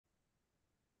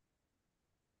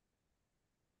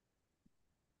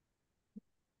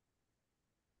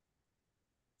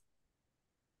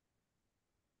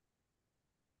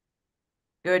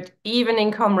Good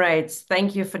evening, comrades.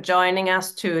 Thank you for joining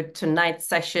us to tonight's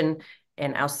session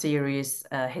in our series,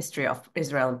 History of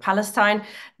Israel and Palestine.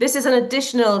 This is an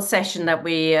additional session that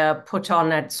we put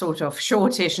on at sort of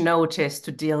shortish notice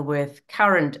to deal with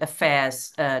current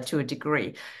affairs to a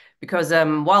degree. Because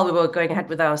while we were going ahead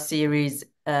with our series,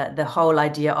 the whole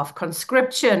idea of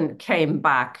conscription came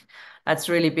back. That's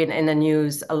really been in the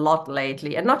news a lot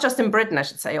lately. And not just in Britain, I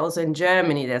should say, also in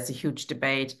Germany, there's a huge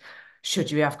debate.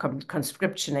 Should you have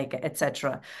conscription,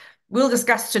 etc.? We'll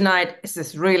discuss tonight, is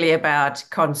this really about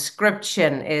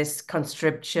conscription? Is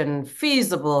conscription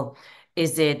feasible?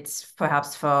 Is it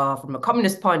perhaps from a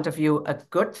communist point of view, a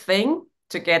good thing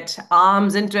to get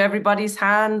arms into everybody's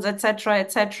hands, etc.,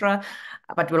 etc.?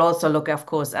 But we'll also look, of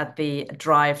course, at the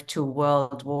drive to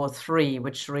World War III,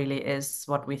 which really is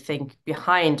what we think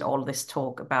behind all this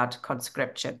talk about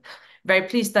conscription. Very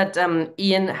pleased that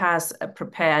Ian has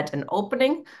prepared an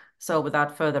opening. So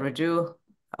without further ado,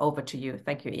 over to you.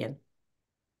 Thank you, Ian.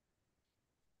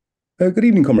 Good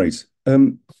evening, comrades.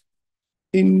 In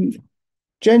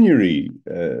January,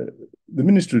 the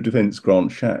Minister of Defence,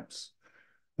 Grant Shapps,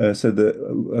 said that,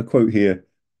 a quote here,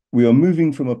 "We are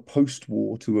moving from a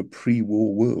post-war to a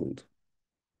pre-war world."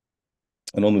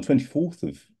 And on the 24th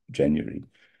of January,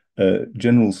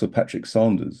 General Sir Patrick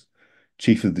Sanders,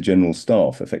 Chief of the General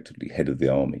Staff, effectively head of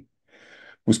the army,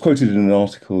 was quoted in an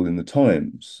article in the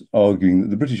Times arguing that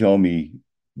the British Army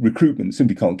recruitment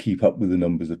simply can't keep up with the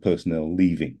numbers of personnel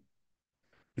leaving.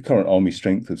 The current army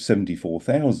strength of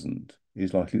 74,000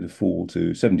 is likely to fall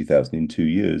to 70,000 in 2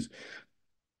 years.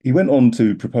 He went on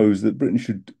to propose that Britain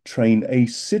should train a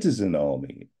citizen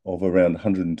army of around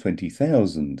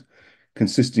 120,000,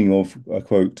 consisting of, I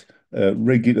quote,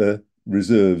 regular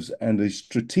reserves and a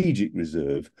strategic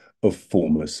reserve of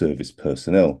former service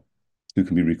personnel who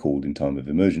can be recalled in time of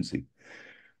emergency.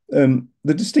 The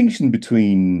distinction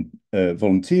between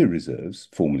volunteer reserves,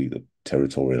 formerly the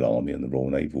Territorial Army and the Royal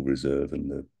Naval Reserve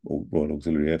and the Royal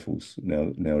Auxiliary Air Force,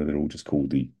 now they're all just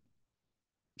called the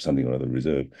something or other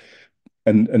reserve,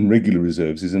 and regular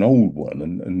reserves is an old one,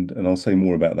 and I'll say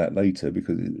more about that later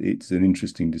because it's an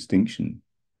interesting distinction.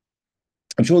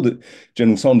 I'm sure that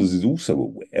General Sanders is also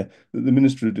aware that the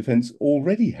Minister of Defence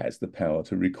already has the power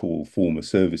to recall former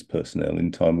service personnel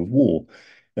in time of war,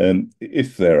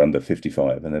 if they're under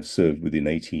 55 and have served within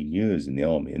 18 years in the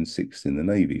army and 6 in the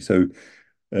navy. So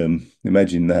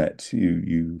imagine that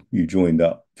you joined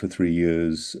up for 3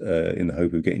 years in the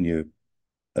hope of getting your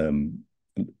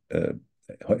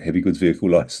heavy goods vehicle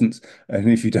license, and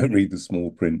if you don't read the small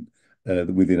print,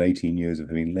 within 18 years of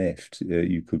having left,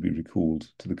 you could be recalled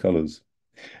to the colours.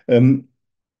 The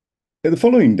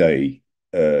following day,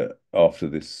 after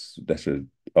this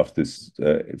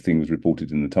thing was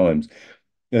reported in the Times,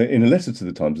 in a letter to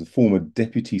the Times, the former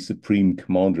Deputy Supreme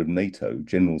Commander of NATO,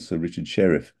 General Sir Richard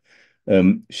Shirreff,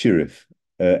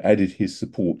 added his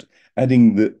support,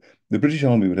 adding that the British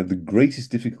Army would have the greatest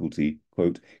difficulty,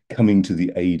 quote, coming to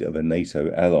the aid of a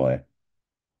NATO ally.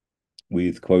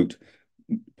 With, quote,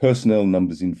 personnel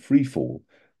numbers in freefall,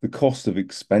 the cost of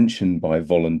expansion by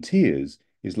volunteers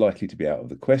is likely to be out of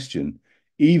the question,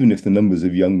 even if the numbers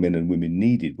of young men and women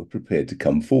needed were prepared to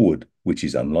come forward, which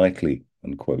is unlikely,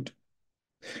 unquote.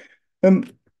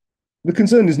 The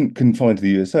concern isn't confined to the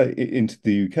USA, into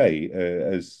the UK,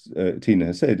 as Tina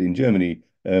has said. In Germany,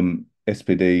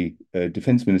 SPD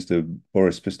Defence Minister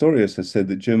Boris Pistorius has said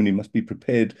that Germany must be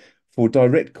prepared for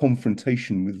direct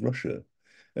confrontation with Russia.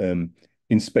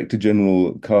 Inspector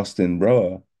General Carsten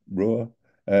Rohr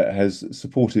has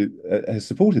supported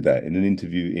that in an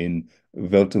interview in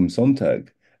Welt am Sonntag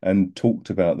and talked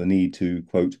about the need to,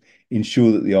 quote,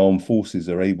 ensure that the armed forces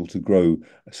are able to grow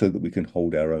so that we can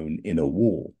hold our own in a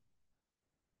war.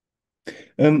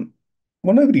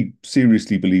 While nobody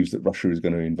seriously believes that Russia is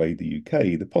going to invade the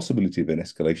UK, the possibility of an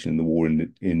escalation in the war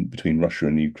in between Russia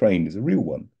and Ukraine is a real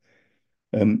one,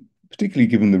 particularly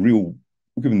given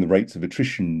the rates of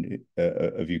attrition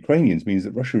of Ukrainians means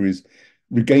that Russia is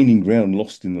regaining ground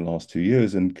lost in the last 2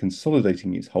 years and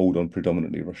consolidating its hold on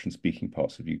predominantly Russian-speaking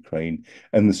parts of Ukraine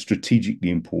and the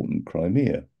strategically important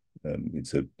Crimea.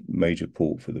 It's a major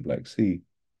port for the Black Sea.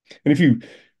 And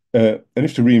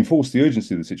if to reinforce the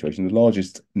urgency of the situation, the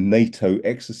largest NATO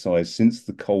exercise since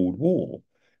the Cold War,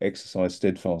 Exercise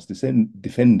Steadfast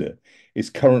Defender, is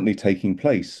currently taking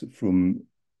place from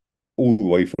all the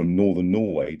way from northern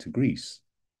Norway to Greece.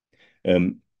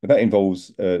 That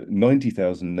involves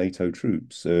 90,000 NATO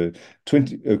troops,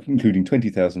 including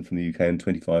 20,000 from the UK and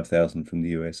 25,000 from the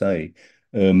USA.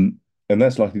 And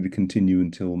that's likely to continue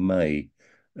until May.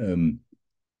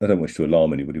 I don't wish to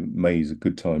alarm anybody, but May is a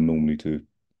good time normally to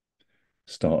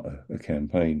start a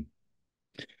campaign.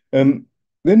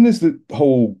 Then there's the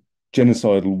whole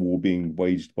genocidal war being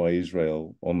waged by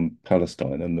Israel on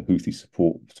Palestine and the Houthi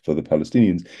support for the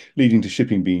Palestinians, leading to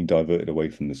shipping being diverted away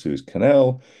from the Suez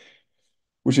Canal,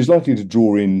 which is likely to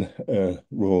draw in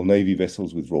Royal Navy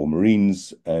vessels with Royal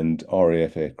Marines and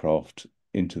RAF aircraft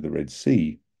into the Red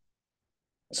Sea.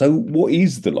 So, what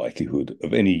is the likelihood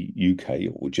of any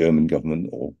UK or German government,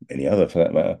 or any other for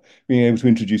that matter, being able to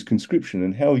introduce conscription,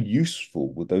 and how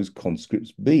useful would those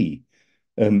conscripts be?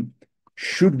 Um,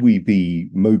 should we be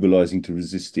mobilizing to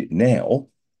resist it now?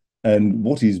 And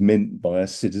what is meant by a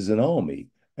citizen army?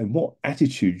 And what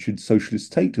attitude should socialists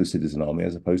take to a citizen army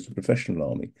as opposed to a professional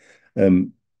army?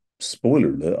 Um, Spoiler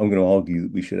alert, I'm going to argue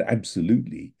that we should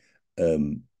absolutely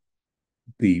um,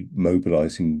 be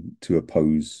mobilizing to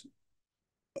oppose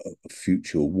a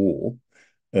future war.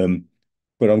 Um,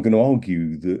 but I'm going to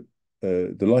argue that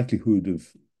the likelihood of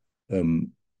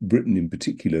Britain in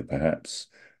particular, perhaps,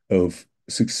 of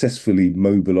successfully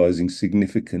mobilizing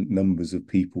significant numbers of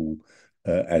people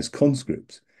as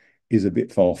conscripts is a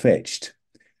bit far-fetched.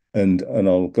 And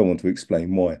I'll go on to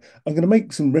explain why. I'm going to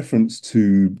make some reference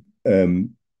to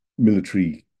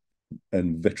military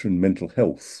and veteran mental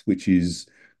health, which is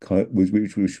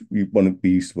which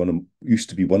used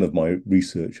to be one of my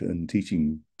research and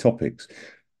teaching topics,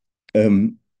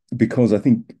 um, because I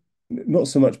think not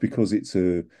so much because it's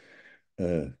a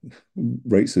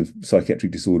rates of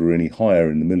psychiatric disorder are any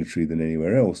higher in the military than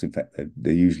anywhere else. In fact,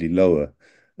 they're usually lower.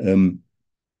 Um,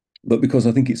 but because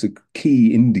I think it's a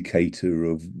key indicator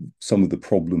of some of the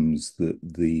problems that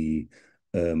the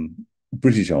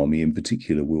British Army in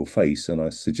particular will face. And I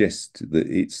suggest that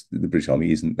the British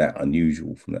Army isn't that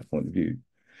unusual from that point of view.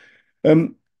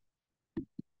 Um,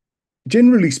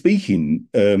 Generally speaking,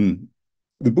 the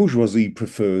bourgeoisie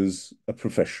prefers a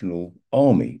professional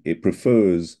army. It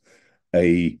prefers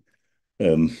a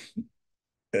um,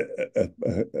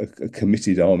 a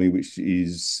committed army which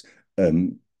is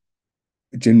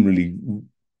generally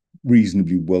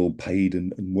reasonably well paid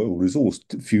and well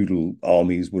resourced. Feudal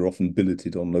armies were often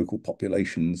billeted on local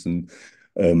populations and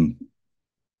um,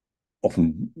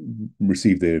 often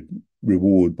receive their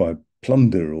reward by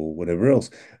plunder or whatever else.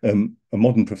 A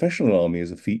modern professional army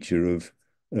is a feature of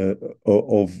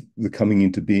the coming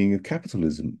into being of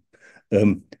capitalism.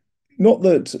 Um, Not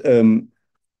that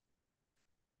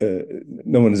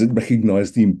no one has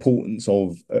recognized the importance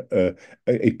of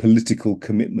a political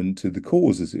commitment to the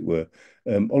cause, as it were.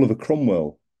 Oliver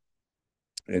Cromwell,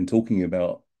 in talking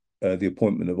about the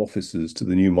appointment of officers to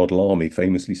the new model army,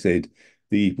 famously said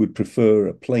he would prefer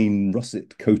a plain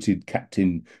russet-coated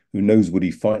captain who knows what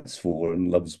he fights for and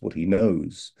loves what he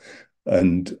knows.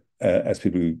 And as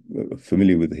people who are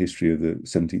familiar with the history of the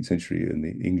 17th century and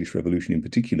the English Revolution in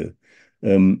particular,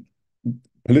 um,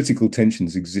 political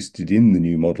tensions existed in the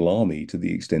new model army to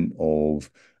the extent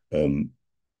of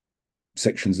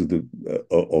sections of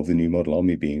the new model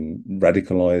army being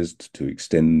radicalized to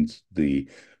extend the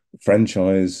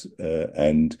franchise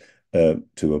and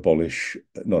to abolish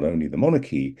not only the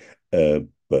monarchy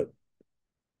but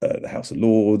the House of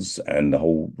Lords and a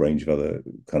whole range of other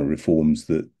kind of reforms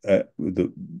that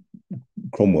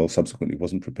Cromwell subsequently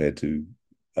wasn't prepared to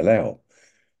allow.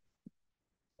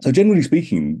 So generally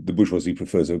speaking, the bourgeoisie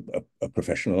prefers a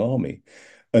professional army.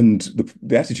 And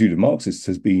the attitude of Marxists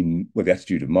has been, well, the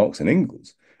attitude of Marx and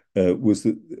Engels was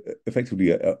that effectively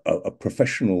a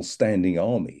professional standing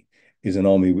army is an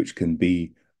army which can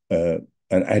be an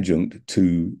adjunct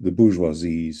to the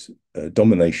bourgeoisie's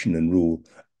domination and rule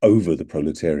over the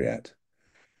proletariat.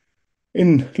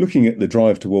 In looking at the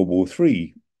drive to World War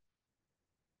III,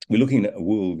 we're looking at a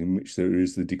world in which there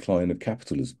is the decline of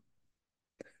capitalism.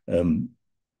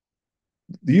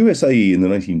 The USA in the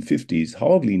 1950s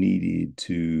hardly needed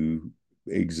to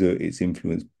exert its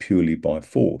influence purely by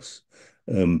force.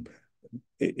 Um,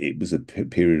 it was a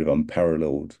period of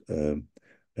unparalleled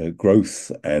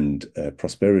growth and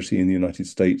prosperity in the United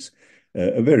States.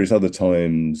 At various other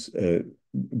times,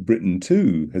 Britain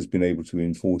too has been able to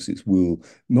enforce its will,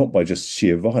 not by just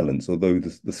sheer violence, although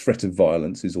the threat of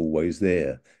violence is always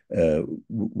there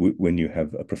when you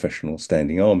have a professional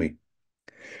standing army.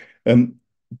 Um,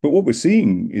 but what we're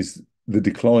seeing is the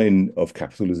decline of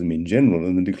capitalism in general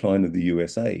and the decline of the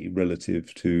USA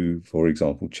relative to, for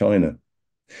example, China.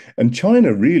 And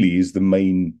China really is the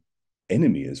main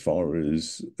enemy as far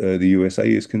as the USA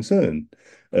is concerned.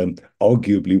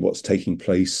 Arguably, what's taking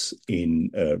place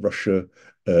in Russia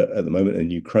at the moment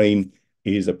and Ukraine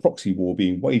is a proxy war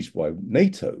being waged by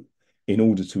NATO in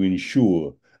order to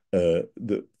ensure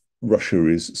that Russia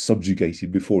is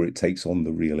subjugated before it takes on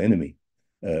the real enemy,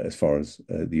 as far as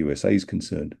the USA is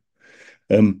concerned.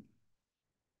 Um,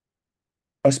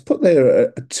 I put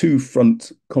there a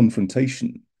two-front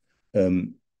confrontation.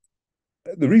 Um,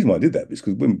 the reason why I did that is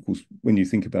because of course, when you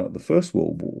think about the First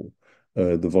World War,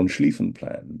 the von Schlieffen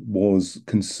Plan was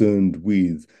concerned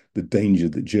with the danger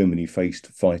that Germany faced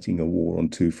fighting a war on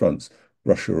two fronts,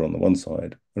 Russia on the one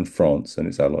side and France and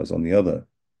its allies on the other.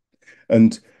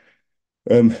 And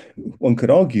one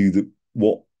could argue that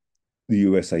what the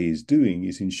USA is doing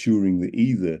is ensuring that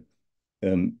either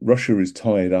Russia is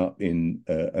tied up in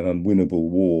an unwinnable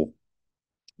war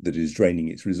that is draining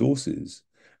its resources,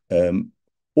 um,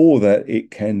 or that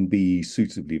it can be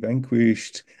suitably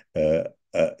vanquished. A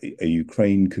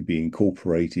Ukraine could be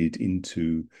incorporated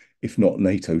into, if not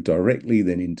NATO directly,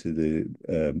 then into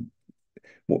the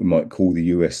what we might call the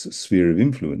US sphere of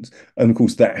influence. And of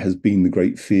course, that has been the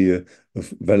great fear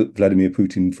of Vladimir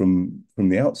Putin from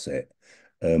the outset.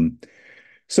 Um,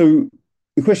 so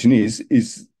the question is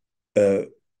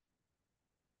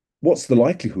what's the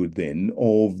likelihood then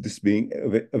of this being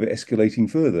of it escalating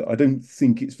further? I don't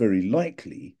think it's very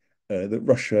likely that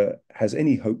Russia has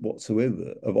any hope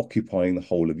whatsoever of occupying the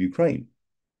whole of Ukraine.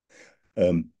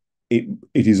 Um,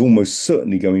 it is almost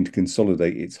certainly going to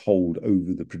consolidate its hold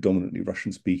over the predominantly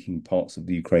Russian-speaking parts of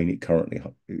the Ukraine it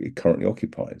currently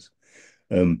occupies.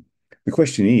 The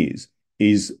question is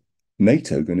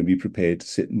NATO going to be prepared to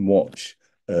sit and watch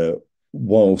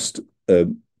whilst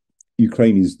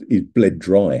Ukraine is bled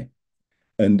dry?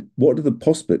 And what are the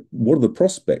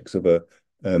prospects of a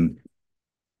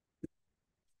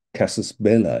casus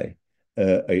belli,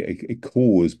 a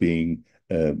cause being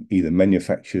either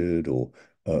manufactured or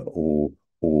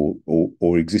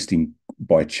existing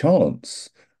by chance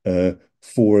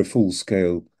for a full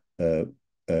scale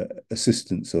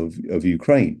assistance of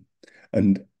Ukraine?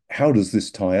 And how does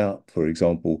this tie up, for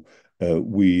example,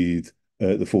 with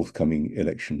the forthcoming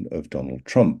election of Donald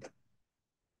Trump?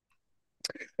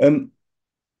 Um,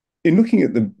 in looking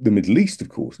at the Middle East, of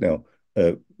course, now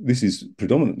this is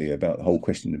predominantly about the whole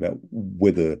question about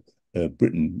whether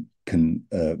Britain can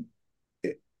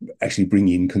actually bring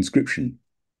in conscription.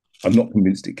 I'm not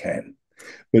convinced it can.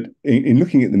 But in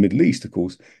looking at the Middle East, of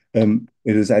course,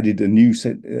 it has added a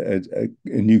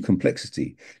new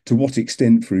complexity. To what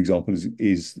extent, for example,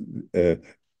 is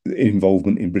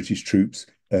involvement in British troops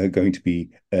going to be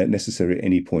necessary at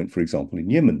any point, for example, in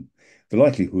Yemen? The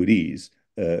likelihood is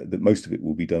that most of it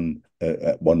will be done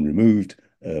at one removed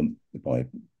by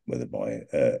whether by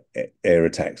air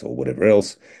attacks or whatever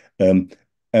else. Um,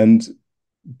 and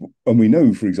and we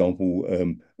know, for example,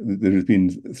 there has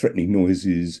been threatening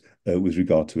noises with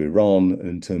regard to Iran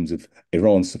in terms of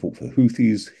Iran's support for the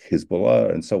Houthis,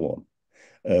 Hezbollah, and so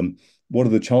on. What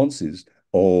are the chances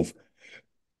of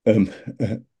um,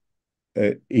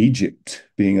 Egypt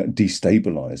being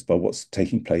destabilized by what's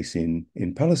taking place in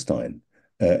Palestine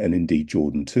and indeed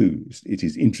Jordan too? It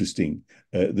is interesting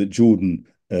that Jordan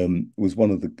was one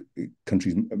of the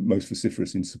countries most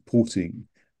vociferous in supporting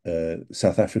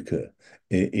South Africa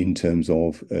in terms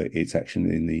of its action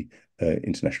in the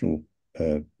international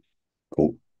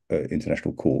court,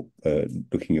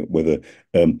 looking at whether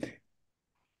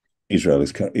Israel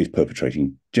is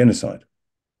perpetrating genocide.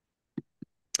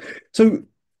 So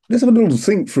let's have a little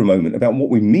think for a moment about what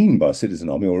we mean by a citizen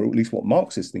army, or at least what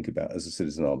Marxists think about as a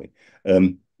citizen army.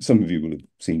 Some of you will have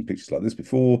seen pictures like this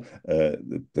before.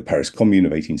 The Paris Commune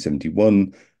of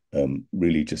 1871,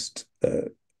 really just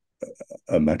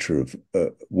a matter of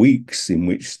weeks in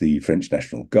which the French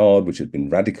National Guard, which had been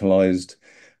radicalized,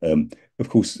 of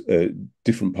course,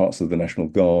 different parts of the National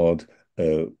Guard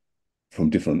from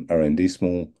different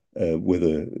arrondissements,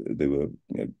 whether they were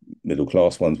middle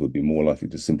class ones would be more likely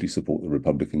to simply support the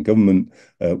Republican government,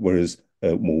 whereas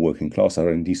more working class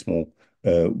arrondissements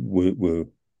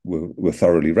were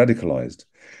thoroughly radicalized.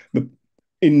 But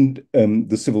in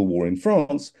the Civil War in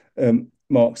France,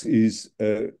 Marx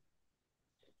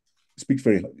speaks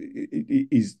very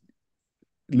is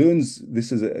learns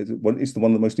this as it's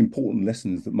one of the most important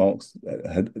lessons that Marx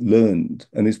had learned,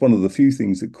 and it's one of the few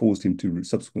things that caused him to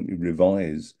subsequently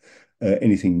revise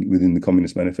anything within the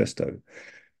Communist Manifesto.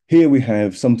 Here we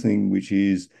have something which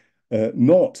is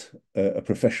not a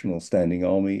professional standing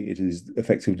army. It is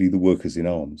effectively the workers in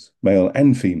arms, male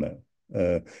and female,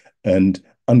 and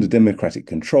under democratic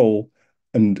control,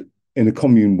 and in a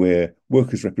commune where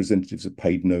workers' representatives are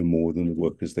paid no more than the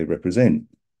workers they represent,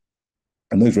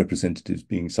 and those representatives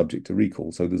being subject to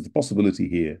recall. So there's the possibility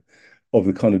here of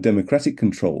the kind of democratic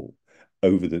control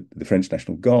over the French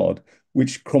National Guard,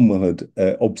 which Cromwell had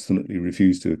obstinately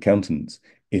refused to countenance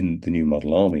in the new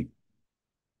model army.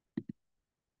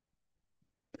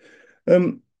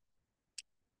 World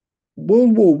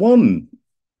War One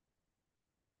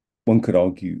could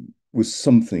argue, was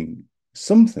something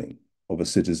of a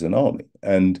citizen army.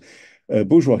 And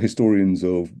bourgeois historians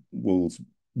of World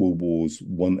Wars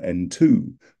One and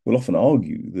Two will often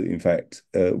argue that, in fact,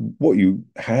 what you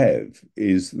have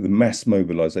is the mass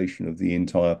mobilization of the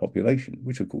entire population,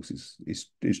 which, of course,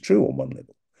 is true on one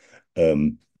level.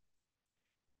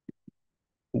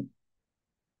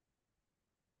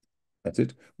 That's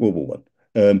it. World War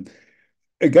One.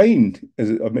 Again, as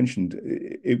I mentioned,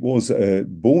 it was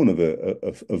born of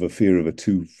a fear of a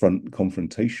two-front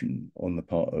confrontation on the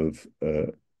part of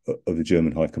the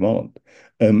German High Command.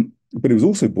 But it was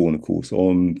also born, of course,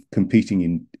 on competing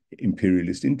in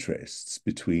imperialist interests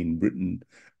between Britain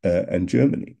and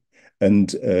Germany.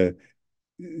 And at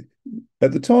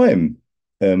the time,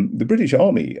 the British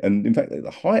Army, and in fact, at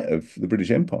the height of the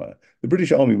British Empire, the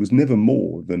British Army was never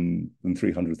more than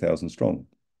 300,000 strong.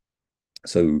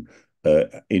 So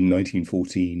in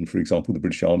 1914, for example, the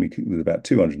British Army was about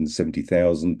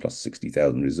 270,000 plus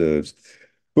 60,000 reserves.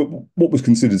 But what was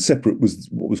considered separate was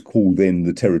what was called then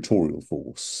the Territorial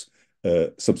Force,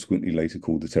 subsequently later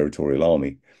called the Territorial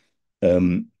Army.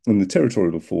 And the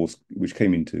Territorial Force, which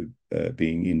came into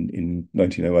being in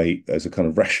 1908 as a kind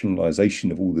of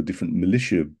rationalization of all the different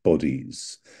militia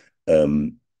bodies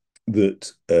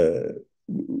that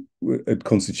had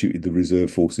constituted the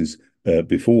reserve forces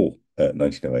before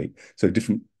 1908. So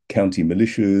different county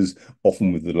militias,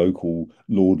 often with the local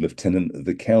Lord Lieutenant of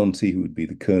the county, who would be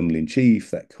the Colonel in Chief,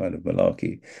 that kind of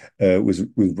malarkey, was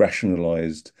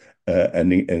rationalized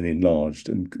and enlarged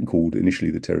and called initially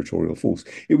the Territorial Force.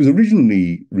 It was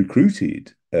originally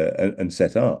recruited and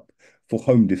set up for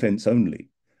home defense only.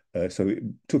 So it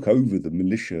took over the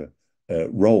militia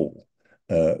role.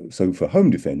 So for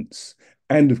home defense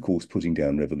and, of course, putting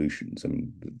down revolutions. I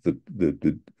mean,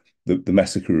 the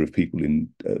massacre of people in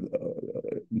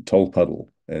Tolpuddle,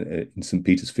 in St.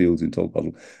 Peter's Fields in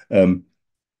Tolpuddle.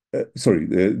 Sorry,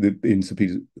 in St.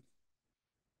 Peter's,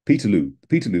 Peterloo, the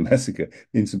Peterloo massacre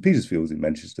in St. Peter's Fields in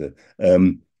Manchester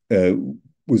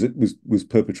was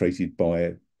perpetrated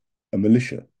by a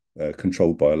militia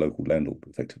controlled by a local landlord,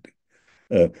 effectively.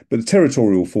 But the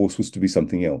Territorial Force was to be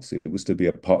something else. It was to be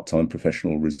a part-time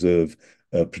professional reserve,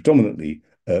 predominantly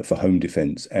for home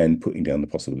defense and putting down the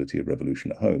possibility of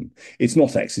revolution at home. It's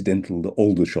not accidental that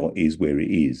Aldershot is where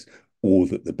it is, or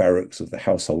that the barracks of the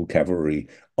Household Cavalry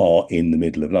are in the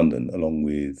middle of London, along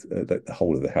with the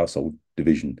whole of the Household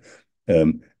Division.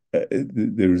 There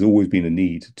has always been a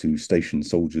need to station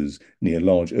soldiers near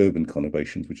large urban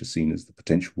conurbations, which are seen as the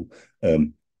potential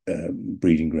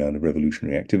breeding ground of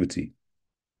revolutionary activity.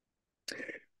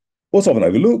 What's often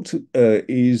overlooked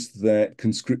is that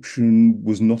conscription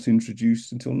was not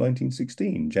introduced until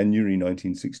 1916, January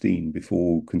 1916,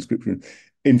 before conscription.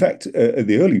 In fact, at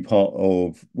the early part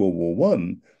of World War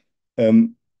One,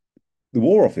 the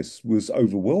War Office was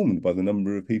overwhelmed by the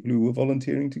number of people who were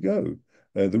volunteering to go.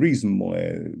 The reason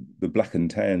why the Black and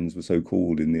Tans were so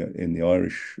called in the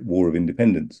Irish War of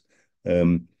Independence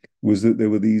was that there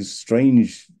were these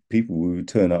strange people who would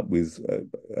turn up with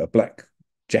a black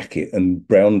jacket and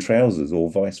brown trousers, or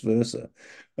vice versa.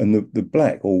 And the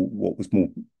black, or what was more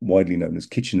widely known as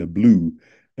Kitchener blue,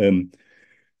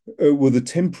 were the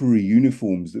temporary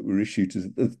uniforms that were issued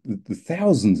to the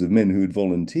thousands of men who had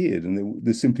volunteered, and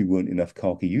there simply weren't enough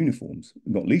khaki uniforms,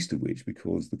 not least of which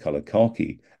because the colour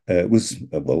khaki was,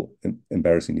 well,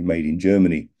 embarrassingly made in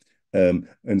Germany. And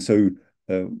so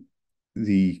a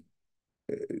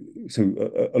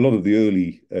lot of the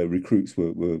early recruits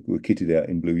were kitted out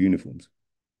in blue uniforms.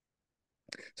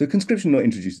 So conscription not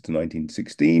introduced until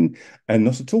 1916, and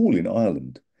not at all in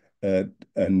Ireland. And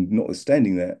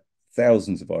notwithstanding that,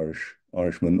 thousands of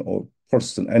Irishmen, or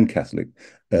Protestant and Catholic,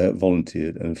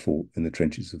 volunteered and fought in the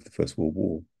trenches of the First World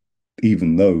War,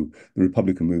 even though the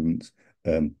Republican movement's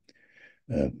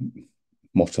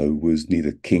motto was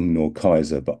neither king nor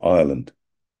Kaiser, but Ireland.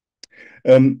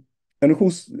 And of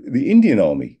course, the Indian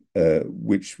Army,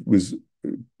 which was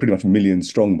pretty much 1 million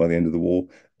strong by the end of the war,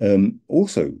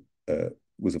 also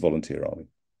was a volunteer army.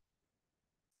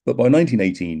 But by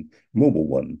 1918, in World War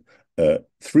One,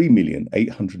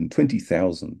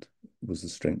 3,820,000 was the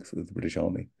strength of the British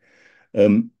Army.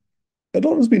 A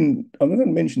lot has been, I'm going to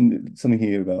mention something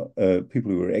here about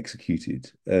people who were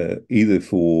executed, either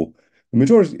for the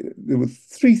majority, there were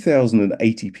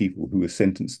 3,080 people who were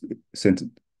sentenced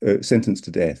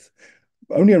to death.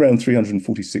 Only around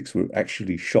 346 were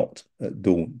actually shot at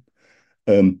dawn.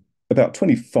 About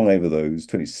 27 of those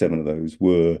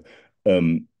were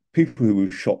people who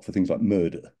were shot for things like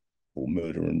murder or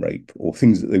murder and rape, or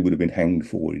things that they would have been hanged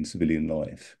for in civilian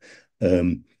life.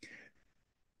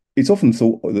 It's often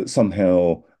thought that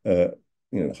somehow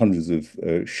hundreds of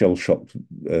shell-shocked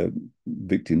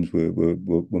victims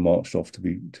were marched off to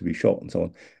be shot and so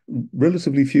on.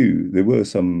 Relatively few. There were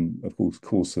some, of course,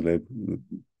 cause celeb,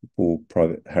 poor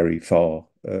Private Harry Farr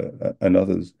and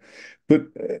others, but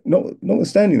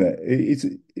notwithstanding that,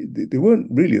 there weren't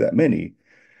really that many.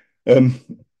 Um,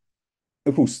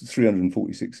 of course,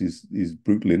 346 is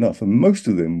brutal enough, and most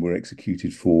of them were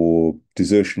executed for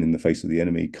desertion in the face of the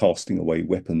enemy, casting away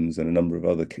weapons, and a number of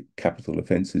other capital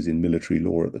offences in military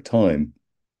law at the time.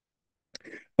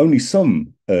 Only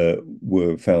some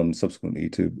were found subsequently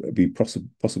to be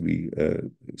possibly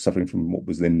suffering from what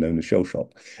was then known as shell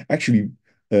shock. Actually,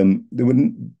 there were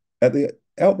at the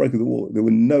outbreak of the war, there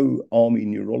were no army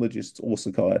neurologists or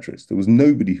psychiatrists. There was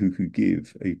nobody who could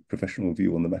give a professional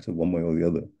view on the matter one way or the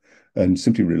other, and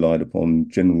simply relied upon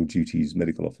general duties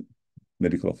medical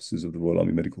officers of the Royal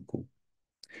Army Medical Corps.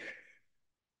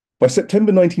 By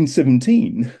September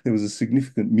 1917, there was a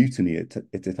significant mutiny at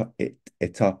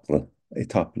Etaples.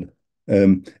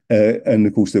 And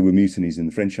of course, there were mutinies in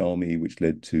the French army, which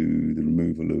led to the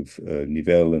removal of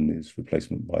Nivelle and his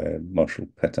replacement by Marshal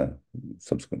Pétain,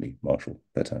 subsequently Marshal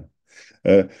Pétain.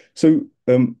 So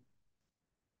the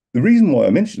reason why I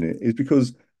mention it is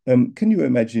because can you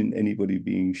imagine anybody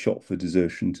being shot for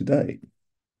desertion today,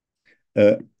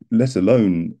 let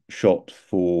alone shot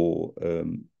for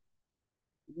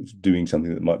doing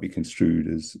something that might be construed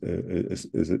as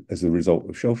a result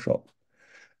of shell shock?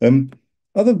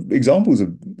 Other examples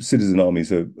of citizen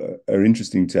armies are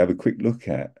interesting to have a quick look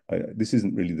at. This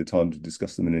isn't really the time to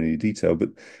discuss them in any detail,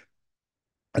 but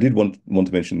I did want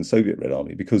to mention the Soviet Red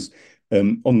Army because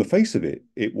on the face of it,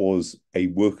 it was a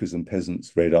workers and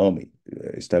peasants Red Army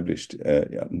established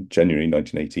in January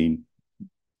 1918,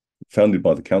 founded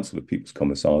by the Council of People's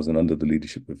Commissars and under the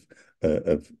leadership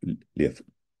of Lev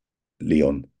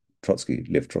Trotsky.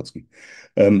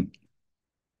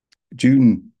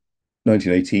 June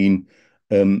 1918,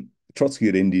 Trotsky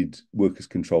had ended workers'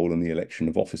 control and the election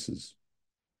of officers.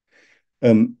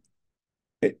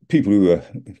 People who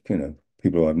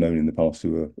I've known in the past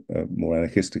who were more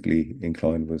anarchistically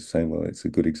inclined were saying, well, it's a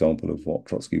good example of what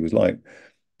Trotsky was like.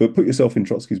 But put yourself in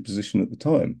Trotsky's position at the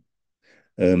time.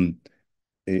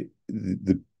 The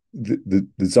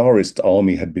Tsarist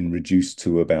army had been reduced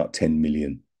to about 10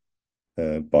 million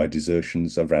by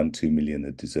desertions. Around 2 million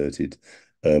had deserted.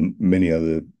 Many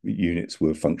other units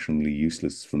were functionally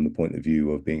useless from the point of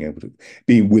view of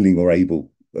being willing or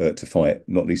able to fight,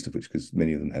 not least of which because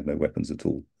many of them had no weapons at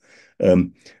all.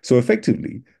 So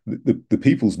effectively, the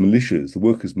people's militias, the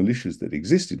workers' militias that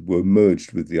existed, were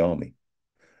merged with the army.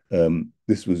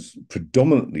 This was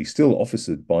predominantly still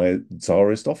officered by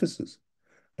Tsarist officers,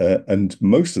 and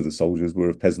most of the soldiers were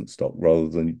of peasant stock rather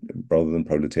than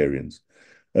proletarians.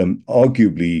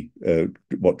 Arguably,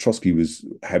 what Trotsky was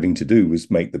having to do was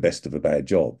make the best of a bad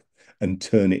job and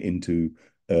turn it into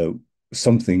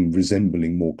something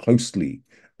resembling more closely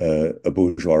a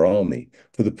bourgeois army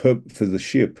for the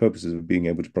sheer purposes of being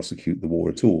able to prosecute the war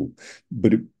at all.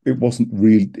 But it wasn't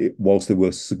really, whilst there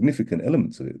were significant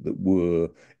elements of it that were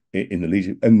in the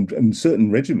legion and certain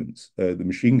regiments, the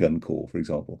machine gun corps, for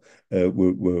example,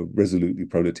 were resolutely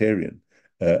proletarian.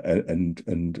 And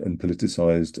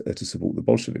politicized to support the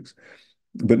Bolsheviks.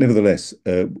 But nevertheless,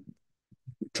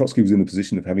 Trotsky was in a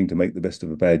position of having to make the best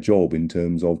of a bad job in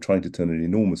terms of trying to turn an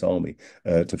enormous army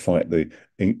to fight the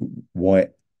white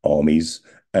armies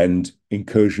and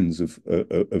incursions of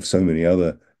so many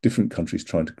other different countries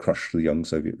trying to crush the young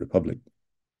Soviet Republic.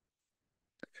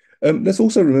 Let's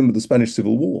also remember the Spanish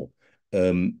Civil War.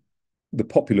 The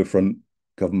Popular Front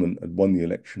government had won the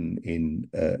election in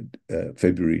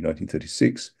February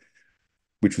 1936,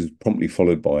 which was promptly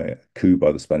followed by a coup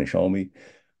by the Spanish army.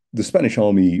 The Spanish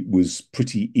army was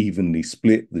pretty evenly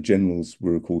split. The generals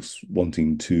were, of course,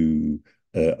 wanting to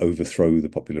overthrow the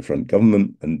Popular Front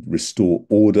government and restore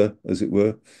order, as it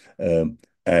were.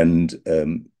 And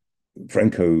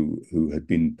Franco, who had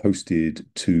been posted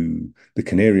to the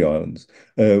Canary Islands,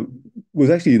 was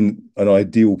actually in an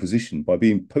ideal position. By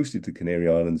being posted to Canary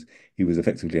Islands, he was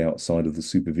effectively outside of the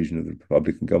supervision of the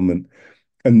Republican government.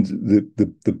 And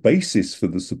the basis for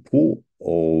the support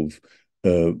of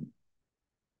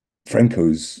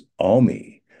Franco's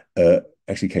army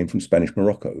actually came from Spanish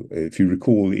Morocco. If you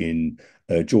recall, in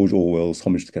George Orwell's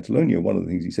Homage to Catalonia, one of the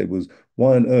things he said was,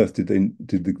 why on earth did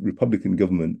the Republican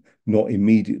government not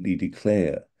immediately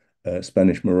declare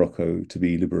Spanish Morocco to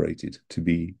be liberated, to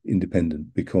be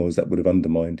independent, because that would have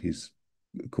undermined his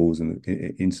cause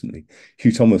instantly.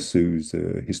 Hugh Thomas, who's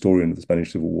a historian of the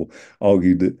Spanish Civil War,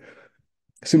 argued that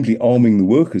simply arming the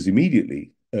workers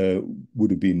immediately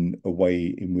would have been a way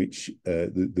in which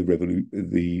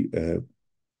the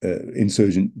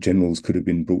insurgent generals could have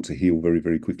been brought to heel very,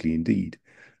 very quickly indeed.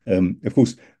 Of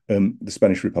course, the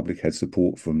Spanish Republic had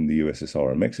support from the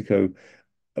USSR and Mexico,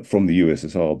 from the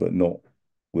USSR, but not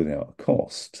without a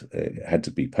cost. It had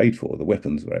to be paid for. The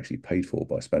weapons were actually paid for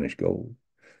by Spanish gold.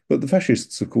 But the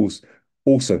fascists, of course,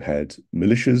 also had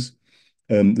militias.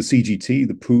 The CGT,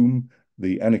 the POUM,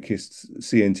 the anarchists,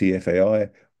 CNT, FAI,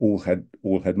 all had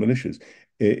militias.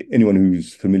 Anyone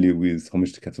who's familiar with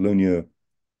Homage to Catalonia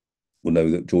will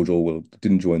know that George Orwell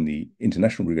didn't join the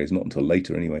international brigades, not until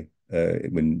later anyway,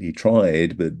 when he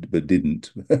tried but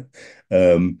didn't.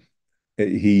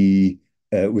 He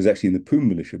was actually in the POUM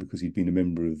militia because he'd been a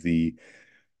member of the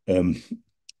um,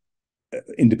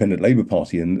 Independent Labour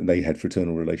Party, and they had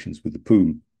fraternal relations with the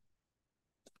POUM.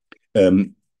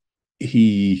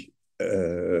 He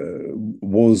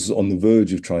was on the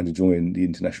verge of trying to join the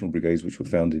international brigades, which were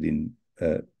founded in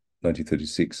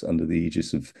 1936 under the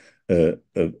aegis of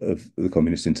the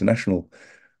Communist International.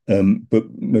 But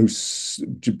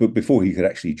before he could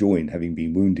actually join, having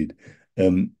been wounded,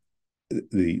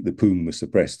 the POUM was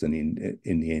suppressed, and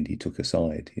in the end he took a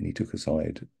side, and he took a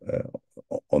side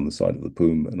on the side of the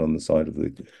POUM and on the side of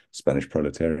the Spanish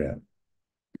proletariat.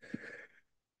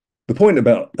 The point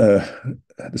about the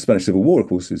Spanish Civil War, of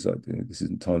course, is this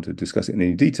isn't time to discuss it in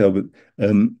any detail, but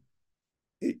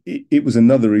it was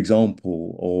another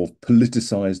example of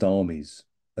politicized armies,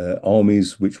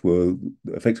 armies which were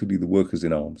effectively the workers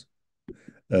in arms.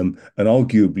 And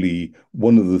arguably,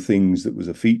 one of the things that was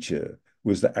a feature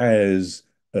was that as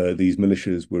these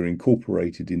militias were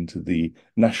incorporated into the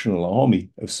national army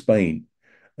of Spain,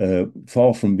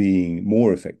 far from being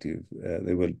more effective,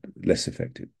 they were less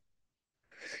effective.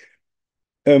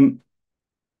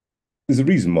 There's a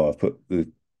reason why I've put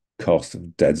the cast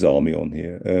of Dad's Army on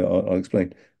here. I'll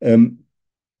explain. The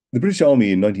British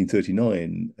Army in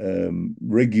 1939,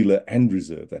 regular and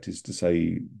reserve, that is to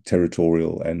say,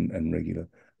 territorial and regular,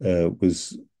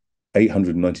 was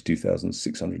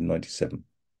 892,697,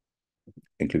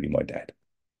 including my dad.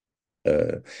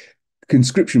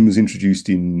 Conscription was introduced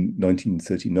in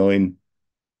 1939,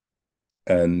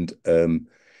 and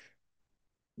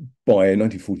by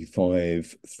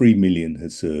 1945, 3 million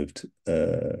had served,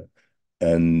 and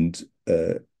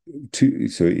it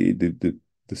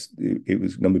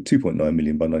was numbered 2.9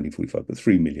 million by 1945, but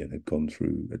 3 million had gone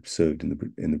through, had served in the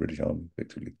British Army,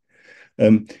 effectively.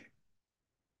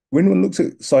 When one looks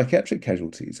at psychiatric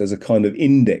casualties as a kind of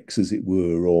index, as it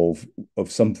were,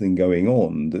 of something going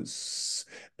on that's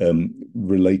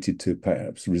related to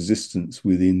perhaps resistance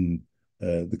within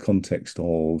the context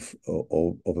of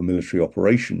a military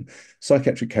operation,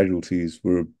 psychiatric casualties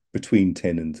were between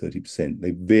 10 and 30%.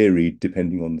 They varied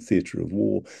depending on the theatre of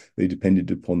war. They depended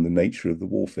upon the nature of the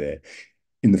warfare.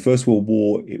 In the First World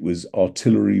War, it was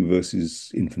artillery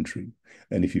versus infantry.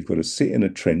 And if you've got to sit in a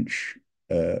trench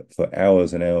for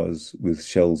hours and hours with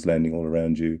shells landing all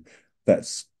around you,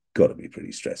 that's got to be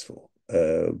pretty stressful.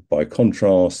 By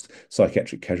contrast,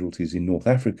 psychiatric casualties in North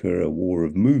Africa, a war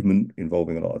of movement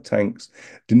involving a lot of tanks,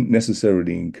 didn't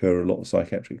necessarily incur a lot of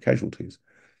psychiatric casualties.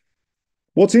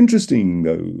 What's interesting,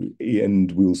 though,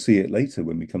 and we'll see it later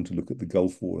when we come to look at the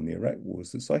Gulf War and the Iraq War,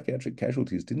 is that psychiatric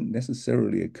casualties didn't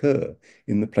necessarily occur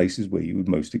in the places where you would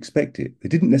most expect it. They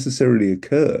didn't necessarily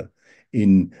occur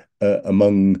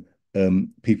among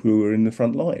people who were in the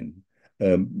front line.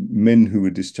 Men who were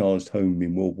discharged home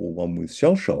in World War I with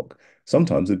shell shock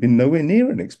sometimes had been nowhere near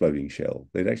an exploding shell.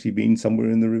 They'd actually been somewhere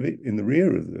in the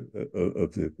rear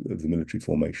of the military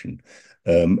formation,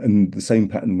 and the same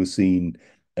pattern was seen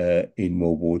in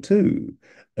World War II,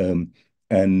 and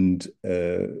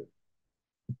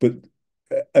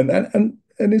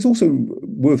it's also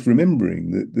worth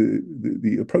remembering that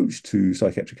the approach to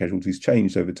psychiatric casualties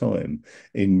changed over time.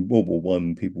 In World War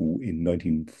I, people in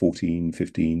 1914,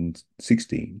 15,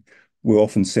 16 were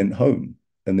often sent home,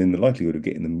 and then the likelihood of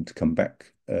getting them to come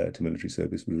back to military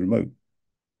service was remote.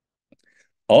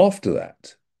 After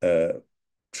that,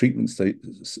 treatment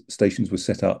stations were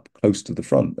set up close to the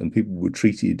front, and people were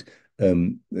treated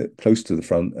close to the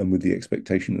front and with the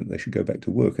expectation that they should go back to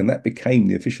work. And that became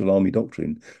the official army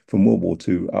doctrine from World War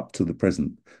II up to the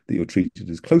present, that you're treated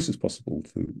as close as possible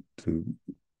to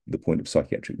the point of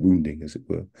psychiatric wounding, as it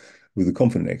were, with the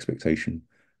confident expectation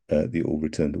that you'll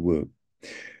return to work.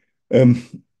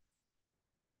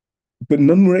 But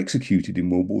none were executed in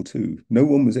World War II. No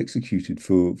one was executed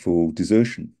for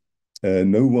desertion.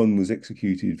 No one was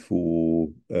executed for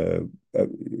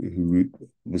who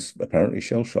was apparently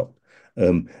shell shocked,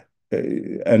 and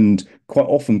quite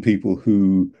often people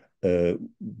who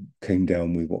came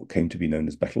down with what came to be known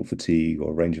as battle fatigue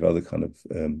or a range of other kind of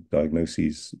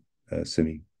diagnoses,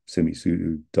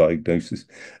 semi-pseudo diagnosis,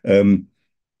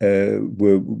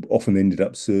 were often ended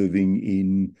up serving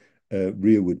in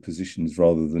rearward positions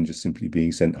rather than just simply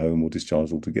being sent home or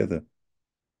discharged altogether.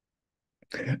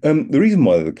 The reason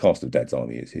why the cast of Dad's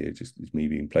Army is here just is me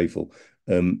being playful,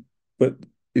 but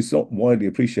it's not widely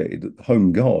appreciated that the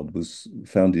Home Guard was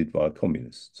founded by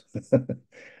communists.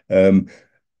 um,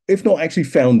 if not actually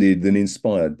founded, then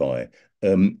inspired by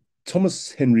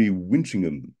Thomas Henry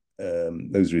Wintringham.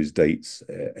 Those are his dates,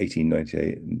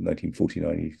 1898 and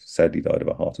 1949. He sadly died of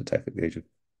a heart attack at the age of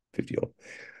 50 odd.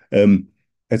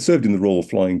 Had served in the Royal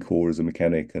Flying Corps as a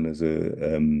mechanic and as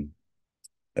a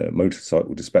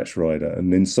motorcycle dispatch rider,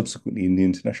 and then subsequently in the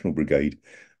International Brigade.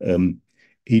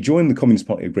 He joined the Communist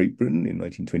Party of Great Britain in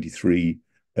 1923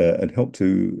 and helped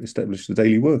to establish the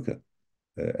Daily Worker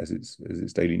as its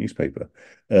daily newspaper.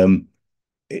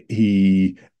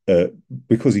 He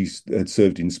because he had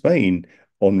served in Spain,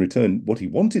 on return, what he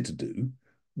wanted to do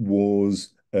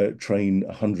was train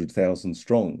 100,000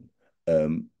 strong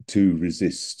to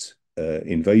resist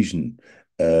invasion.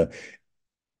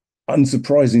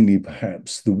 Unsurprisingly,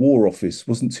 perhaps, the War Office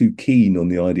wasn't too keen on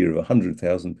the idea of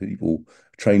 100,000 people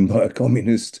trained by a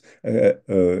communist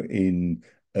in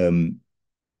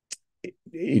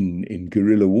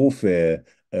guerrilla warfare,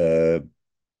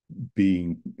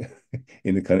 being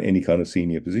in any kind of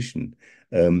senior position.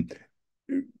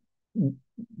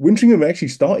 Wintringham actually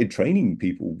started training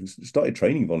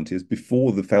volunteers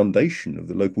before the foundation of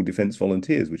the local defence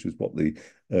volunteers, which was what the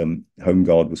Home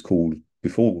Guard was called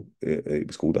before it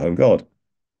was called the Home Guard.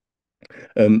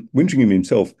 Wintringham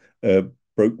himself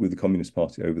broke with the Communist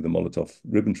Party over the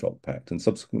Molotov-Ribbentrop Pact and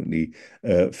subsequently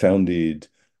founded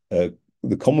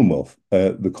the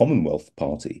Commonwealth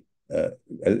Party,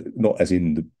 not as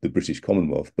in the British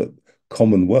Commonwealth, but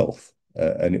Commonwealth,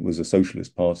 and it was a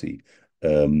socialist party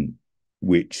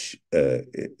which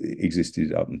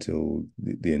existed up until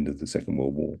the end of the Second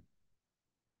World War.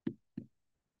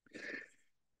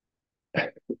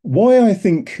 Why I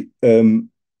think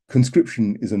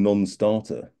conscription is a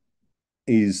non-starter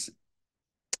is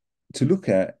to look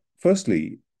at,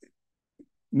 firstly,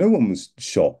 no one was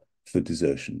shot for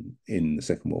desertion in the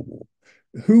Second World War.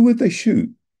 Who would they shoot?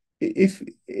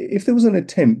 If there was an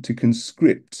attempt to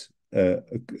conscript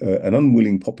an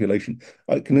unwilling population,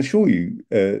 I can assure you,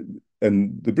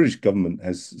 and the British government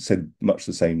has said much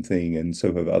the same thing, and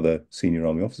so have other senior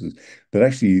army officers, that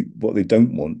actually what they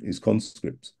don't want is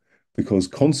conscripts, because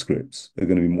conscripts are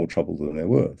going to be more trouble than they're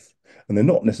worth, and they're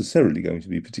not necessarily going to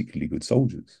be particularly good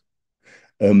soldiers.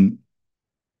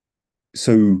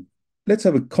 So let's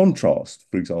have a contrast,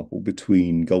 for example,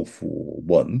 between Gulf War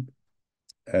I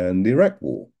and the Iraq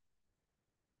War.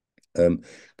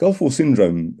 Gulf War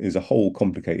syndrome is a whole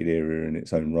complicated area in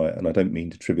its own right, and I don't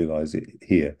mean to trivialize it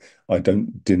here. I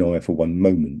don't deny for one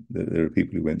moment that there are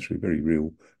people who went through very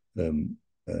real and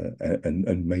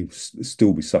may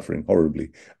still be suffering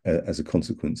horribly as a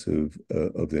consequence of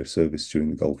their service during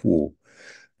the Gulf War.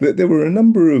 But there were a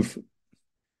number of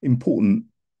important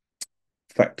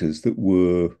factors that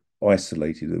were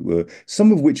isolated,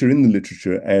 some of which are in the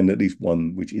literature and at least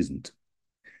one which isn't.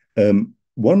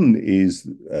 One is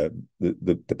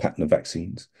the pattern of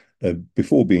vaccines.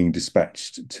 Before being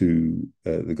dispatched to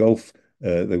the Gulf,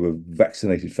 they were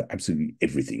vaccinated for absolutely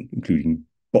everything, including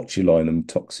botulinum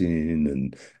toxin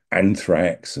and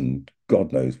anthrax and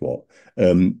God knows what.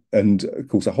 And of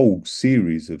course, a whole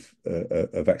series of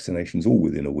vaccinations, all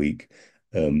within a week,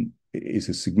 is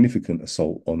a significant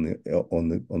assault on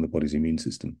the body's immune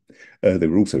system. They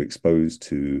were also exposed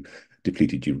to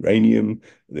depleted uranium.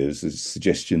 There's a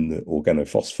suggestion that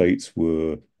organophosphates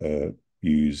were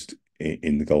used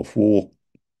in the Gulf War,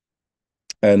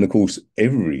 and of course,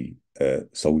 every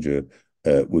soldier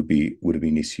would have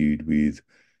been issued with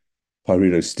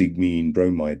pyridostigmine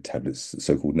bromide tablets,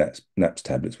 so-called NAPS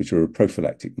tablets, which are a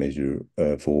prophylactic measure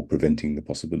for preventing the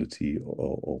possibility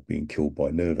of being killed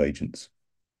by nerve agents.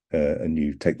 And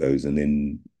you take those, and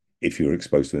then if you're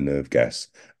exposed to a nerve gas,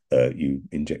 you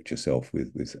inject yourself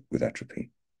with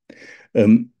atropine.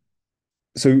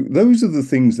 So those are the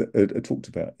things that are talked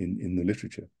about in the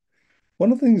literature.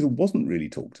 One of the things that wasn't really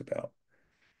talked about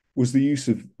was the use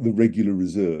of the regular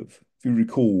reserve. If you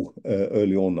recall,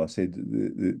 early on, I said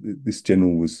this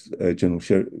general was General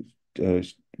Sheriff.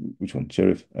 Which one?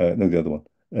 Sheriff? No, the other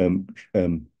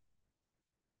one.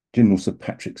 General Sir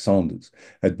Patrick Sanders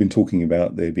had been talking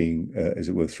about there being, as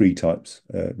it were, three types: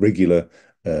 regular,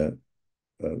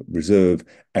 reserve,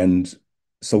 and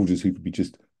soldiers who could be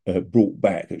just brought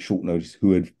back at short notice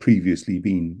who had previously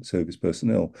been service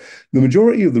personnel. The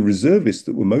majority of the reservists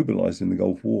that were mobilized in the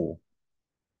Gulf War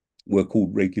were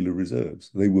called regular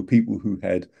reserves. They were people who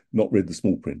had not read the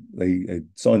small print. They had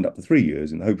signed up for 3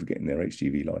 years in the hope of getting their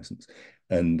HGV license,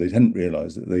 and they hadn't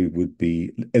realised that they would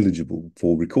be eligible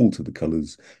for recall to the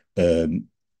colours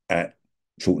at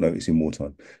short notice in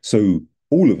wartime. So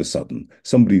all of a sudden,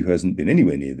 somebody who hasn't been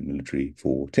anywhere near the military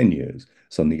for 10 years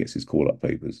suddenly gets his call-up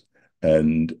papers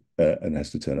and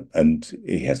has to turn up. And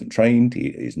he hasn't trained, he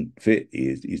isn't fit,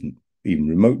 isn't even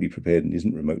remotely prepared, and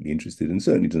isn't remotely interested, and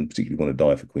certainly doesn't particularly want to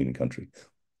die for Queen and country,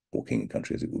 or King and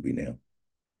country as it will be now.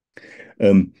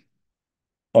 Um,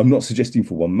 I'm not suggesting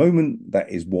for one moment that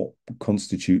is what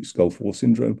constitutes Gulf War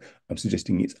syndrome. I'm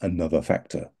suggesting it's another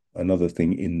factor, another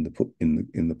thing in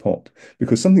the pot.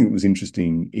 Because something that was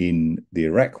interesting in the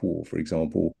Iraq War, for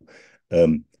example,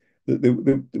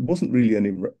 there wasn't really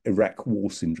an Iraq War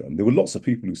syndrome. There were lots of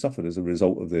people who suffered as a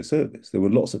result of their service. There were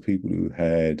lots of people who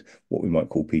had what we might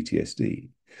call PTSD.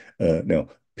 Now,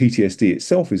 PTSD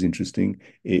itself is interesting.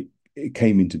 It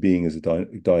came into being as a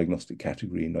diagnostic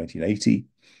category in 1980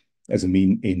 as a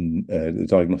mean in the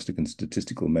Diagnostic and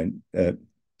Statistical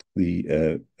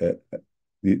the, uh, uh,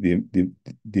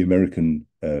 the American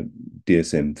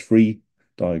DSM-3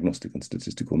 Diagnostic and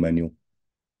Statistical Manual,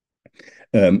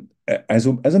 as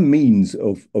a means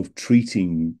of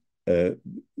treating the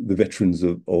veterans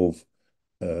of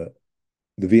the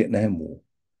Vietnam War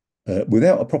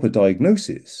without a proper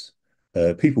diagnosis.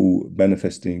 People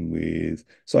manifesting with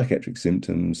psychiatric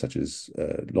symptoms such as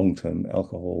long-term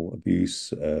alcohol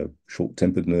abuse,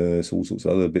 short-temperedness, all sorts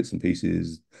of other bits and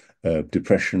pieces,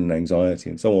 depression, anxiety,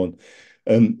 and so on,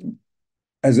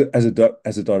 as a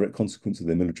direct consequence of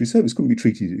their military service, couldn't be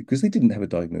treated because they didn't have a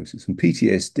diagnosis. And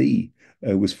PTSD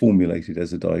was formulated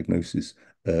as a diagnosis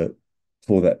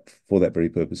for that very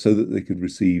purpose, so that they could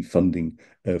receive funding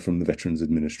from the Veterans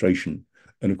Administration.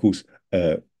 And of course,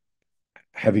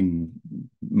 having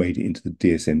made it into the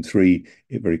DSM-3,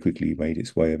 it very quickly made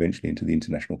its way eventually into the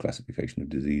International Classification of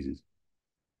Diseases.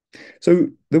 So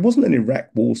there wasn't an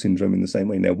Iraq War syndrome in the same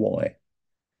way. Now, why?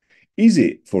 Is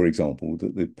it, for example,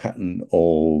 that the pattern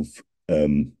of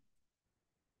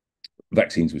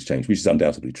vaccines was changed, which is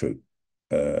undoubtedly true?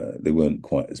 There weren't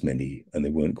quite as many, and they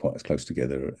weren't quite as close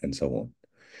together, and so on.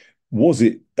 Was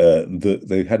it that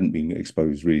they hadn't been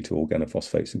exposed really to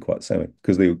organophosphates in quite the same way?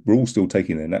 Because they were all still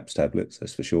taking their NAPS tablets,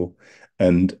 that's for sure.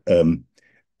 And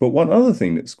but one other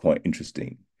thing that's quite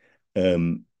interesting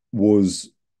was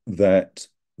that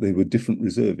they were different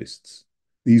reservists.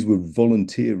 These were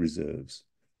volunteer reserves.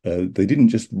 They didn't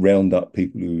just round up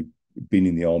people who'd been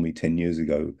in the army 10 years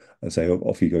ago and say, oh,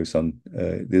 off you go, son.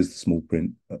 There's the small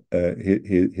print.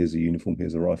 Here's a uniform.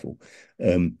 Here's a rifle.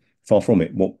 Far from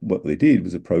it. What they did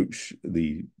was approach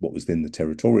what was then the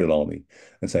Territorial Army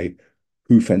and say,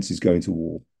 who fancies going to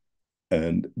war?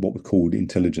 And what was called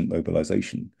intelligent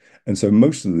mobilization. And so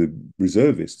most of the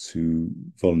reservists who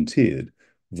volunteered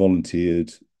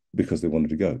because they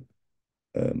wanted to go,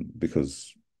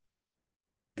 because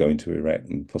going to Iraq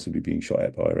and possibly being shot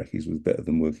at by Iraqis was better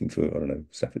than working for, I don't know,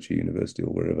 Staffordshire University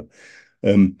or wherever.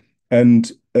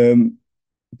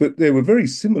 But there were very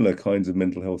similar kinds of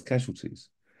mental health casualties.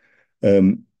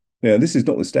 Now, this is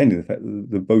notwithstanding the fact that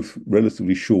they're both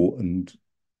relatively short and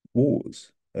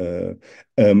wars. But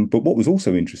what was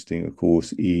also interesting, of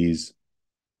course, is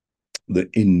that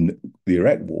in the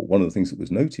Iraq War, one of the things that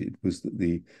was noted was that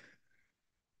the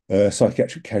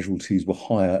psychiatric casualties were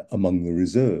higher among the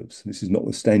reserves. This is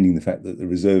notwithstanding the fact that the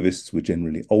reservists were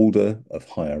generally older, of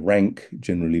higher rank,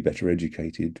 generally better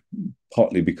educated,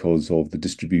 partly because of the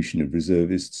distribution of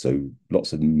reservists. So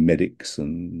lots of medics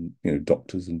and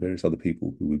doctors and various other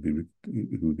people who would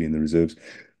be in the reserves,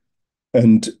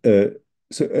 and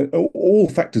so all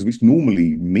factors which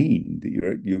normally mean that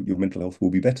your mental health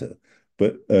will be better,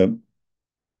 but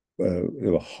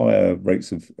there were higher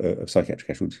rates of psychiatric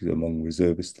casualties among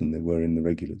reservists than there were in the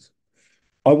regulars.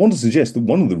 I want to suggest that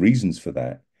one of the reasons for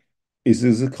that is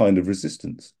there's a kind of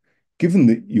resistance. Given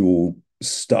that you're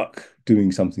stuck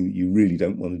doing something that you really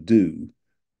don't want to do,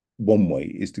 one way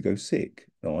is to go sick.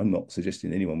 Now, I'm not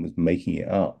suggesting anyone was making it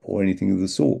up or anything of the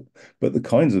sort, but the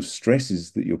kinds of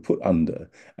stresses that you're put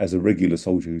under as a regular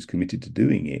soldier who's committed to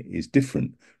doing it is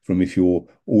different from if you're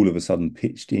all of a sudden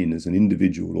pitched in as an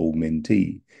individual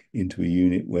augmentee into a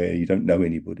unit where you don't know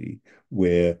anybody,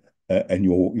 where and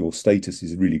your status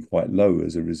is really quite low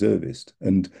as a reservist.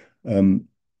 And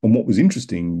what was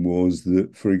interesting was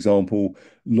that, for example,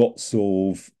 lots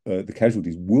of the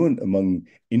casualties weren't among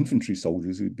infantry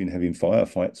soldiers who'd been having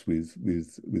firefights with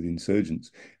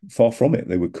insurgents. Far from it.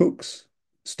 They were cooks,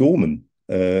 storemen.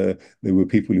 They were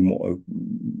people in what are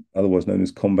otherwise known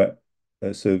as combat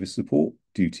service support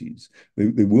duties.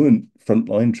 They weren't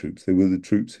frontline troops. They were the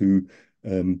troops who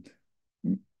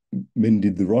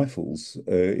mended the rifles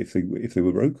if they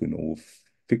were broken, or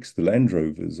fixed the Land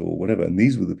Rovers or whatever. And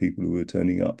these were the people who were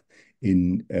turning up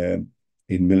in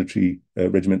military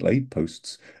regimental aid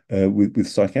posts with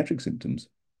psychiatric symptoms.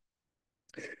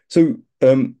 So,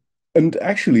 and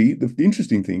actually, the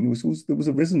interesting thing was there was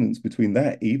a resonance between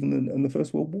that even and the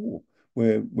First World War,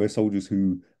 where soldiers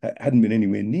who hadn't been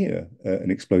anywhere near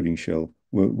an exploding shell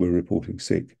were reporting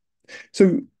sick.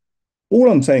 So, all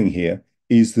I'm saying here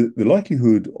is that the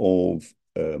likelihood of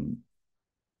uh,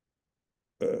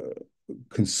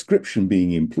 conscription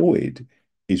being employed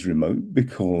is remote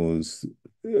because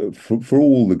for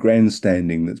all the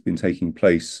grandstanding that's been taking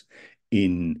place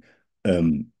in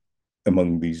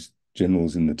among these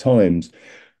generals in the Times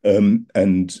um,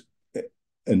 and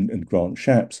and Grant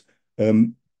Shapps,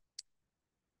 um,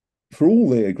 for all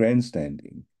their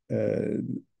grandstanding,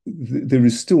 there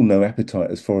is still no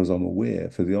appetite, as far as I'm aware,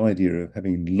 for the idea of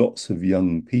having lots of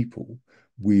young people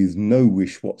with no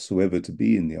wish whatsoever to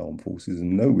be in the armed forces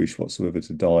and no wish whatsoever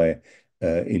to die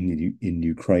in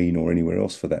Ukraine or anywhere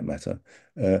else for that matter.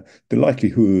 The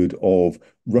likelihood of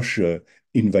Russia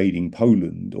invading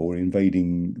Poland or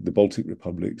invading the Baltic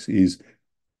republics is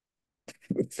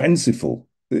fanciful.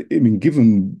 I mean,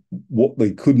 given what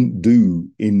they couldn't do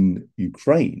in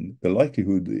Ukraine, the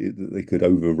likelihood that they could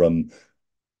overrun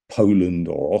Poland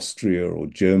or Austria or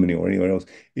Germany or anywhere else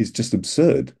is just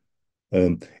absurd.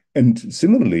 Um, and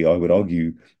similarly, I would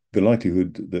argue the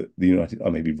likelihood that the United, I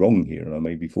may be wrong here and I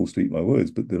may be forced to eat my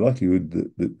words, but the likelihood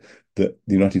that the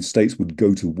United States would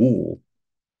go to war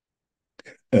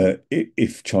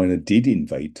if China did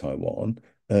invade Taiwan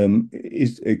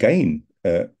is again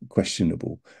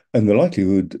questionable. And the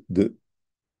likelihood that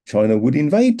China would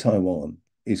invade Taiwan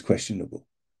is questionable.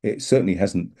 It certainly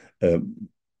hasn't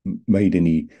made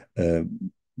any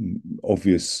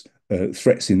obvious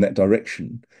threats in that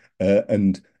direction.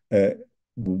 And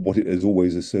what it has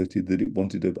always asserted that it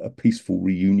wanted a peaceful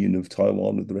reunion of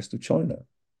Taiwan with the rest of China.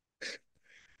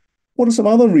 What are some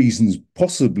other reasons,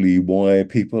 possibly, why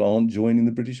people aren't joining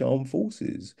the British Armed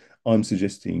Forces? I'm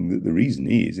suggesting that the reason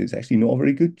is it's actually not a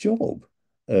very good job.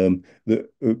 That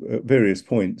at various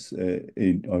points, I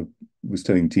was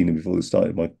telling Tina before the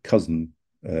start, my cousin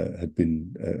had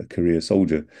been a career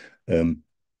soldier, and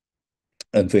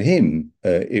for him,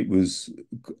 it was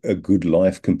a good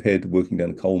life compared to working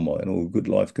down a coal mine, or a good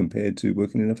life compared to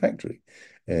working in a factory.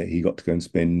 He got to go and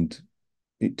spend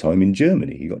time in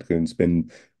Germany. He got to go and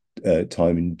spend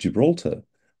time in Gibraltar.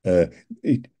 The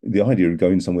idea of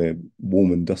going somewhere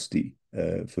warm and dusty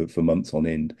for months on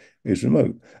end is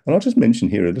remote. And I'll just mention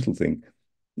here a little thing.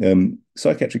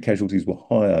 Psychiatric casualties were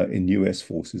higher in US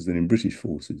forces than in British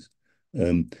forces.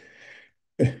 But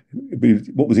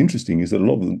what was interesting is that a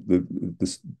lot of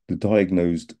the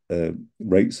diagnosed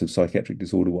rates of psychiatric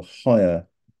disorder were higher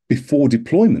before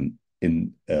deployment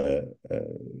in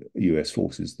US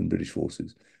forces than British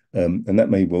forces. And that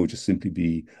may well just simply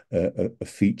be a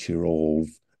feature of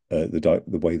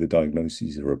the way the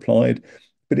diagnoses are applied.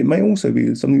 But it may also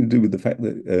be something to do with the fact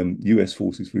that US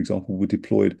forces, for example, were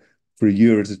deployed for a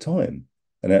year at a time.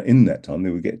 And in that time, they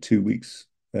would get 2 weeks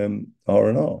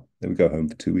R&R. They would go home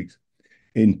for 2 weeks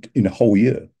in a whole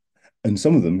year. And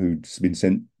some of them who'd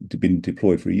been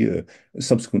deployed for a year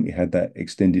subsequently had that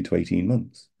extended to 18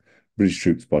 months. British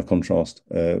troops, by contrast,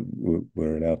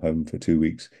 were allowed home for 2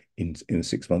 weeks in a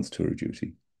 6 month tour of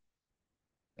duty.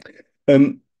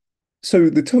 So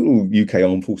the total UK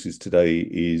armed forces today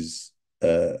is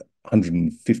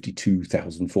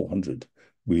 152,400,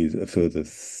 with a further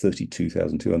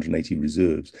 32,280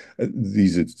 reserves.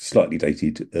 These are slightly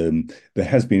dated. There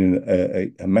has been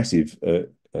a massive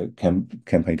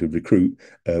campaign to recruit,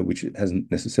 which hasn't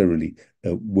necessarily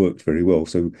worked very well.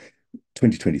 So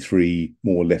 2023,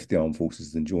 more left the armed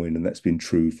forces than joined, and that's been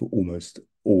true for almost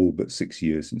all but 6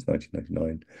 years since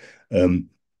 1999.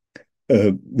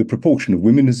 The proportion of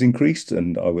women has increased,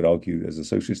 and I would argue, as a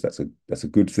socialist, that's a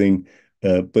good thing.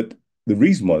 But the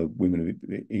reason why women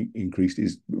have increased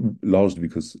is largely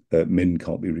because men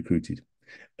can't be recruited.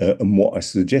 And what I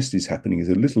suggest is happening is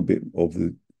a little bit of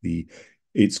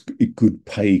it's good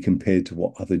pay compared to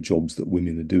what other jobs that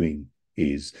women are doing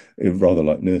is, rather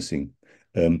like nursing.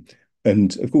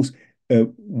 And of course,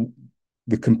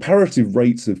 the comparative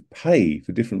rates of pay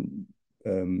for different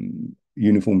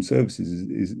uniformed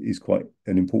services is quite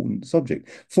an important subject.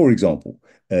 For example,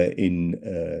 in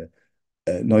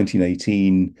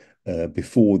 1918,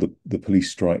 before the police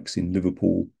strikes in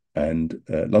Liverpool and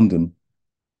London,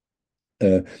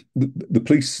 the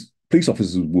police police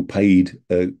officers were paid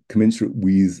commensurate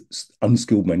with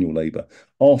unskilled manual labour.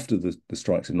 After the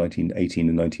strikes of 1918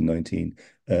 and 1919,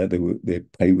 their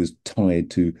pay was tied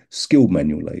to skilled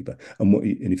manual labour.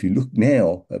 And if you look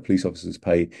now at police officers'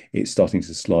 pay, it's starting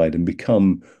to slide and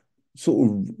become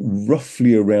sort of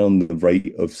roughly around the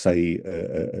rate of, say,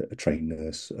 a trained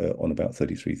nurse on about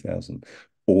 33,000.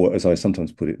 Or, as I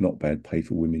sometimes put it, not bad pay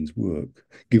for women's work,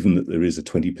 given that there is a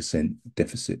 20%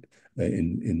 deficit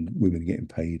in women getting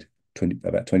paid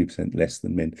about 20% less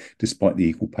than men, despite the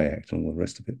Equal Pay Act and all the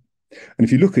rest of it. And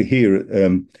if you look at here,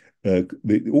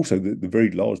 also the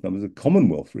very large numbers of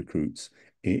Commonwealth recruits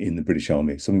in the British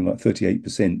Army, something like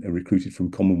 38% are recruited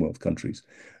from Commonwealth countries.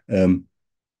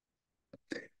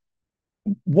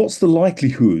 What's the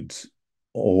likelihood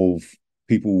of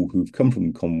people who've come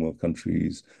from Commonwealth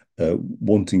countries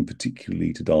wanting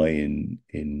particularly to die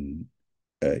in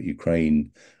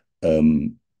Ukraine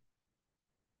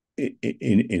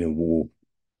in a war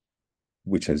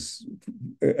which has,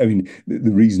 I mean,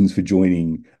 the reasons for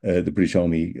joining the British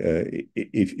Army,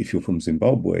 if you're from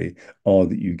Zimbabwe, are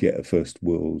that you get a first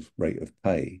world rate of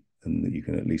pay and that you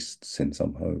can at least send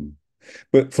some home.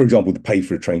 But for example, the pay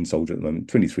for a trained soldier at the moment,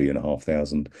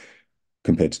 23,500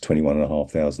 compared to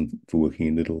 21,500 for working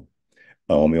in Lidl.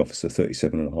 Army officer,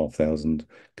 37,500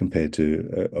 compared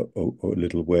to a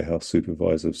little warehouse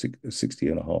supervisor of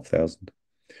 60,500.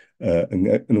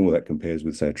 And all that compares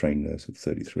with, say, a trained nurse of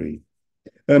 33.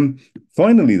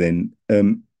 Finally, then,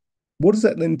 what does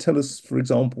that then tell us, for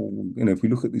example, if we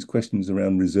look at these questions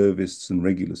around reservists and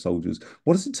regular soldiers,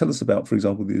 what does it tell us about, for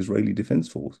example, the Israeli Defense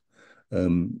Force?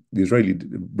 The Israeli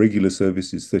regular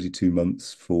service is 32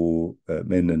 months for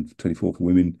men and 24 for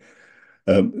women.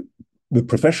 The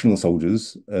professional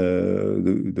soldiers,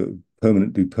 the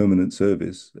permanent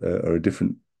service, are a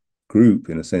different group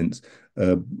in a sense.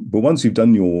 But once you've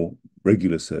done your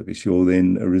regular service, you're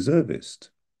then a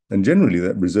reservist. And generally,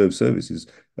 that reserve service is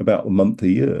about a month a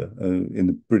year. In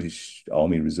the British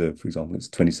Army Reserve, for example, it's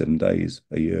 27 days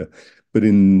a year. But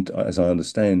as I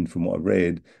understand from what I've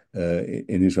read,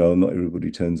 in Israel, not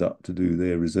everybody turns up to do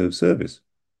their reserve service.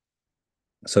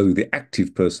 So the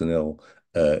active personnel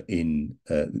in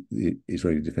the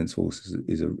Israeli Defense Forces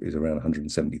is around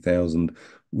 170,000,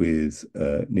 with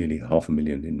nearly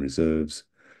 500,000 in reserves.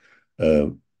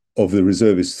 Of the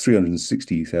reservists,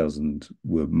 360,000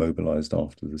 were mobilized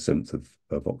after the 7th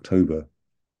of October.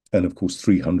 And of course,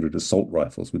 300 assault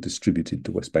rifles were distributed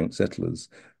to West Bank settlers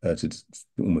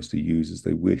almost to use as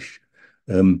they wish.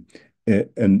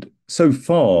 And so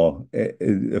far,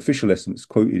 official estimates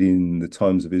quoted in the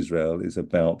Times of Israel is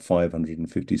about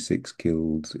 556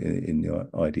 killed in the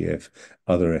IDF.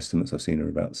 Other estimates I've seen are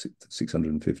about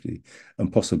 650,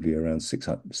 and possibly around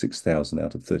 6,000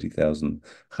 out of 30,000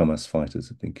 Hamas fighters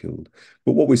have been killed.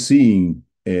 But what we're seeing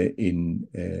in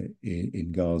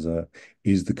Gaza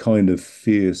is the kind of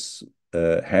fierce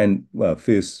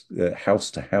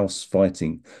house-to-house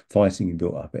fighting in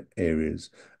built-up areas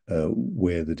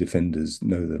where the defenders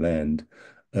know the land.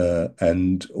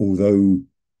 And although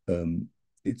I'm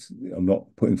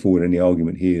not putting forward any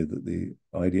argument here that the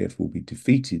IDF will be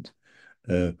defeated,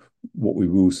 what we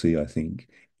will see, I think,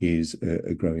 is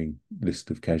a growing list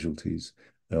of casualties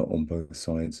on both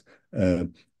sides.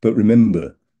 But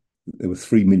remember, there were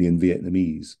 3 million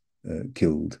Vietnamese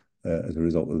killed as a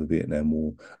result of the Vietnam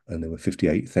War, and there were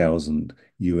 58,000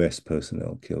 US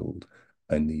personnel killed,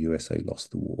 and the USA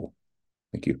lost the war.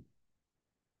 Thank you.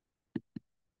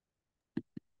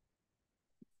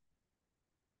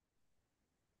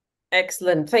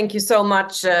 Excellent. Thank you so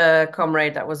much,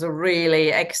 Comrade. That was a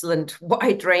really excellent,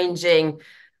 wide-ranging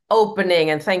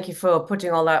opening, and thank you for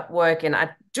putting all that work in.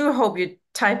 I do hope you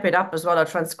type it up as well or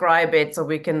transcribe it so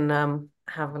we can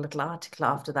have a little article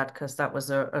after that, because that was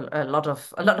a lot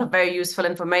of very useful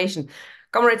information.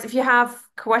 Comrades, if you have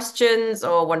questions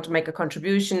or want to make a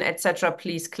contribution, etc.,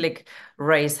 please click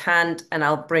raise hand and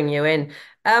I'll bring you in.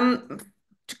 To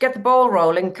get the ball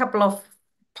rolling, a couple of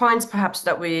points perhaps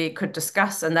that we could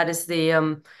discuss, and that is the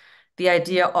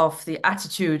idea of the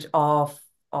attitude of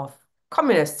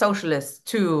communists, socialists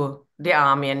to the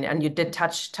army, and you did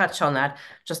touch on that.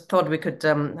 Just thought we could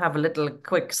have a little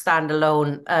quick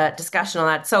standalone discussion on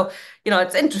that. So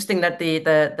it's interesting that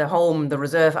the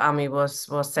reserve army was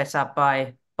set up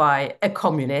by a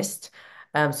communist.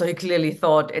 So he clearly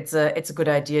thought it's a good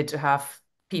idea to have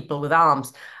people with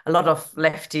arms. A lot of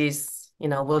lefties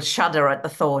will shudder at the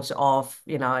thought of,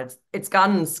 it's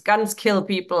guns kill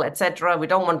people, etc. We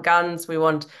don't want guns, we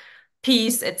want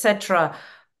peace, etc.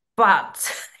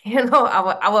 But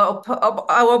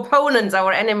our opponents,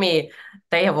 our enemy,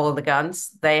 they have all the guns.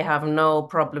 They have no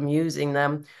problem using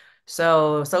them.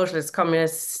 So socialists,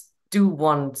 communists do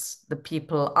want the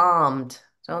people armed,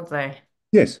 don't they?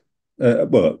 Yes.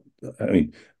 Well, I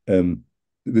mean,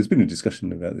 there's been a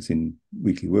discussion about this in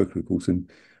Weekly Worker, of course, and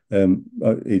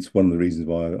it's one of the reasons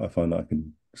why I find I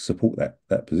can support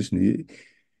that position.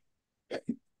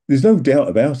 There's no doubt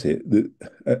about it that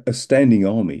a standing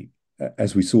army,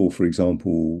 as we saw, for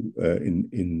example,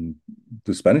 in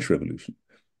the Spanish Revolution,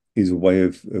 is a way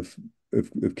of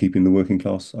keeping the working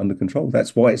class under control.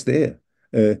 That's why it's there.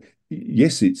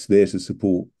 Yes, it's there to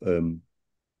support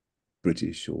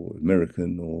British or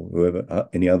American or whoever,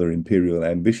 any other imperial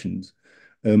ambitions.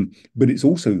 But it's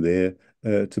also there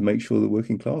to make sure the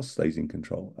working class stays in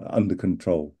control, under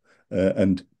control.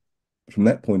 And from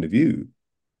that point of view,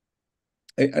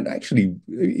 and actually,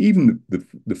 even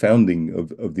the founding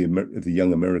of the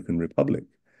young American Republic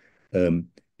um,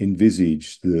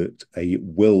 envisaged that a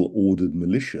well-ordered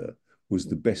militia was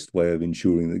the best way of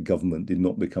ensuring that government did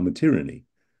not become a tyranny.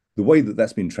 The way that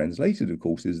that's been translated, of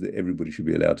course, is that everybody should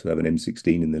be allowed to have an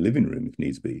M16 in the living room if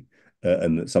needs be,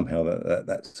 and that somehow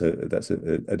that's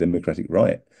a democratic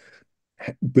right.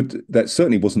 But that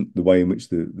certainly wasn't the way in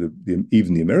which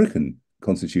even the American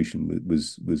Constitution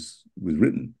was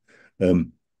written.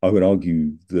 I would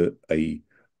argue that a,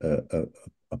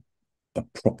 a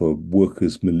proper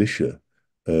workers' militia,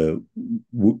 uh,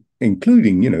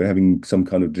 including, having some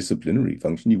kind of disciplinary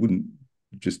function. You wouldn't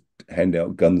just hand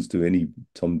out guns to any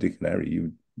Tom, Dick, and Harry.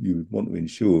 You would want to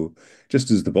ensure,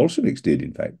 just as the Bolsheviks did,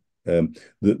 in fact,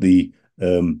 that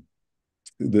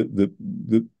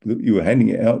that you were handing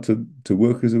it out to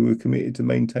workers who were committed to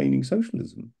maintaining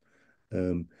socialism.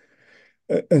 Um,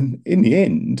 and in the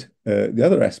end, the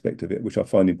other aspect of it, which I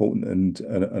find important, and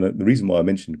the reason why I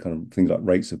mentioned kind of things like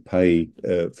rates of pay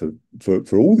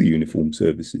for all the uniformed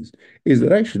services, is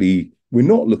that actually we're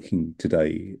not looking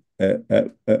today at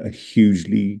a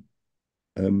hugely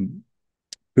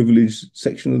privileged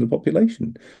section of the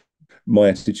population. My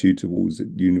attitude towards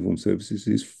uniformed services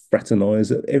is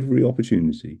fraternize at every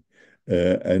opportunity,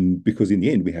 and because in the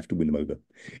end we have to win them over.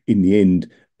 In the end,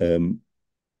 you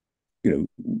know,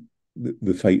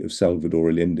 the fate of Salvador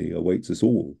Allende awaits us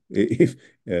all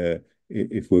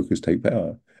if workers take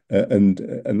power, and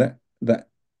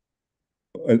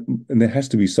there has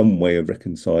to be some way of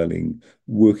reconciling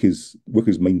workers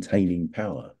maintaining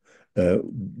power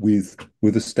with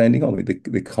a standing army.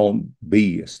 There can't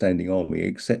be a standing army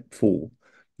except for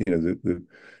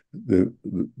the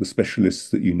specialists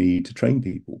that you need to train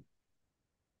people.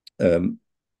 Um,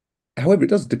 However, it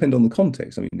does depend on the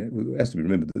context. I mean, it has to be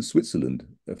remembered that Switzerland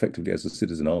effectively has a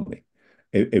citizen army.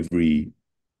 Every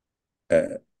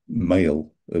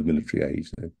male of military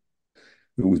age,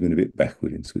 we've always been a bit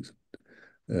backward in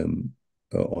Switzerland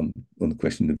on the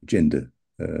question of gender.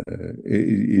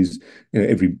 Is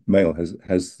every male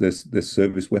has their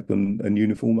service weapon and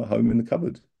uniform at home in the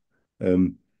cupboard.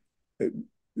 Um,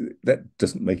 that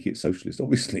doesn't make it socialist,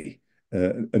 obviously,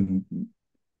 and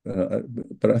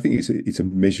but I think it's a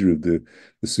measure of the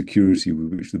security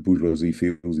with which the bourgeoisie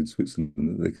feels in Switzerland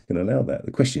that they can allow that.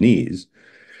 The question is,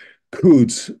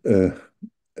 could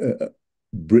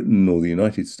Britain or the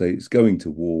United States going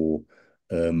to war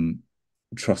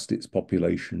trust its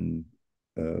population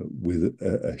with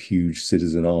a huge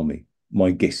citizen army? My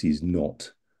guess is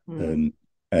not. Mm.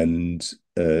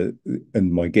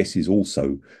 And my guess is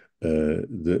also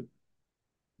that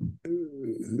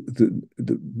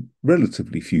the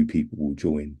relatively few people will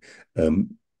join.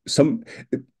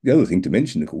 The other thing to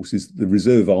mention, of course, is the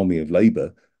reserve army of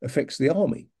Labour affects the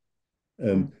army.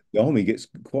 Mm. The army gets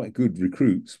quite good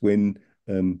recruits when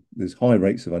there's high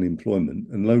rates of unemployment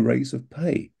and low rates of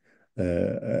pay,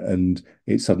 and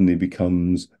it suddenly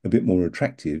becomes a bit more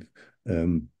attractive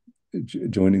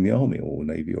joining the army or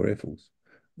navy or air force.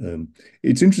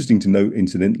 It's interesting to note,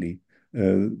 incidentally,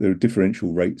 there are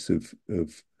differential rates of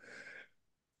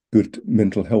good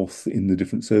mental health in the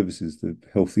different services. The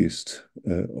healthiest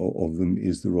of them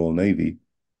is the Royal Navy.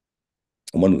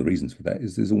 And one of the reasons for that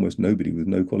is there's almost nobody with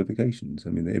no qualifications. I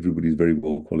mean, everybody's very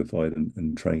well qualified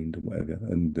and trained and whatever,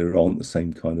 and there aren't the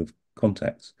same kind of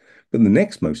contacts. But the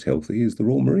next most healthy is the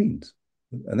Royal Marines.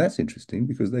 And that's interesting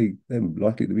because they're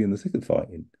likely to be in the thick of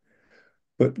fighting.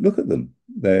 But look at them.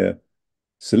 They're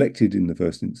selected in the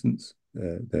first instance.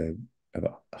 They have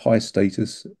a high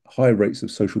status, high rates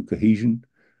of social cohesion.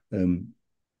 Um,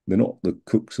 they're not the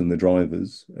cooks and the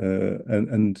drivers,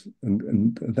 and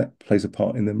that plays a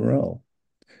part in their morale.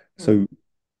 Mm. So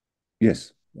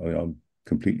yes, I'm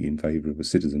completely in favour of a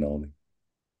citizen army.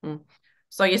 Mm.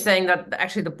 So you're saying that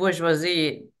actually the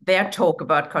bourgeoisie, their talk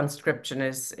about conscription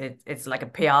it's like a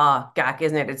PR gag,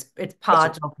 isn't it? It's That's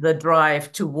part of the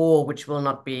drive to war, which will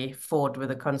not be fought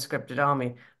with a conscripted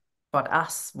army. But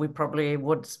us, we probably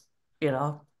would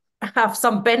have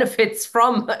some benefits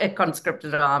from a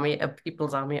conscripted army, a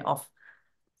people's army of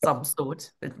some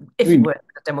sort, I if it mean, were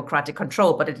democratic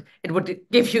control, but it would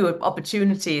give you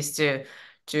opportunities to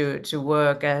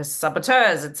work as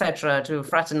saboteurs, etc., to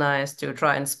fraternize, to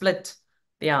try and split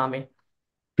the army.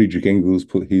 Friedrich Engels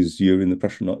put his year in the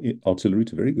Prussian artillery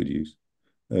to very good use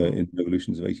Mm, in the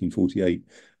revolutions of 1848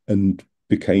 and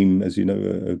became, as you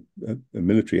know, a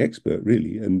military expert,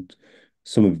 really. And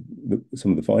some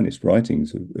of the finest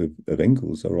writings of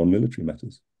Engels are on military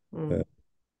matters, mm, uh,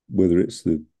 whether it's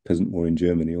the Peasant War in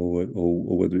Germany or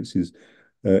whether it's his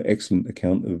excellent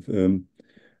account of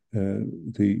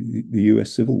the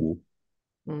US Civil War.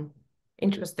 mm.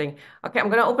 Interesting. Okay, I'm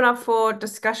going to open up for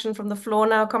discussion from the floor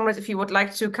now. Comrades, if you would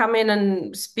like to come in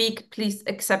and speak, please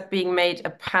accept being made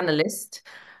a panelist.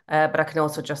 But I can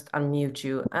also just unmute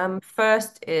you.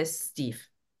 First is Steve.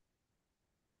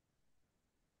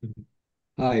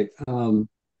 Hi.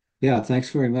 Yeah,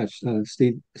 thanks very much.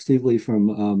 Steve Lee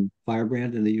from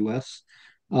Firebrand in the US.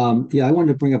 Yeah, I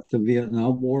wanted to bring up the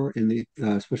Vietnam War in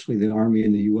especially the Army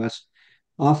in the US.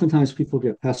 Oftentimes people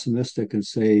get pessimistic and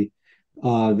say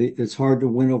it's hard to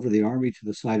win over the Army to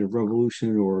the side of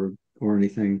revolution or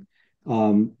anything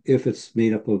if it's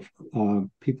made up of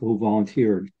people who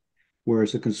volunteered,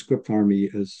 whereas a conscript army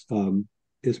is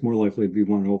more likely to be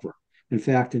won over. In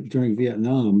fact, during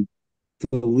Vietnam,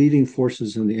 the leading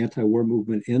forces in the anti-war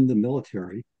movement in the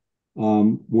military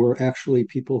were actually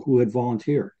people who had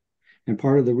volunteered. And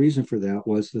part of the reason for that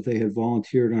was that they had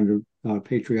volunteered under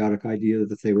patriotic idea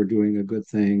that they were doing a good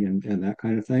thing and that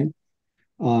kind of thing.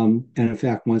 And in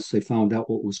fact, once they found out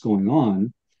what was going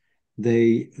on,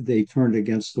 they turned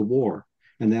against the war.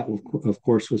 And that, of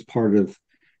course, was part of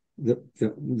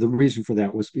the reason for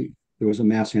that was there was a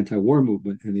mass anti-war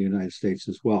movement in the United States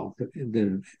as well that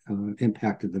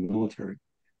impacted the military.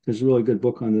 There's a really good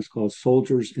book on this called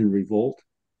Soldiers in Revolt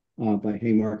by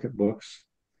Haymarket Books,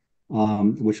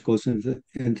 which goes into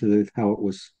how it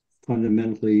was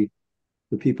fundamentally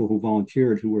the people who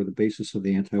volunteered who were the basis of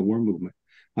the anti-war movement.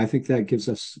 I think that gives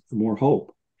us more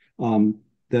hope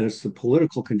that it's the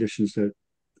political conditions that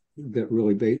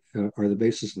really are the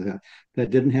basis of that.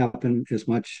 That didn't happen as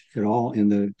much at all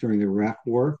during the Iraq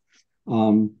War,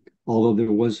 although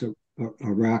there was a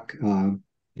Iraq,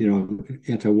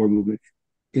 anti-war movement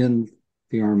in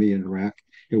the army in Iraq.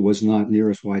 It was not near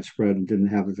as widespread and didn't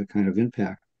have the kind of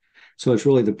impact. So it's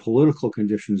really the political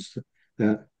conditions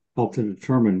that help to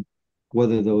determine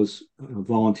whether those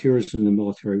volunteers in the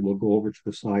military will go over to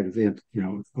the side of the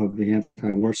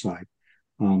anti-war side,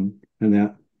 and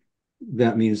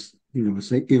that means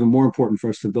it's even more important for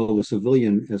us to build a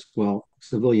civilian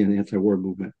anti-war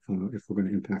movement if we're going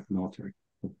to impact the military.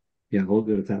 Yeah, I'll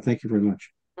leave it at that. Thank you very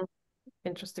much.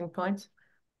 Interesting point.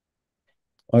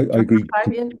 I agree.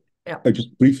 Yeah.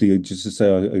 Just briefly, just to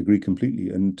say, I agree completely,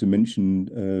 and to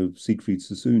mention Siegfried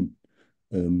Sassoon.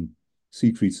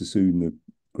 Siegfried Sassoon, the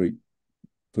great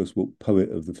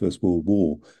poet of the First World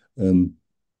War,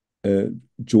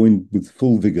 joined with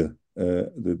full vigor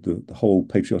the whole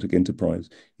patriotic enterprise.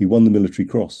 He won the Military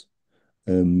Cross.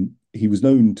 He was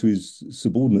known to his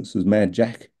subordinates as Mad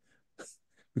Jack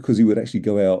because he would actually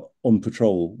go out on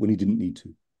patrol when he didn't need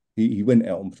to. He went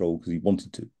out on patrol because he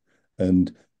wanted to,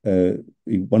 and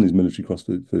he won his Military Cross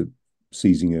for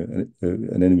seizing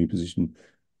an enemy position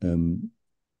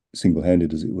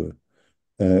single-handed, as it were.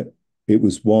 It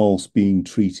was whilst being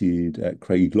treated at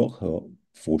Craig Lockhart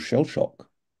for shell shock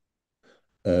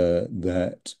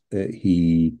that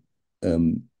he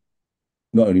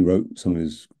not only wrote some of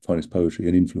his finest poetry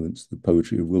and influenced the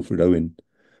poetry of Wilfred Owen,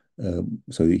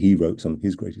 so that he wrote some of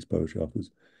his greatest poetry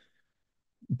afterwards.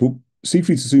 But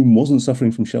Siegfried Sassoon wasn't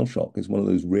suffering from shell shock. It's one of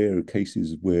those rare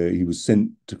cases where he was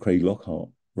sent to Craig Lockhart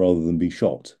rather than be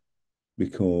shot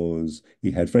because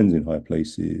he had friends in high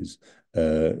places,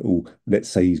 or let's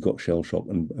say he's got shell shock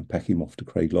and pack him off to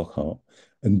Craig Lockhart.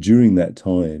 And during that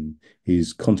time,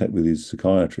 his contact with his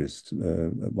psychiatrist,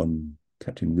 one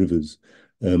Captain Rivers,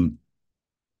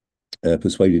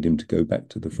 persuaded him to go back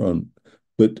to the front.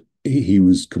 But he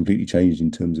was completely changed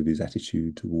in terms of his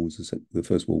attitude towards the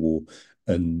First World War,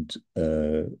 and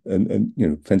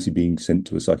fancy being sent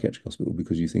to a psychiatric hospital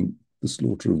because you think the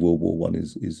slaughter of World War I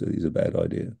is a bad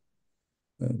idea.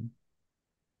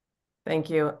 Thank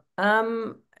you.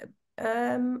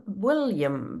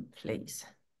 William, please.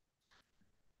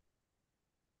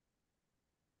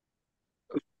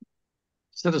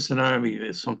 Citizen Army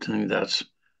is something that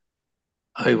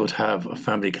I would have a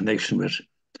family connection with,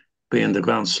 being the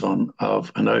grandson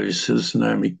of an Irish Citizen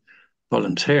Army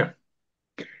volunteer.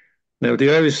 Now,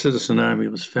 the Irish Citizen Army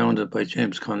was founded by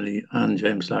James Connolly and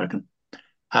James Larkin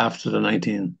after the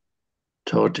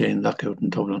 13 lockout in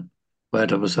Dublin, where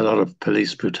there was a lot of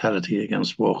police brutality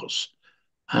against workers,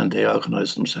 and they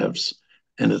organised themselves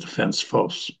in a defence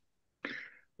force.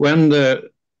 When uh,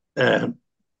 the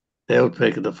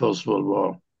outbreak of the First World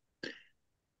War,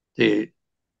 the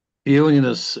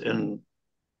Unionists in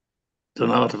the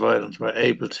north of Ireland were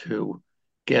able to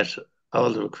get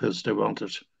all the recruits they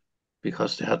wanted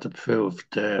because they had to prove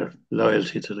their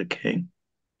loyalty to the king.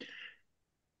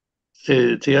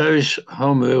 The Irish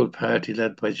Home Rule Party,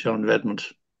 led by John Redmond,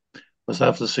 was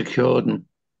after securing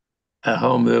a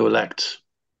Home Rule Act,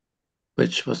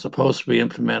 which was supposed to be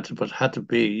implemented but had to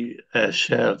be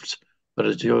shelved for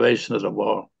the duration of the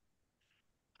war.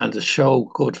 And to show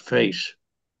good faith,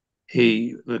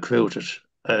 he recruited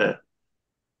a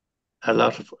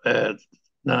lot of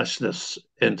nationalists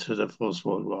into the First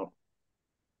World War.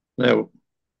 Now,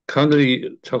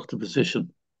 Connolly took the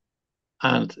position,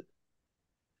 and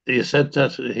he said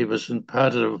that he was in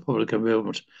part of the Republican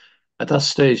movement. At that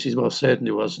stage, he most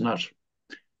certainly was not.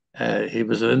 He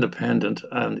was an independent,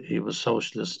 and he was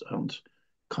socialist and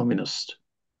communist.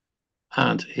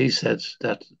 And he said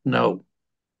that no,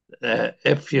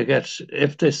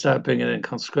 if they start bringing in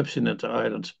conscription into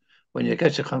Ireland, when you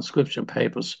get your conscription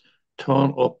papers,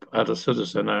 turn up at a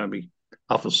Citizen Army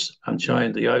office and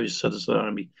join the Irish Citizen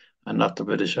Army and not the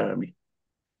British Army.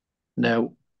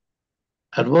 Now,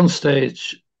 at one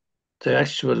stage, the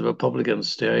actual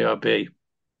Republicans, the IRB,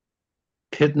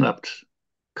 kidnapped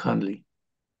Connolly,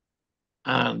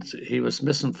 and he was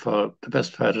missing for the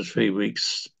best part of 3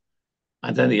 weeks.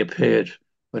 And then he appeared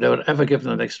without ever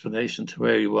giving an explanation to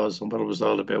where he was and what it was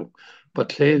all about. But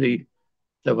clearly,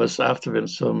 there was after him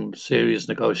some serious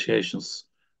negotiations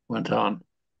went on,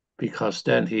 because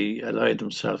then he aligned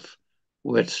himself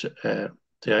with the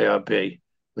IRB,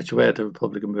 which were the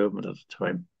Republican movement at the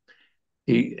time.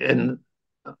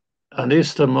 On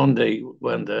Easter Monday,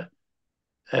 when the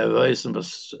rising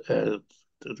was,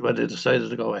 when they decided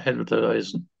to go ahead with the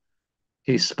rising,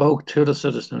 he spoke to the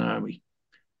Citizen Army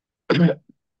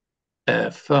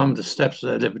from the steps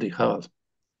of Liberty Hall.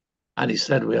 And he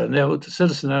said, the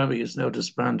Citizen Army is now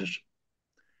disbanded,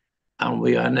 and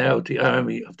we are now the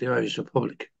Army of the Irish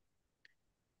Republic.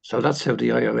 So that's how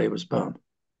the IRA was born.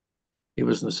 He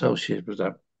was an associate with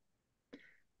that.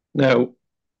 Now,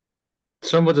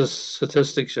 some of the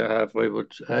statistics you have, I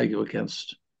would argue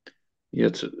against.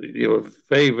 You were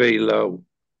very, very low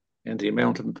in the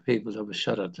amount of people that were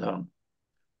shot at down.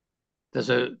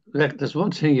 There's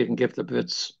one thing you can give the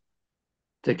Brits.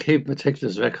 They keep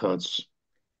meticulous records.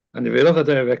 And if you look at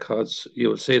their records, you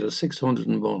will see that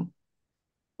 601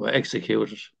 were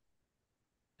executed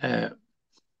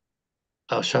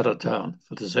or shot at down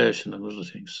for desertion and other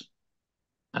things.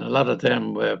 And a lot of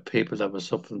them were people that were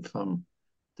suffering from,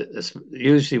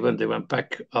 usually when they went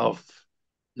back off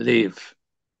leave,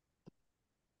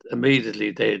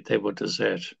 immediately they would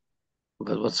desert,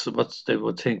 because they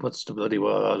would think, what's the bloody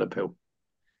war all about?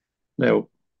 Now,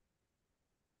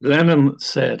 Lenin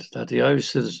said that the Irish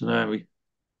Citizen Army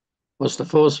was the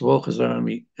first workers'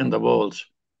 army in the world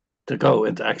to go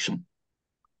into action.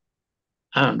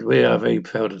 And we are very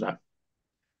proud of that.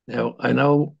 Now, I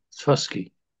know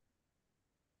Trotsky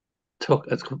took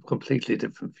a completely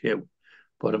different view,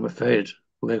 but I'm afraid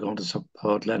we're going to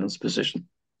support Lenin's position.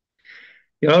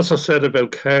 He also said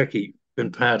about Kharkiv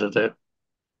being part of the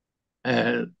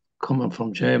coming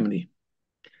from Germany.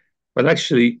 But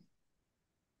actually,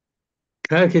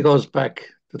 Kharkiv goes back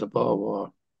to the Boer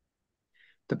War.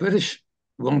 The British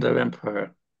won their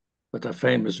empire with their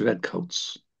famous red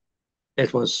coats.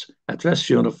 It was a dress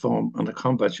uniform and a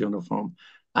combat uniform,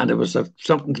 and it was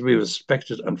something to be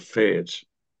respected and feared.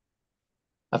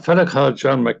 A fellow called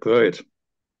John McBride,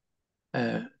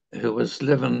 who was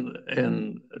living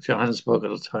in Johannesburg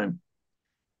at the time,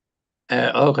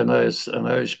 organised an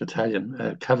Irish battalion,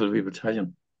 a cavalry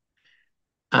battalion.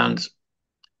 And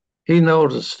he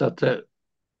noticed that the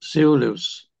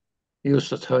Zulus used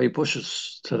to tie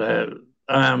bushes to their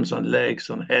arms and legs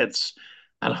and heads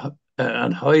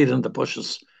and hide in the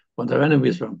bushes when their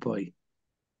enemies went by.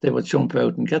 They would jump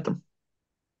out and get them.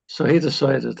 So he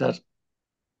decided that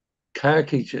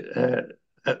khaki,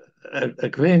 a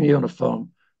green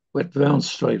uniform with brown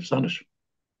stripes on it,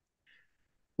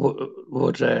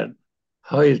 would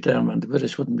hide them, and the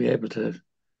British wouldn't be able to.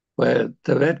 Where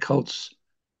the redcoats,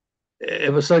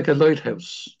 it was like a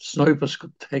lighthouse. Snipers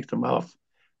could take them off,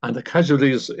 and the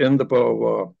casualties in the Boer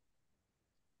War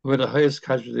were the highest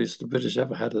casualties the British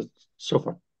ever had to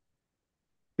suffer,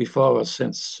 before or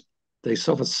since. They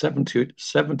suffered 70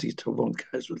 to 1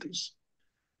 casualties.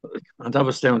 And that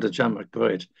was down to John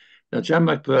McBride. Now, John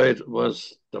McBride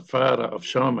was the father of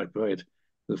Sean McBride,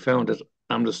 who founded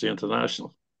Amnesty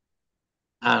International.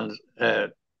 And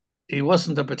he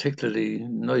wasn't a particularly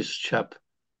nice chap.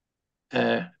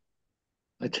 I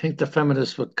think the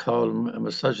feminists would call him a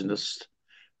misogynist,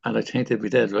 and I think they'd be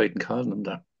dead right in calling him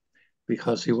that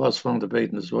because he was found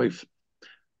debating his wife.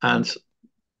 And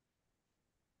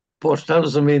but that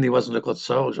doesn't mean he wasn't a good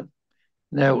soldier.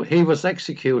 Now he was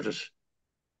executed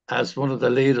as one of the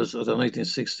leaders of the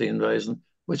 1916 Rising,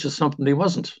 which is something he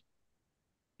wasn't.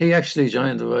 He actually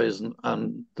joined the Rising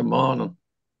on the morning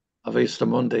of Easter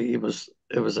Monday. It was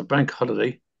a bank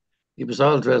holiday. He was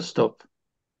all dressed up,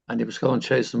 and he was going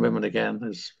chasing women again,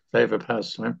 his favourite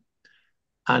pastime.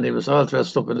 And he was all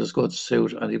dressed up in his good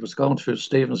suit, and he was going through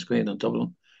Stephen's Green in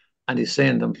Dublin, and he's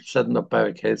seeing them setting up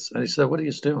barricades. And he said, "What are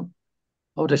you doing?"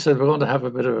 Oh, they said, "We're going to have a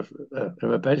bit of a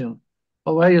rebellion."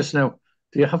 Oh, why is now?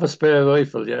 Do you have a spare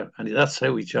rifle? Yeah. And that's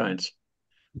how he joined.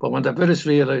 But when the British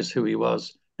realised who he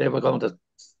was, they were going to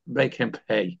make him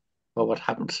pay for what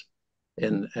happened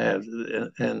in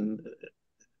in,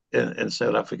 in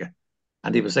South Africa.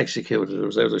 And he was executed. It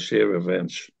was out of sheer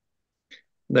revenge.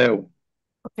 Now,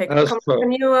 Okay, as for,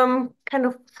 can you kind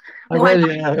of well, wind up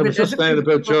yeah, I with was just saying the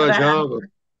about people that George I Orwell.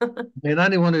 I mean,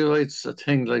 anyone who writes a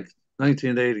thing like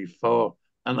 1984,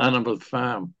 An Animal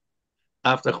Farm,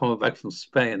 after coming back from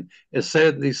Spain, is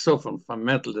certainly suffering from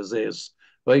mental disease,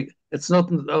 right? It's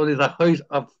not only the height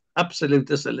of absolute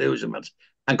disillusionment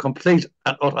and complete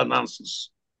and utter nonsense.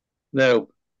 Now,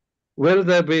 will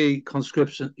there be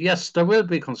conscription? Yes, there will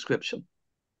be conscription.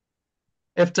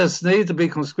 If there's need to be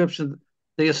conscription,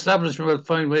 the establishment will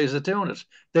find ways of doing it.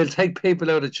 They'll take people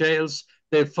out of jails.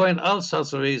 They'll find all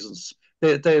sorts of reasons.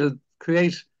 They'll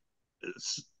create,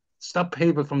 stop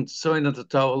people from signing the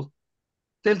toll.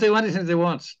 They'll do anything they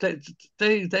want.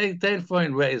 They'll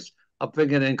find ways of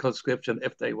bringing in conscription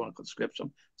if they want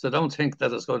conscription. So don't think that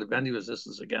there's going to be any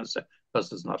resistance against it, because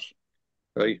there's not.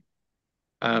 Right?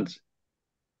 And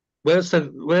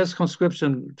where's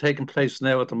conscription taking place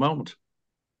now at the moment?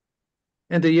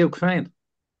 In the Ukraine.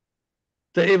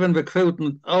 They're even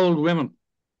recruiting old women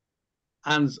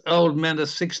and old men of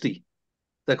 60.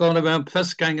 They're going around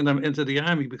press ganging them into the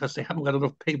army because they haven't got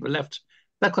enough people left.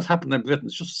 That could happen in Britain.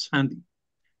 It's just handy.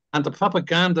 And the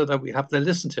propaganda that we have to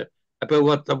listen to about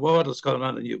what the war that's going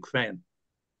on in Ukraine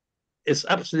is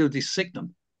absolutely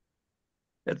sickening.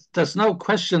 There's no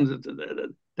question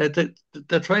that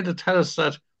they're trying to tell us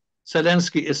that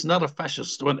Zelensky is not a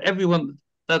fascist, when everyone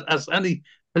that has any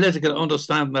political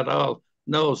understanding at all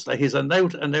knows that he's an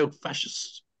out and out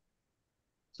fascist.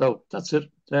 So that's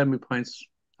it. There are my points.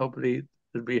 Hopefully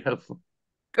it'll be helpful.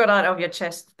 got out of your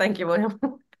chest. Thank you, William.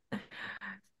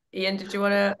 Ian, did you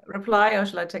want to reply, or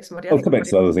shall I take somebody else? I'll come back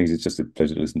to other things. It's just a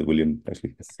pleasure to listen to William,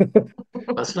 actually.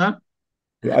 What's that?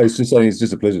 I was just saying it's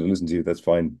just a pleasure to listen to you. That's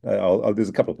fine. There's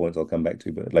a couple of points I'll come back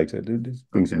to, but later.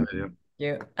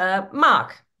 Yeah.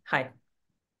 Mark, hi.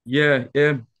 Yeah,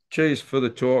 cheers for the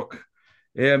talk.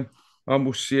 I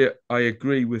must say I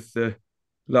agree with the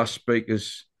last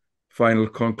speaker's final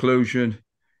conclusion.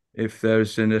 If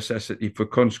there's a necessity for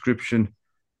conscription,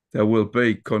 there will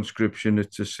be conscription.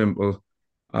 It's as simple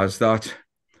as that.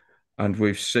 And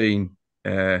we've seen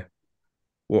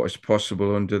what is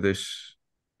possible under this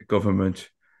government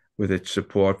with its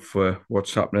support for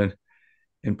what's happening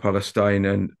in Palestine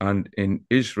and in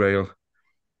Israel.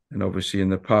 And obviously in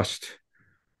the past,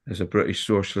 as a British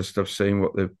socialist, I've seen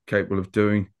what they're capable of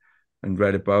doing and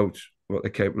read about what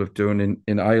they're capable of doing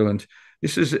in Ireland.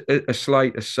 This is a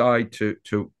slight aside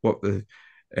to what the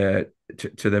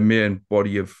to the main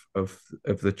body of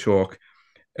the talk,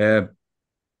 and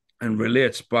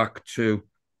relates back to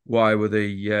why were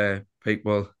the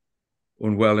people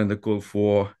unwell in the Gulf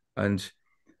War. And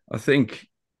I think,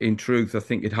 in truth, I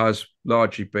think it has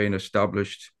largely been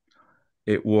established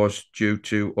it was due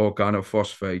to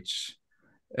organophosphates.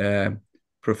 The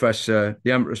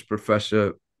Emeritus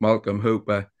Professor Malcolm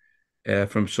Hooper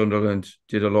from Sunderland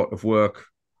did a lot of work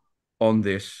on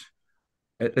this.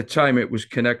 At the time, it was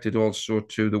connected also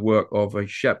to the work of a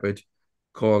shepherd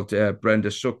called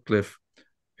Brenda Sutcliffe,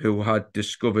 who had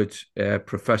discovered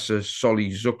Professor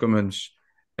Solly Zuckerman's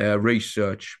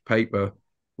research paper,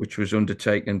 which was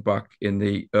undertaken back in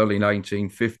the early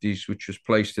 1950s, which was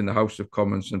placed in the House of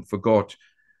Commons and forgot.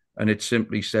 And it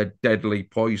simply said deadly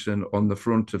poison on the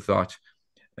front of that.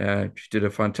 She did a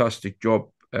fantastic job,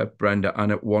 Brenda.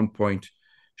 And at one point,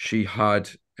 she had,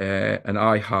 and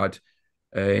I had,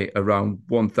 around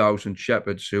 1,000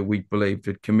 shepherds who we believed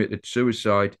had committed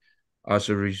suicide as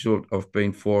a result of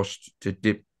being forced to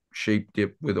dip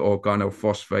with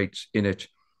organophosphates in it.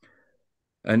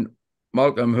 And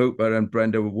Malcolm Hooper and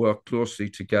Brenda worked closely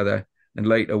together, and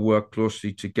later worked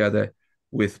closely together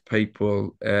with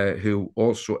people who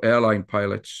also airline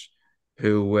pilots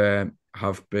who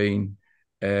have been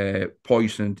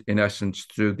poisoned, in essence,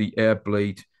 through the air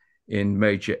bleed in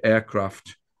major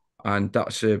aircraft. And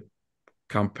that's a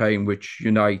campaign which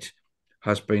Unite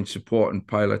has been supporting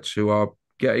pilots who are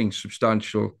getting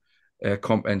substantial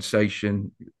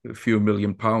compensation, a few £1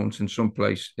 million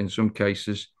in some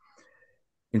cases.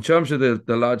 In terms of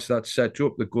the lads that set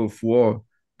up the Gulf War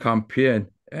campaign,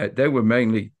 they were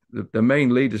mainly the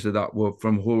main leaders of that were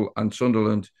from Hull and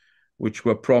Sunderland, which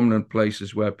were prominent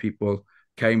places where people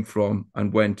came from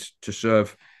and went to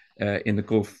serve in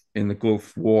the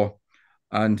Gulf War.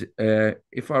 And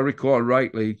if I recall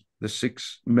rightly, the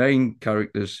 6 main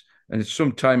characters, and it's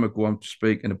some time ago I'm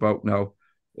speaking about now,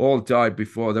 all died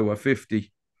before they were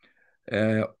 50.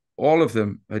 All of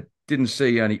them didn't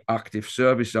see any active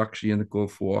service actually in the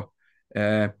Gulf War,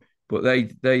 but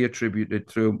they attributed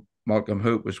through Malcolm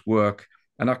Hooper's work,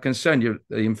 and I can send you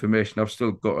the information. I've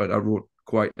still got it. I wrote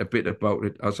quite a bit about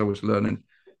it as I was learning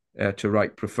to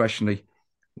write professionally,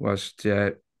 whilst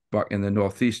back in the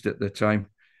Northeast at the time.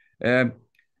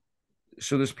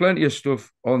 So there's plenty of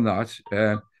stuff on that.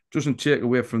 Doesn't take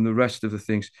away from the rest of the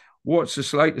things. What's a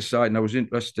slight aside, and I was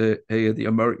interested to hear the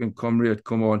American comrade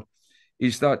come on,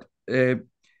 is that in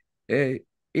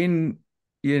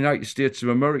the United States of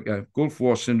America, Gulf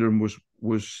War syndrome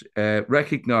was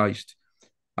recognized,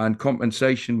 and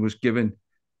compensation was given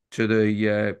to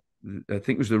the I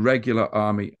think it was the regular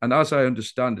army. And as I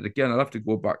understand it, again, I'll have to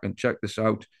go back and check this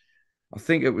out. I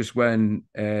think it was when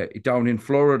down in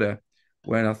Florida,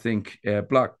 when I think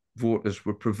black voters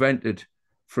were prevented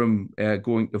from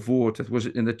going to vote. Was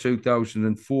it in the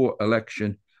 2004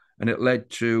 election? And it led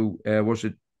to, was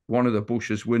it one of the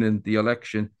Bushes winning the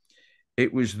election?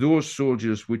 It was those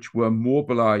soldiers which were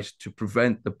mobilized to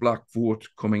prevent the black vote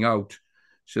coming out.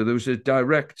 So there was a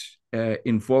direct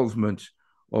involvement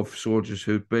of soldiers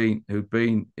who'd been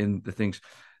in the things.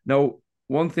 Now,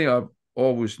 one thing I've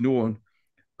always known,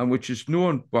 and which is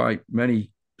known by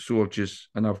many soldiers,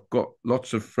 and I've got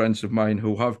lots of friends of mine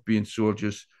who have been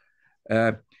soldiers,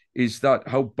 is that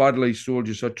how badly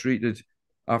soldiers are treated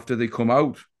after they come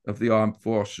out of the armed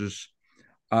forces.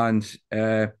 And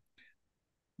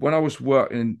when I was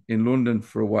working in London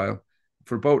for a while,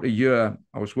 for about a year,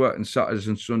 I was working Saturdays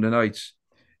and Sunday nights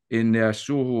in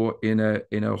Soho in a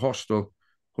hostel,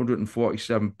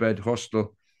 147-bed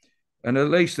hostel, and at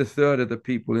least a third of the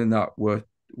people in that were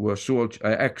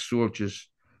ex-soldiers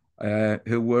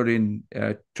who were in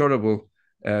terrible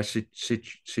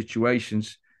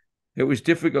situations. It was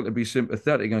difficult to be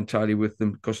sympathetic entirely with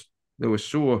them because they were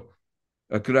so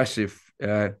aggressive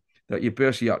that you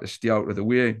basically had to stay out of the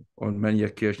way on many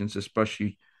occasions,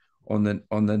 especially on the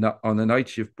night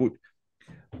shift. But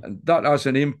that has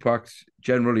an impact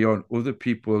generally on other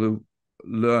people who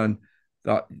learn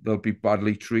that they'll be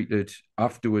badly treated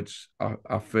afterwards.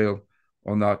 I feel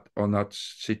on that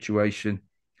situation.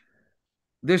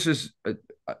 This is.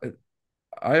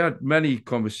 I had many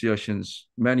conversations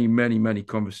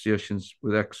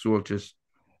with ex-soldiers,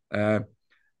 and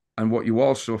what you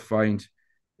also find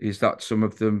is that some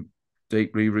of them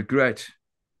deeply regret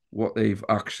what they've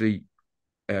actually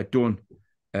done.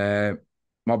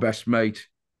 My best mate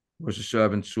was a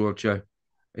serving soldier.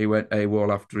 He went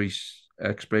AWOL after his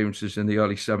experiences in the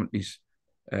early 70s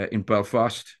in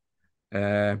Belfast.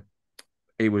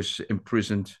 He was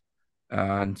imprisoned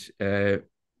and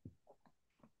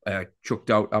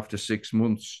chucked out after 6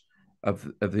 months of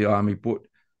the army. But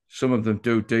some of them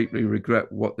do deeply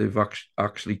regret what they've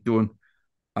actually done.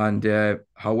 And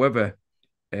however,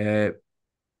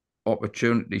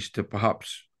 opportunities to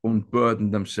perhaps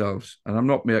unburden themselves, and I'm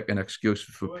not making excuses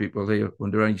for people here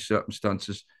under any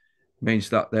circumstances, means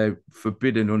that they're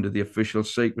forbidden under the Official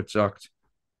Secrets Act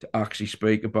to actually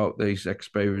speak about these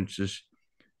experiences.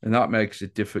 And that makes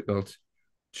it difficult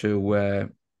to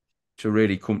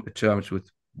really come to terms with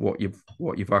what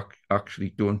you've actually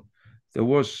done. There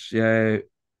was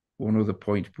one other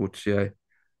point, but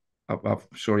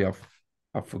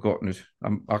I've forgotten it.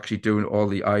 I'm actually doing all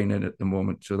the ironing at the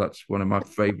moment, so that's one of my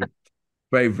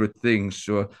favorite things.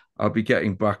 So I'll be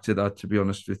getting back to that, to be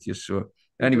honest with you. So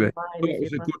anyway, it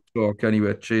was a good talk.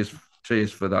 Anyway, cheers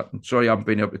for that. And sorry I haven't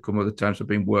been able to come other times. I've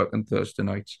been working Thursday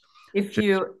nights. If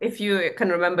you can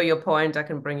remember your point, I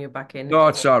can bring you back in.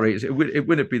 No, sorry, it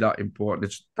wouldn't be that important.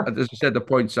 It's as I said, the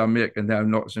points I'm making now are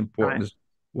not as important as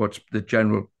what's the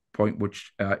general point,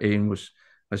 which Ian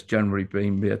has generally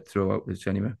been made throughout this.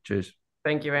 Anyway, cheers.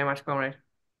 Thank you very much, comrade.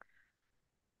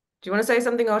 Do you want to say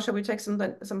something, or shall we take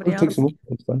somebody else? Take some more.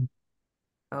 That's fine.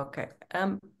 Okay,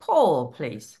 Paul,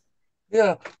 please.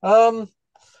 Yeah.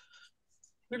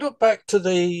 We look back to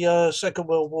the Second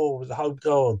World War with the Home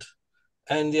Guard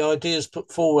and the ideas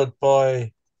put forward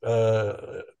by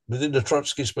within the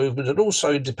Trotskyist movement, and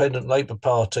also Independent Labour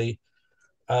Party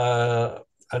and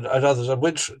others,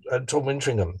 and Tom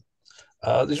Wintringham.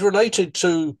 Is related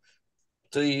to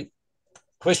the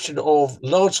question of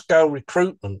large-scale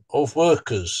recruitment of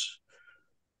workers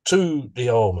to the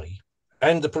army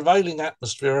and the prevailing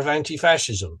atmosphere of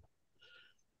anti-fascism.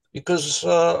 Because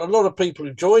a lot of people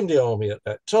who joined the army at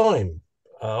that time,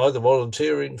 either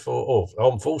volunteering or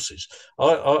armed forces,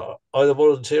 either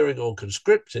volunteering or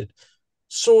conscripted,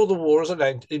 saw the war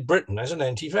in Britain as an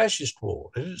anti-fascist war.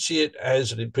 They didn't see it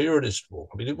as an imperialist war.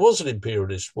 I mean, it was an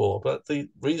imperialist war, but the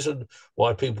reason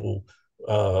why people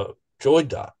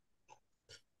joined up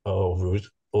or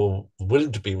were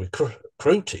willing to be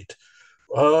recruited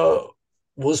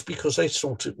was because they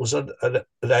thought it was an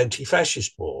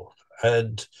anti-fascist war.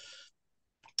 And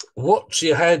what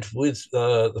you had with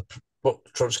what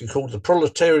Trotsky called the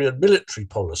proletarian military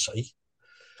policy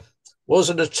was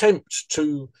an attempt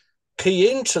to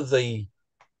key into the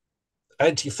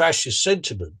anti-fascist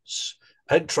sentiments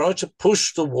and try to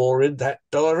push the war in that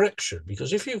direction.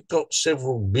 Because if you've got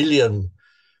several million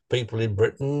people in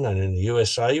Britain and in the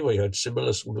USA where you had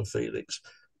similar sort of feelings,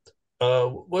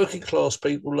 working class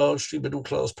people, largely middle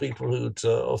class people who'd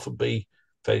often be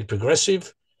very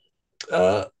progressive,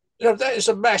 that is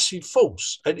a massive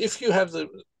force. And if you have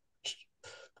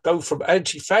go from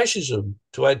anti-fascism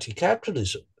to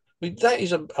anti-capitalism, I mean, that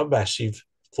is a massive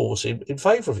force in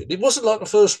favour of it. It wasn't like the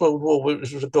First World War, where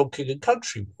it was a God, King and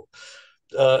Country war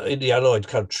in the Allied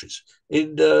countries.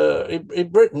 In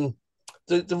Britain,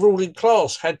 the ruling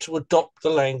class had to adopt the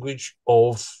language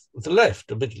of the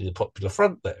left, admittedly the Popular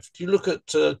Front left. You look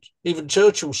at even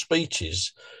Churchill's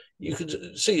speeches, you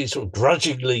can see he sort of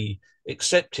grudgingly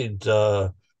accepted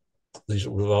these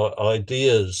sort of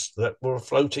ideas that were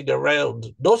floating around,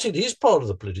 not in his part of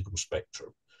the political spectrum,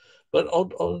 but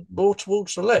on more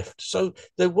towards the left. So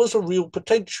there was a real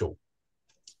potential.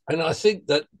 And I think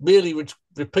that merely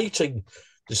repeating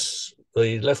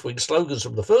the left-wing slogans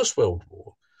from the First World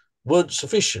War weren't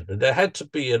sufficient. And there had to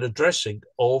be an addressing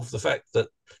of the fact that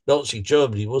Nazi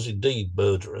Germany was indeed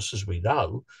murderous, as we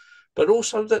know, but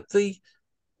also that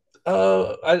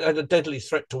and a deadly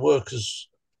threat to workers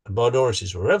and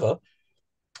minorities wherever.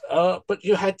 But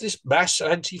you had this mass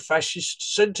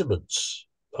anti-fascist sentiments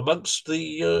amongst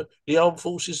the armed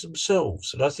forces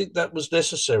themselves. And I think that was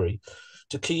necessary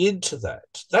to key into that.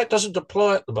 That doesn't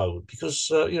apply at the moment because,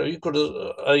 you've got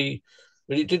it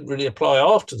didn't really apply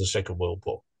after the Second World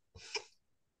War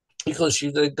because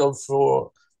you then go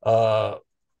for the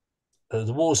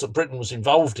wars that Britain was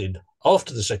involved in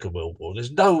after the Second World War.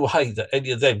 There's no way that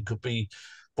any of them could be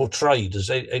portrayed as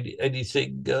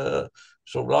anything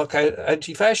sort of like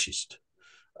anti-fascist.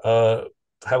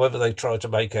 However, they try to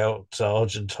make out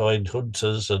Argentine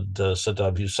juntas and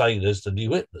Saddam Hussein as the new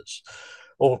Hitlers,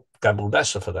 or Gamal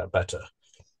Nasser for that matter.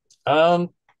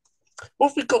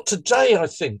 What we've got today, I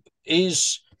think,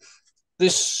 is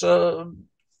this.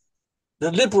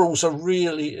 The Liberals are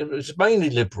it's mainly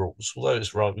Liberals, although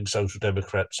it's right-wing Social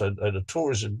Democrats and the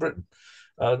Tories in Britain,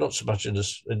 not so much in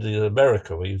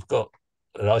America, where you've got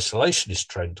an isolationist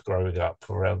trend growing up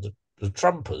around the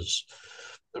Trumpers.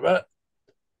 The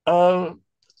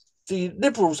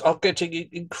Liberals are getting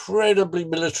incredibly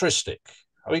militaristic.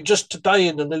 I mean, just today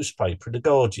in the newspaper, in The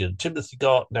Guardian, Timothy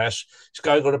Gartnash is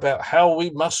going on about how we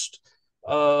must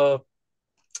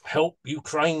help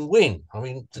Ukraine win. I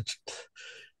mean,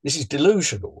 this is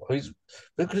delusional. I mean,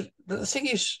 but the thing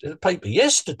is, in the paper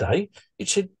yesterday, it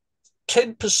said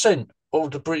 10%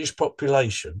 of the British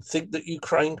population think that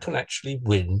Ukraine can actually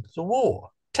win the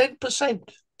war. 10%,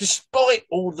 despite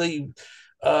all the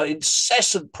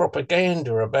incessant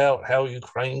propaganda about how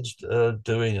Ukraine's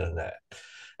doing and that.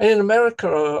 And in America,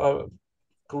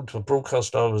 according to a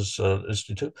broadcast I was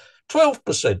listening to,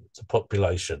 12% of the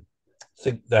population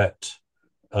think that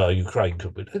Ukraine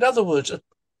could win. In other words,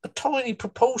 a tiny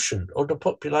proportion of the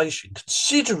population,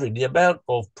 considering the amount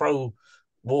of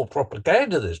pro-war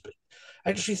propaganda there's been,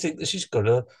 actually think this is going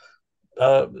to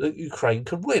that Ukraine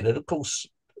can win. And of course,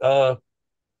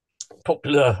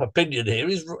 popular opinion here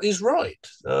is right.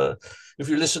 If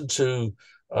you listen to,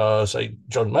 say,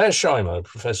 John Mearsheimer, a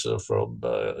professor from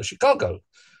Chicago,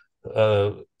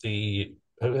 the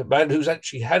man who's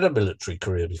actually had a military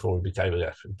career before he became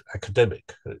an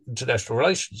academic, international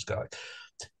relations guy,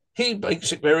 he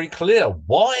makes it very clear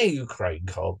why Ukraine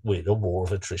can't win a war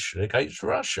of attrition against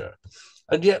Russia.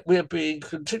 And yet we're being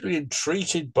continually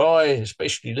entreated by,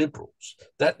 especially Liberals,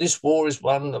 that this war is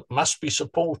one that must be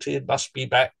supported, must be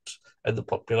backed, and the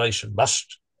population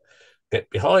must get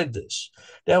behind this.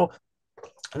 Now,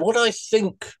 what I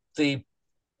think the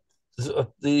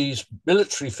these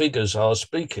military figures are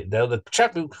speaking. Now, the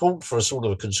chap who called for a sort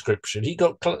of a conscription, he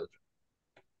got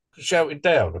shouted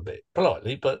down a bit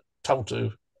politely, but told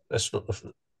to that's not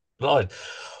the line.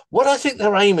 What I think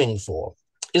they're aiming for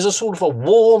is a sort of a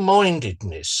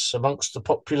war-mindedness amongst the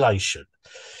population.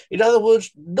 In other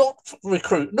words, not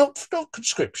recruit, not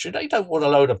conscription. They don't want a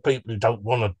load of people who don't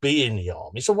want to be in the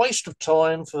army. It's a waste of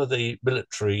time for the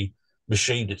military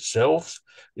machine itself.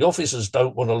 The officers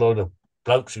don't want a load of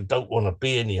blokes who don't want to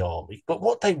be in the army. But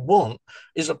what they want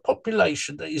is a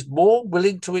population that is more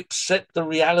willing to accept the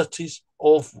realities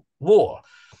of war.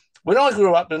 When I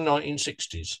grew up in the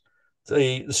 1960s,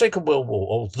 the Second World War,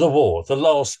 or the war, the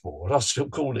last war, and I still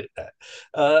call it that,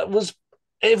 was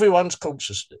everyone's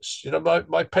consciousness. You know,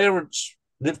 my parents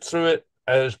lived through it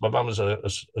as my mum as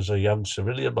a young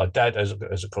civilian, my dad as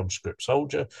a conscript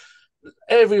soldier.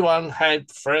 Everyone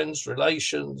had friends,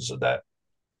 relations, and that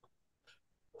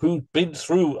who'd been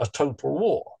through a total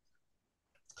war.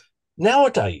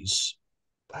 Nowadays,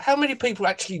 how many people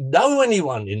actually know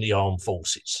anyone in the armed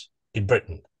forces in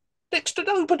Britain? Next to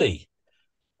nobody.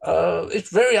 It's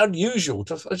very unusual.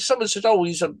 Someone says, "Oh,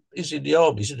 he's in the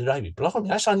army, he's in the navy." Blimey,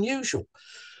 that's unusual.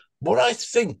 What I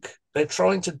think they're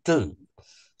trying to do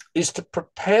is to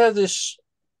prepare this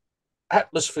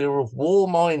atmosphere of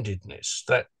war-mindedness,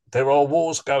 that there are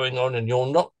wars going on and you're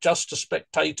not just a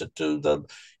spectator to them,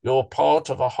 you're part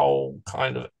of a whole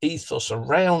kind of ethos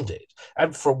around it.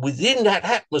 And from within that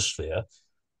atmosphere,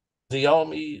 the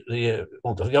army, the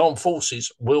armed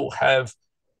forces will have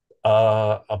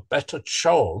a better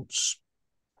chance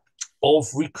of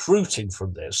recruiting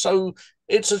from there. So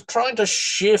it's trying to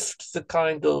shift the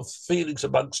kind of feelings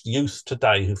amongst youth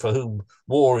today, for whom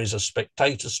war is a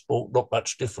spectator sport, not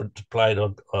much different to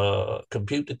playing a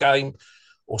computer game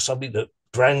or something that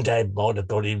granddad might have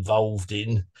got involved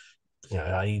in, you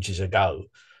know, ages ago.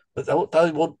 But what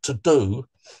they want to do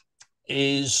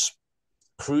is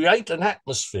create an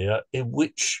atmosphere in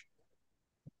which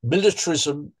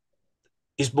militarism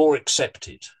is more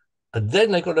accepted. And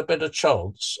then they've got a better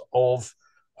chance of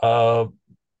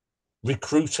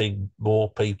recruiting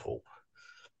more people.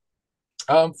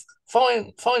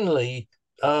 Finally,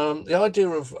 the idea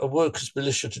of a workers'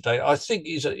 militia today, I think,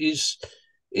 is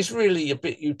really a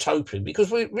bit utopian, because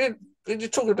when you're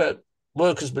talking about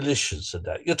workers' militias and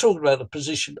that, you're talking about the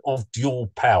position of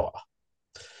dual power.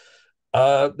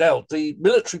 Now, the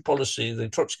military policy, the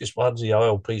Trotskyist one, the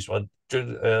ILP's one,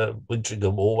 during Wintering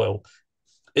and Orwell,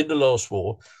 in the last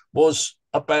war, was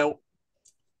about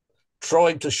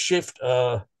trying to shift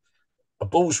a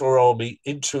bourgeois army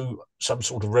into some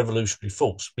sort of revolutionary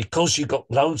force, because you got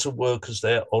loads of workers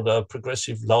there on a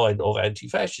progressive line of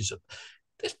anti-fascism.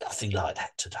 There's nothing like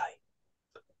that today.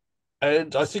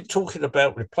 And I think talking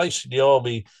about replacing the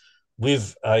army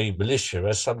with a militia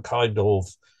as some kind of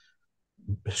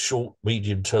short,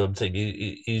 medium-term thing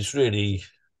is really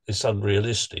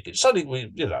unrealistic. It's something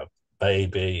we,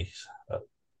 maybe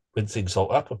when things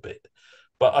hold up a bit.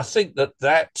 But I think that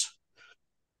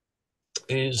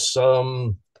is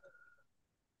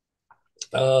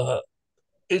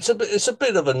it's a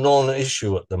bit of a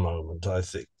non-issue at the moment, I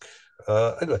think.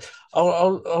 Anyway,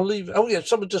 I'll leave. Oh yeah,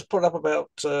 someone just put up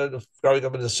about growing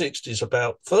up in the 60s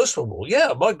about First World War.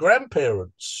 Yeah, my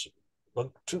grandparents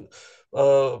were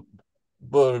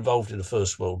involved in the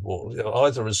First World War,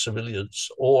 either as civilians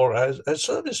or as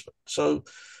servicemen. So,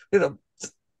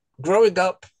 growing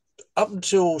up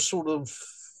until sort of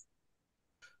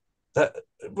that,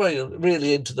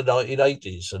 really into the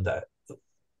 1980s and that,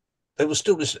 there was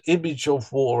still this image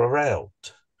of war around.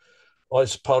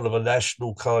 It's part of a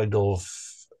national kind of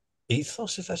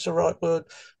ethos, if that's the right word.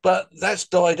 But that's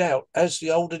died out as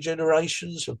the older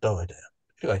generations have died out.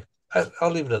 Anyway,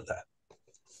 I'll leave it at that.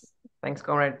 Thanks,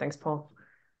 Conrad. Thanks, Paul.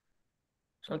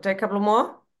 Shall I take a couple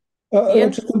more? I'll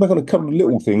just come back on a couple of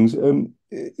little things.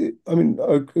 I mean,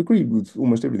 I agree with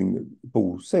almost everything that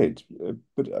Paul said,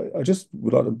 but I just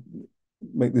would like to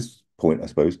make this point, I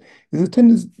suppose. There's a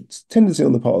tendency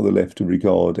on the part of the left to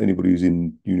regard anybody who's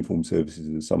in uniformed services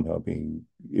as somehow being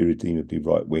irredeemably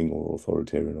right-wing or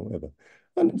authoritarian or whatever.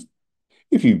 And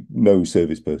if you know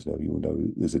service personnel, you will know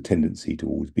there's a tendency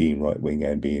towards being right-wing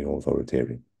and being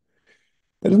authoritarian.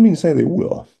 That doesn't mean to say they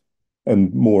all are.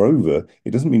 And moreover, it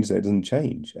doesn't mean to say it doesn't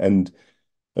change. And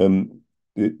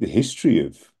the history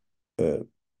of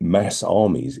mass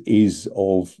armies is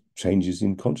of changes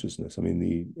in consciousness. I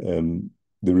mean,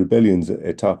 the rebellions at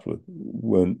Etaples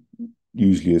weren't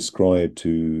usually ascribed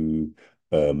to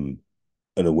an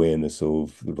awareness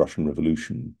of the Russian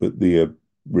Revolution, but the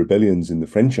rebellions in the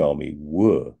French army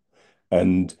were.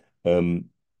 And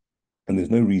there's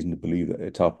no reason to believe that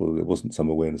at Etaples there wasn't some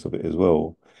awareness of it as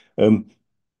well.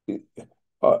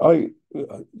 I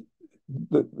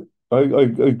I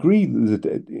agree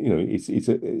that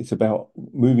it's about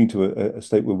moving to a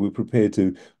state where we're prepared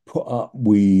to put up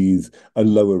with a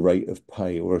lower rate of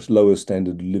pay or a lower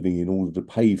standard of living in order to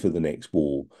pay for the next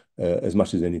war as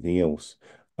much as anything else.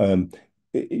 Um,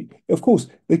 of course,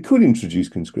 they could introduce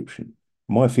conscription.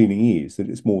 My feeling is that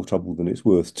it's more trouble than it's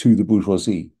worth to the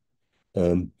bourgeoisie.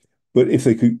 Um, but if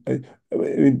they could, I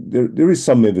mean, there is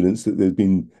some evidence that there's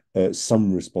been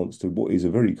some response to what is a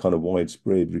very kind of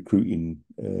widespread recruiting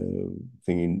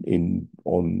thing in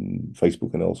on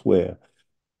Facebook and elsewhere.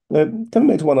 Coming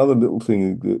back to one other little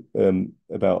thing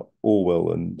about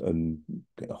Orwell and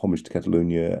homage to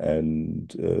Catalonia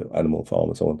and Animal Farm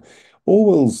and so on.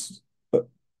 Orwell's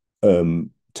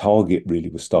target really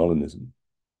was Stalinism.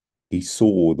 He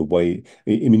saw the way,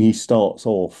 I mean, he starts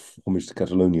off homage to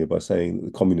Catalonia by saying that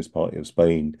the Communist Party of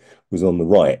Spain was on the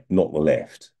right, not the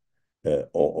left,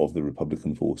 of the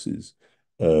Republican forces.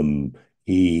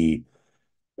 He,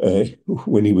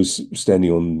 when he was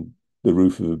standing on the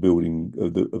roof of a building,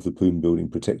 of the Plume building,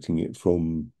 protecting it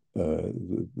from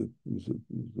the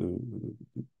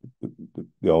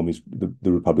armies,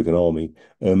 the Republican Army,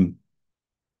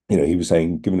 he was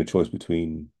saying, given a choice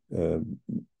between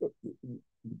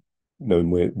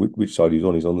knowing which side he's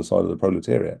on the side of the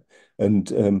proletariat,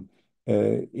 and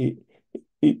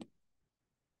it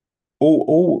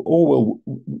Orwell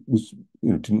was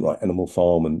didn't write Animal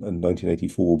Farm and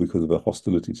 1984 because of a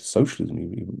hostility to socialism.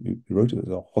 He wrote it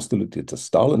as a hostility to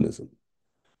Stalinism,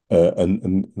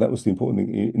 and that was the important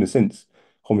thing. In a sense,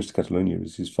 Homage to Catalonia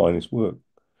is his finest work.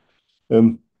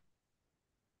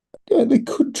 Yeah, they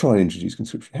could try and introduce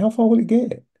conscription. How far will it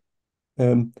get?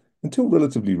 Until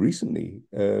relatively recently,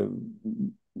 a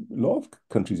lot of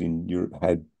countries in Europe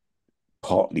had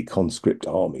partly conscript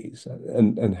armies,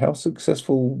 and how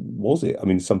successful was it? I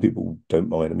mean, some people don't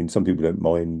mind. I mean, some people don't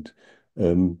mind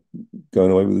going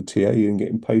away with a TA and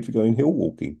getting paid for going hill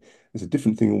walking. It's a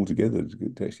different thing altogether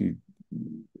to actually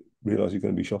realize you're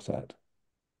going to be shot at.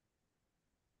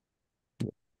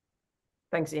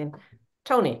 Thanks, Ian.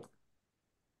 Tony.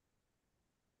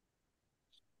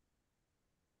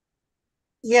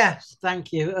 Yes,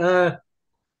 thank you.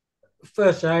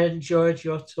 First, I enjoyed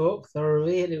your talk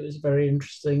thoroughly, and it was very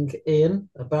interesting, Ian,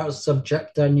 about a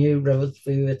subject I knew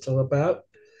relatively little about.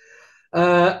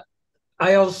 I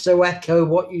also echo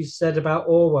what you said about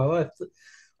Orwell.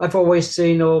 I've always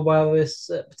seen Orwell as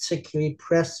particularly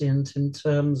prescient in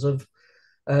terms of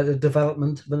the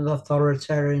development of an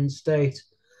authoritarian state.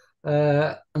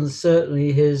 And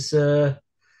certainly his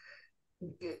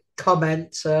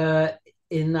comment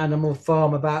in Animal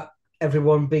Farm about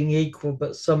everyone being equal,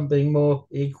 but some being more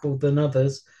equal than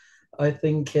others, I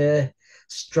think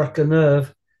struck a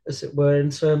nerve, as it were, in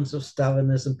terms of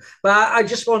Stalinism. But I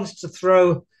just wanted to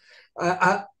throw,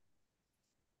 I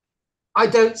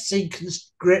don't see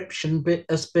conscription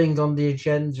as being on the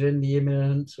agenda in the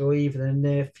imminent or even the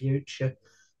near future.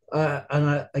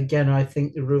 Again, I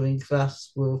think the ruling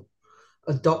class will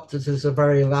adopt it as a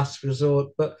very last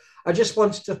resort. But I just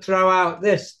wanted to throw out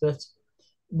this, that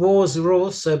wars are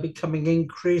also becoming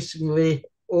increasingly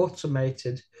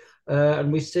automated.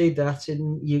 And we see that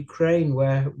in Ukraine,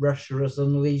 where Russia has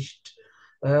unleashed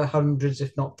hundreds,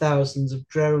 if not thousands, of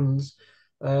drones.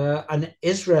 And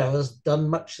Israel has done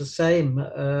much the same.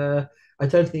 I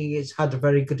don't think it's had a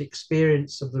very good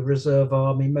experience of the reserve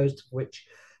army, most of which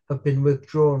have been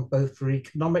withdrawn both for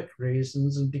economic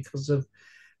reasons and because of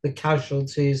the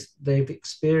casualties they've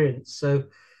experienced. So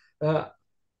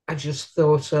I just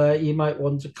thought you might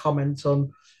want to comment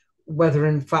on whether,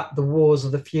 in fact, the wars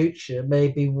of the future may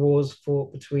be wars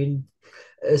fought between,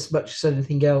 as much as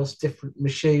anything else, different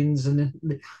machines, and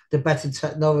the better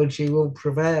technology will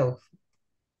prevail.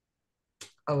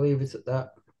 I'll leave it at that.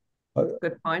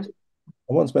 Good point.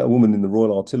 I once met a woman in the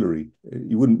Royal Artillery.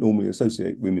 You wouldn't normally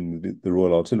associate women with the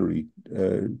Royal Artillery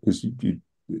because the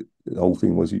whole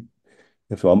thing was you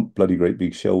have to pump bloody great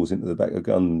big shells into the back of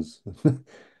guns.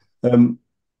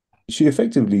 She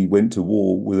effectively went to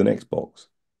war with an Xbox.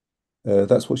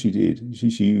 That's what she did. She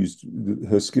used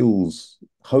her skills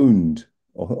honed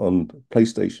on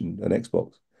PlayStation and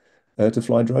Xbox to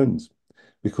fly drones,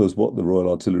 because what the Royal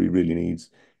Artillery really needs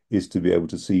is to be able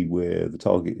to see where the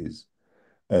target is.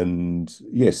 And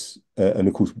yes, and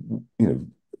of course,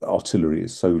 artillery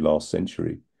is so last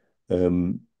century,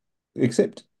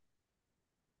 except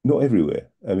not everywhere.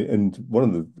 I mean, and one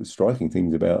of the striking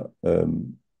things about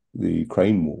the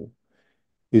Ukraine war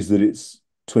is that it's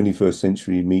 21st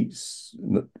century meets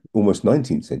almost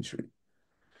 19th century.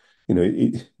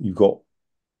 You've got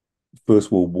First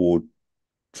World War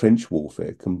trench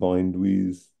warfare combined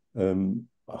with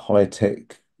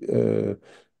high-tech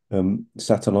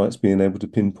satellites being able to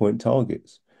pinpoint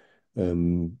targets.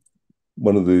 One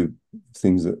of the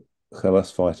things that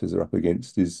Hamas fighters are up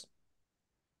against is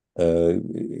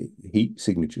heat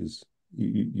signatures.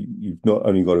 You've not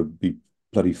only got to be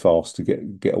bloody fast to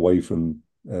get away from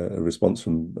a response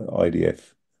from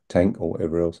IDF tank or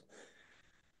whatever else,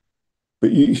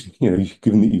 but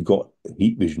given that you've got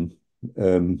heat vision,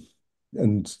 and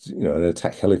an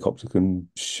attack helicopter can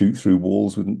shoot through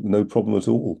walls with no problem at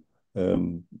all.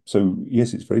 So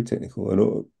yes, it's very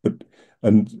technical,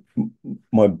 and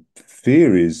my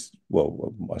fear is,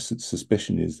 well, my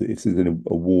suspicion is that if there's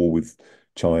a war with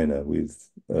China,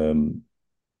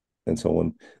 and so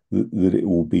on, that it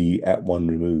will be at one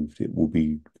removed. It will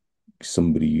be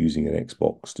somebody using an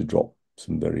Xbox to drop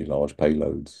some very large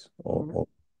payloads on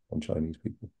Chinese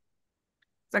people.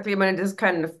 Exactly. I mean, it just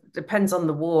kind of depends on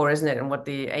the war, isn't it, and what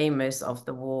the aim is of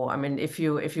the war. I mean, if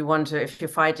you're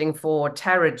fighting for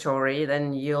territory,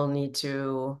 then you'll need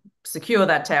to secure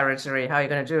that territory. How are you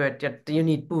going to do it? You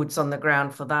need boots on the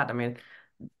ground for that. I mean,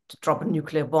 to drop a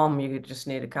nuclear bomb, you just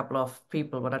need a couple of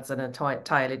people, but that's an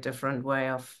entirely different way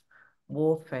of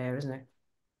warfare, isn't it?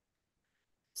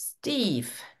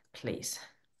 Steve, please.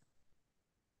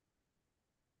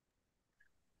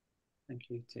 Thank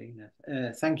you, Tina.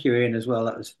 Thank you, Ian, as well.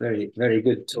 That was very, very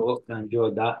good talk. I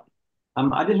enjoyed that.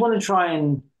 I just want to try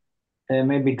and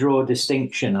maybe draw a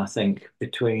distinction, I think,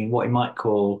 between what you might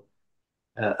call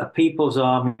a people's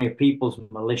army, a people's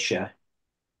militia,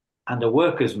 and a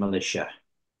workers' militia.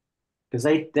 Because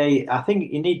I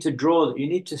think you need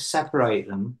to separate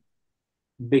them,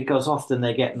 because often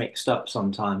they get mixed up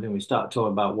sometimes and we start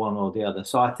talking about one or the other.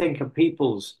 So I think a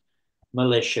people's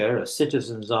militia, a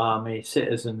citizens' army,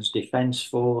 citizens' defense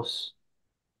force,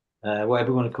 whatever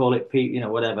you want to call it,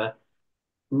 whatever,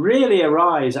 really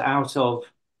arise out of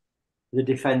the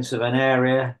defense of an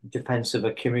area, defense of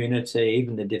a community,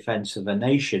 even the defense of a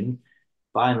nation.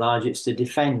 By and large, it's to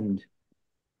defend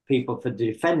people for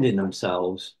defending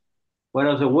themselves.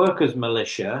 Whereas a workers'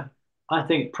 militia, I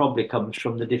think, probably comes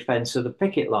from the defense of the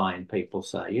picket line, people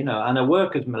say, and a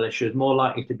workers' militia is more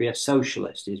likely to be a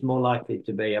socialist, is more likely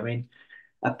to be, I mean,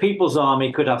 a people's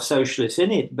army could have socialists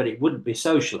in it, but it wouldn't be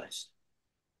socialist.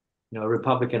 A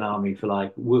Republican army, if you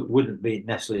like, wouldn't be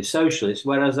necessarily socialist,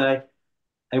 whereas a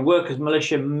workers'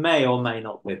 militia may or may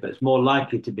not be, but it's more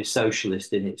likely to be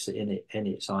socialist in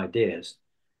its ideas.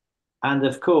 And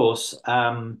of course,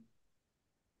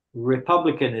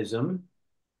 republicanism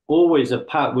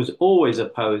was always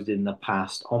opposed in the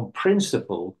past on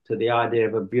principle to the idea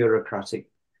of a bureaucratic,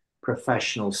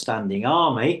 professional standing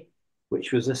army,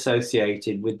 which was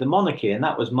associated with the monarchy, and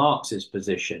that was Marx's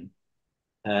position.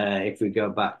 If we go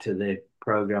back to the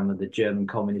program of the German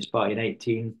Communist Party in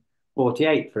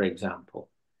 1848, for example.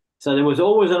 So there was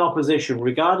always an opposition,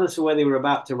 regardless of whether they were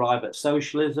about to arrive at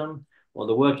socialism or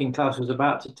the working class was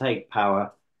about to take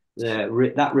power.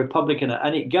 That Republican,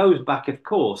 and it goes back, of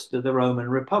course, to the Roman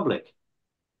Republic,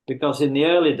 because in the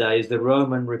early days, the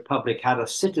Roman Republic had a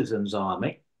citizens'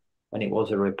 army when it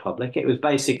was a republic. It was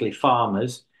basically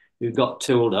farmers who got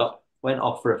tooled up, went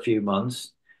off for a few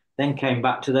months, then came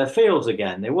back to their fields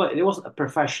again. It wasn't a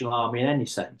professional army in any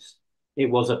sense. It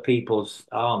was a people's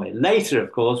army. Later,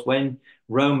 of course, when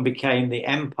Rome became the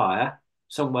empire,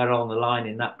 somewhere along the line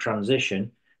in that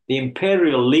transition, the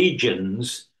imperial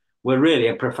legions were really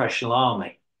a professional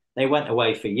army. They went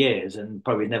away for years and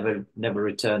probably never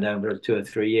returned home for 2 or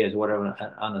 3 years, or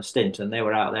whatever, on a stint. And they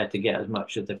were out there to get as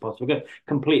much as they possibly could.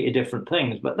 Completely different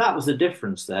things. But that was the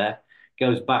difference there.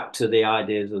 Goes back to the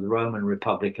ideas of the Roman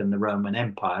Republic and the Roman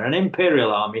Empire. An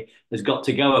imperial army has got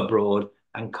to go abroad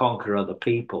and conquer other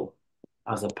people,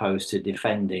 as opposed to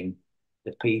defending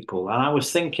the people. And I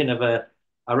was thinking of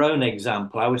our own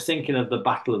example. I was thinking of the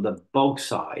Battle of the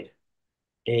Bogside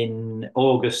in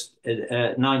August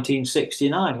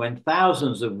 1969, when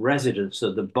thousands of residents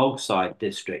of the Bogside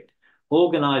district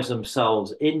organized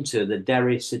themselves into the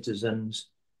Derry Citizens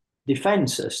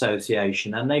Defence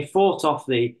Association, and they fought off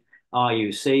the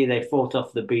RUC, they fought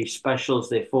off the B Specials,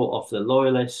 they fought off the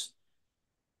Loyalists.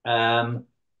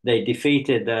 They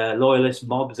defeated the Loyalist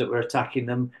mobs that were attacking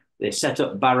them. They set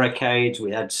up barricades.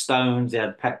 We had stones, they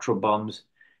had petrol bombs,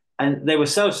 and they were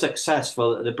so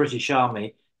successful that the British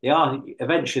Army,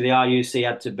 eventually the RUC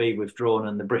had to be withdrawn,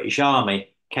 and the British Army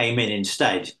came in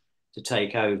instead to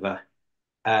take over,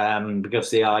 because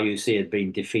the RUC had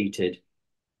been defeated.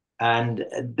 And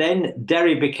then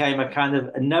Derry became a kind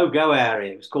of a no-go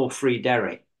area. It was called Free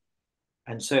Derry.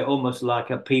 And so almost like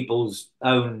a people's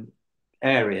own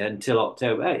area until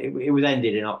October. It was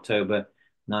ended in October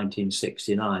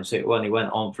 1969. So it only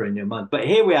went on for a new month. But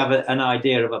here we have an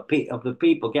idea of the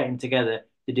people getting together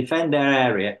to defend their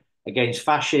area against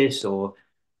fascists or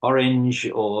orange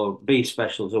or B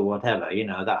specials or whatever,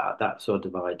 that sort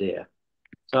of idea.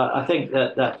 So I think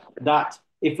that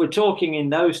if we're talking in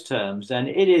those terms, then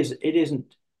it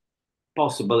isn't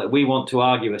possible that we want to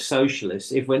argue as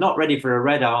socialists if we're not ready for a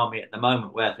red army at the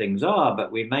moment where things are,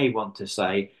 but we may want to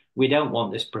say we don't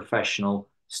want this professional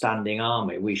standing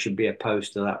army. We should be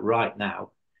opposed to that right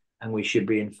now, and we should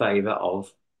be in favour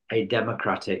of a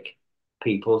democratic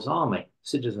people's army,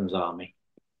 citizens' army.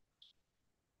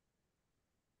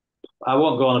 I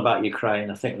won't go on about Ukraine.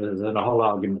 I think there's a whole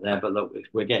argument there, but look,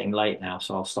 we're getting late now,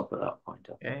 so I'll stop at that point.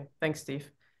 Okay, thanks, Steve.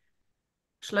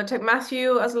 Shall I take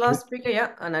Matthew as the last speaker?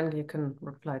 Yeah, and then you can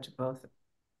reply to both.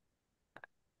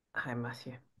 Hi,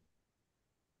 Matthew.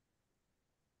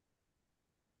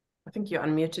 I think you're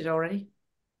unmuted already.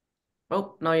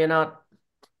 Oh, no, you're not.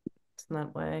 It's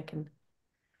not working.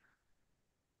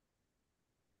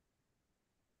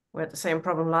 We had the same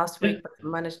problem last week, but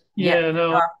managed. Yeah,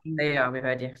 no. There you are. We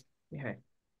heard you. We heard.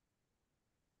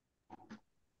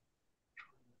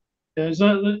 Yeah, is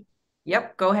that the...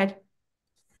 Yep, go ahead.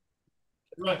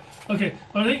 Right. Okay.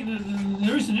 I think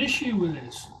there is an issue with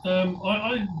this.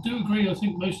 I do agree. I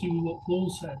think mostly with what Paul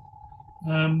said.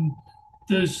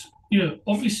 There's,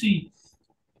 obviously,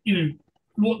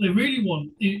 what they really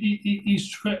want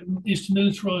is to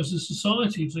militarize the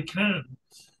society if they can,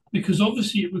 because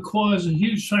obviously it requires a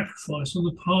huge sacrifice on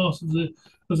the part of the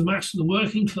mass of the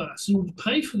working class in order to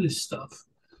pay for this stuff.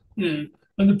 And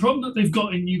the problem that they've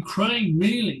got in Ukraine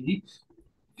really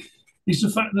is the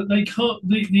fact that they can't,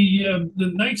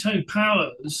 the NATO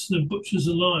powers, the Butchers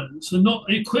Alliance, are not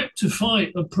equipped to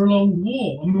fight a prolonged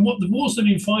war. I mean, what the wars they've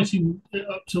been fighting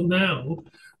up till now,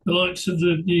 the likes of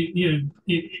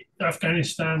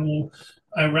Afghanistan or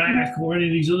Iraq or any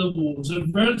of these other wars, are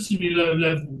relatively low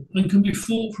level and can be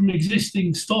fought from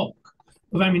existing stock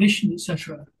of ammunition,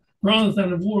 etc., rather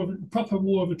than a proper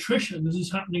war of attrition as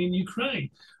is happening in Ukraine.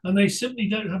 And they simply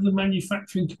don't have the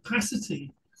manufacturing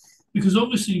capacity, because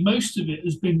obviously most of it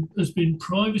has been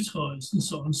privatized and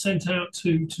so on, sent out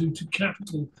to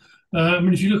capital. I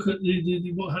mean, if you look at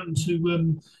what happened to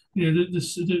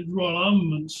the Royal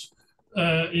Armaments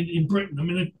in Britain, I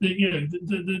mean,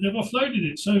 they've offloaded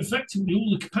it, so effectively all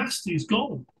the capacity is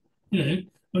gone.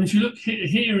 And if you look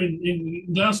here in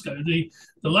Glasgow, the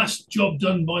last job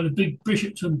done by the big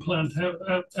Bishopton plant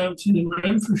out in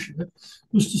Renfrewshire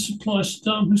was to supply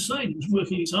Saddam Hussein. It was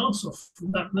working its arse off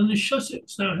from that, and then they shut it.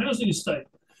 It's now a housing estate.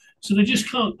 So they just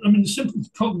can't, I mean, the simple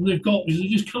problem they've got is they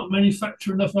just can't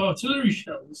manufacture enough artillery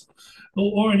shells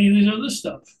or any of this other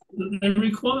stuff that they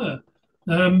require.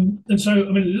 And so,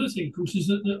 I mean, the other thing, of course, is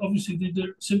that obviously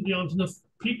there simply aren't enough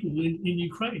people in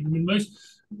Ukraine. I mean,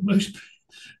 most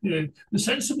the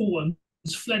sensible ones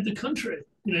fled the country,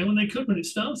 when they could, when it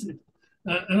started.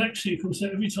 And actually, of course,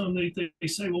 every time they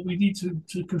say, well, we need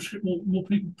to conscript more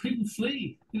people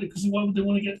flee, because why would they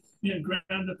want to get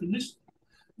ground up in this?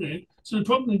 So the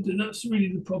problem, that's really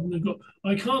the problem they've got.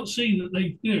 I can't see that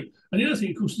they, and the other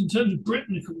thing, of course, in terms of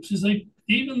Britain, of course, is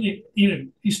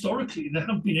historically, there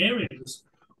have been areas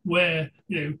where,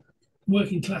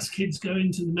 working class kids go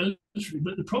into the military,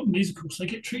 but the problem is, of course, they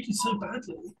get treated so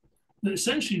badly that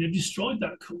essentially they've destroyed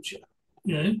that culture.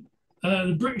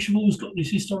 The British have always got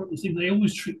this historical thing. They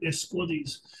always treat their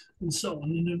squaddies and so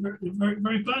on, very, very,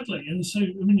 very badly. And so,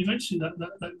 I mean, eventually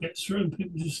that gets through, and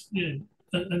people just,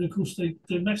 and of course they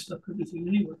messed up everything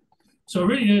anyway. So I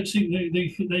really don't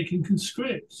think they can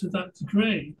conscript to that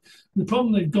degree. The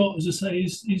problem they've got, as I say,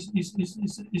 is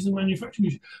the manufacturing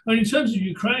issue. And in terms of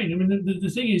Ukraine, I mean, the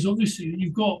thing is, obviously,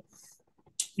 you've got,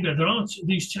 there aren't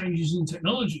these changes in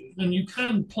technology, and you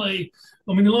can play.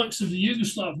 I mean, the likes of the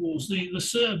Yugoslav wars, the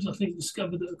Serbs, I think,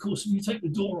 discovered that, of course, if you take the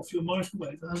door off your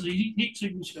microwave, it has a heat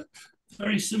signature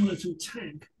very similar to a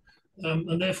tank,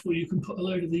 and therefore you can put a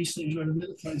load of these things around a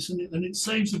bit of place, and it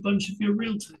saves a bunch of your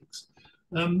real tanks.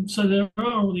 So there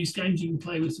are all these games you can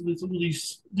play with all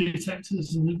these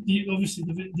detectors, and obviously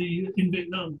in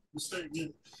Vietnam,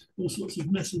 all sorts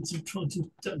of methods of trying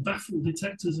to baffle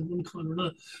detectors of one kind or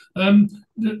another.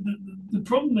 The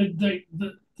problem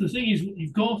the thing is, what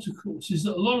you've got, of course, is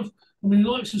that a lot of, I mean,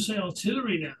 the likes of, say,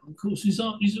 artillery now, of course, is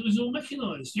all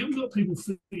mechanised. You haven't got people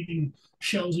feeding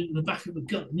shells into the back of a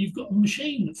gun. You've got a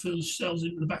machine that fills shells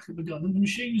into the back of a gun, and the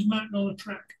machine is mounted on a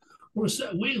track or a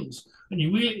set of wheels, and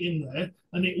you wheel it in there,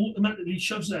 and it automatically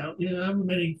shoves out, however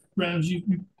many rounds you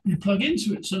plug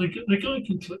into it. So the guy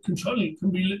controlling it can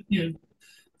be,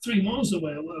 3 miles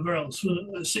away or whatever else,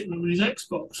 sitting with his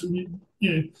Xbox, and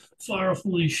fire off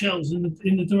all these shells in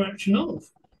the direction of.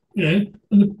 And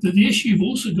the issue you've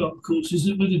also got, of course, is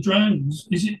that with the drones,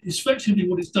 is effectively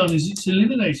what it's done is it's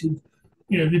eliminated,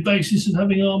 the basis of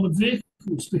having armoured vehicles.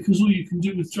 course, because all you can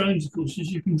do with drones, of course,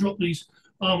 is you can drop these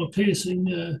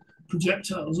armor-piercing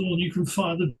projectiles, or you can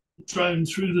fire the drone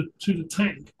through the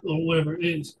tank or wherever it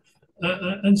is,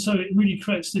 and so it really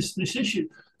creates this issue.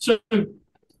 So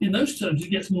in those terms, it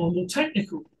gets more and more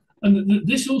technical. And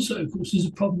this also, of course, is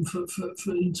a problem for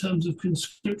in terms of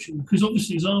conscription, because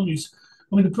obviously as armies,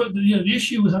 I mean, the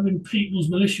issue with having people's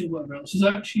militia, whatever else, is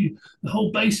actually the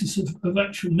whole basis of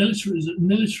actual militarism,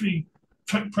 military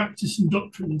practice and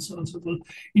doctrine and so on and so forth,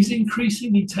 is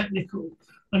increasingly technical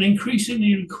and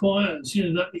increasingly requires,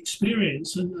 that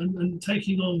experience and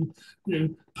taking on,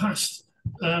 past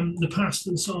the past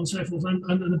and so on and so forth, and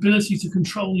an ability to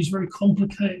control these very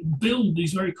complicated, build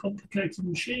these very complicated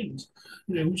machines,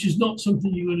 which is not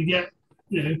something you're going to get,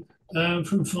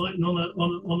 from fighting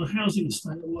on a housing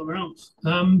estate or whatever else.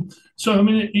 So I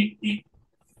mean,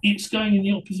 it's going in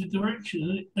the opposite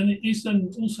direction, and it is then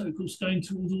also, of course, going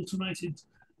towards automated,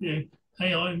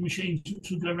 AI machines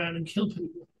which will go around and kill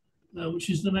people, which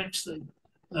is the next thing.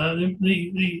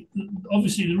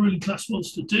 Obviously the ruling class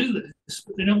wants to do this,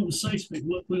 but they don't want to say to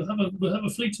people, we'll have a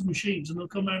fleet of machines and they'll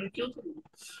come around and kill people,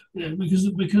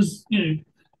 because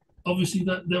obviously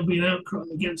that there'll be an outcry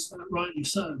against that, rightly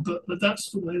so. But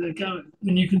that's the way they're going,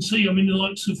 and you can see, I mean, the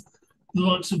likes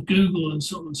of Google and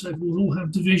so on and so forth all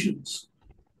have divisions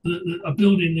that are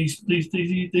building these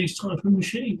type of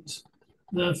machines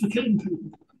for killing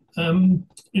people.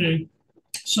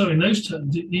 So in those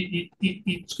terms,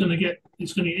 it's going to get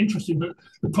interesting. But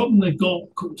the problem they've got,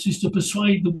 of course, is to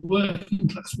persuade the working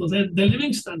class. Well, their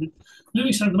living standard,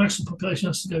 the massive population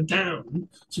has to go down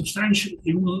substantially.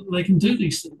 Well, they can do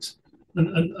these things,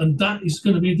 and that is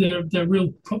going to be their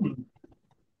real problem.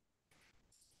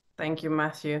 Thank you,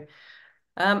 Matthew.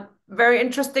 Very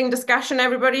interesting discussion,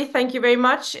 everybody. Thank you very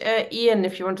much. Ian,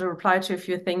 if you want to reply to a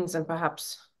few things and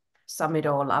perhaps sum it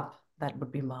all up, that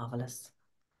would be marvelous.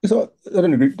 So I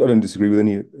don't agree. I don't disagree with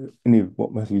any of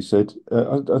what Matthew said.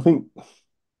 I think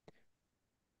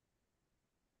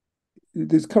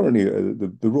there's currently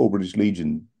the Royal British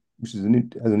Legion, which has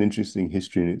an interesting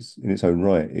history in its own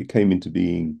right. It came into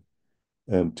being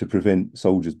to prevent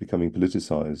soldiers becoming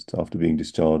politicized after being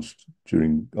discharged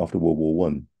after World War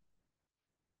One,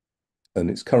 and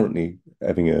it's currently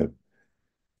having a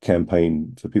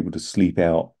campaign for people to sleep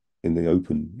out in the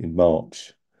open in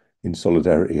March, in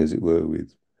solidarity, as it were,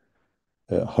 with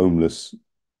homeless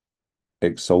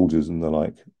ex-soldiers and the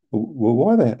like. Well,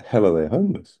 why the hell are they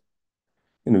homeless?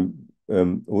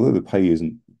 Although the pay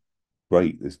isn't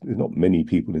great, there's not many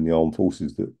people in the armed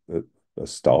forces that are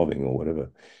starving or whatever.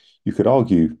 You could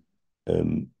argue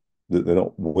that they're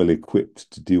not well equipped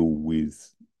to deal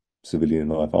with civilian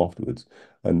life afterwards,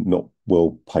 and not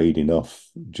well paid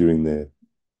enough during their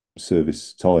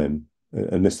service time,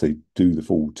 unless they do the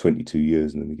full 22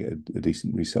 years and then they get a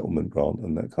decent resettlement grant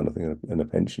and that kind of thing, and a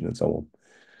pension and so on.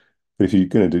 But if you're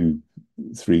going to do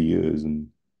 3 years and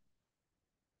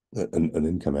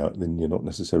then come out, then you're not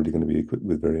necessarily going to be equipped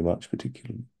with very much,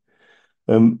 particularly.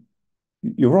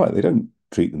 You're right, they don't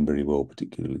treat them very well,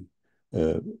 particularly.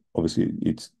 Obviously,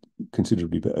 it's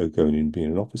considerably better going in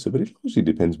being an officer, but it obviously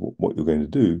depends what you're going to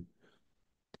do.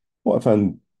 What I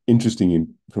found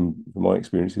interesting from my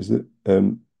experience is that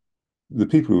the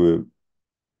people who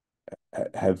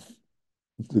have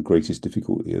the greatest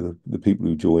difficulty are the people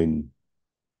who join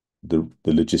the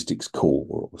logistics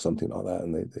corps or something like that,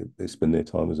 and they spend their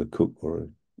time as a cook or a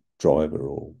driver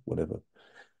or whatever.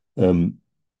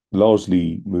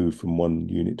 Largely move from one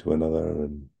unit to another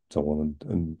and so on,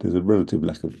 and there's a relative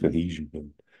lack of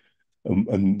cohesion.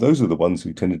 And those are the ones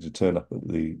who tended to turn up at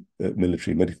the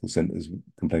military medical centres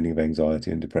complaining of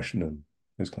anxiety and depression and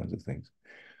those kinds of things.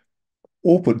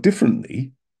 Or put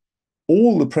differently,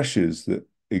 all the pressures that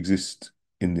exist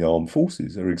in the armed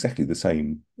forces are exactly the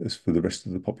same as for the rest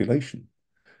of the population.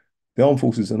 The armed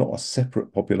forces are not a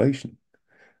separate population.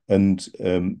 And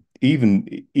even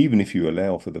if you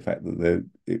allow for the fact that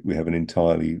we have an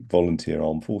entirely volunteer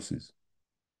armed forces,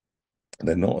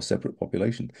 they're not a separate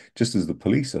population, just as the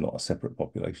police are not a separate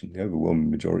population. The overwhelming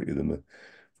majority of them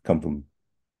come from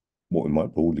what we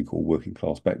might broadly call working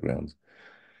class backgrounds.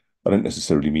 I don't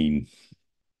necessarily mean,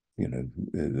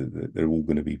 they're all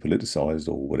going to be politicized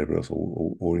or whatever else,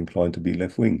 or inclined to be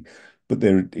left wing, but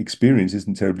their experience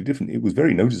isn't terribly different. It was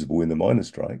very noticeable in the miners'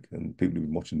 strike, and people who've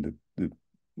been watching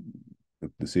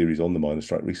the series on the miners'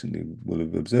 strike recently will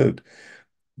have observed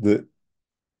that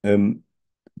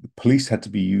the police had to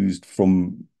be used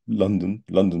from London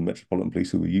Metropolitan Police,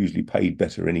 who were usually paid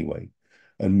better anyway,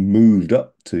 and moved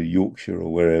up to Yorkshire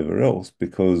or wherever else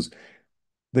because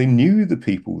they knew the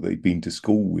people they'd been to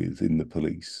school with in the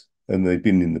police, and they'd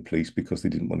been in the police because they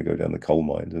didn't want to go down the coal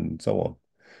mines and so on.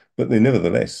 But they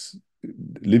nevertheless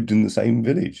lived in the same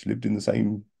village, lived in the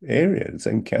same area, the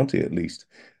same county at least.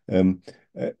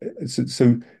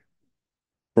 So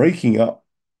breaking up,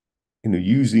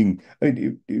 using, I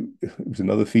mean, it was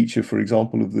another feature, for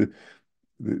example, of the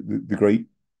great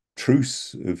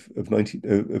truce of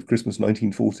Christmas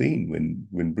 1914,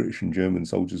 when British and German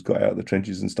soldiers got out of the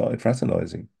trenches and started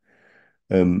fraternizing.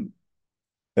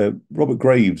 Robert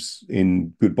Graves,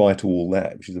 in Goodbye to All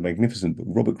That, which is a magnificent book.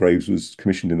 Robert Graves was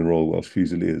commissioned in the Royal Welsh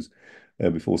Fusiliers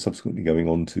before subsequently going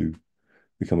on to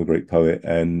become a great poet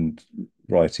and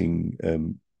writing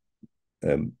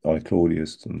I,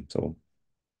 Claudius and so on.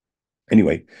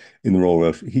 Anyway, in the Royal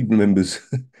Welsh, he remembers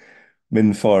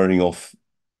men firing off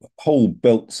whole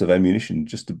belts of ammunition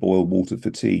just to boil water for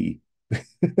tea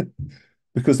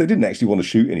because they didn't actually want to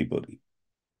shoot anybody.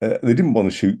 They didn't want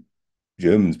to shoot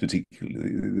Germans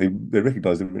particularly. They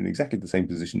recognized they were in exactly the same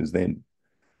position as them.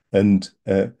 And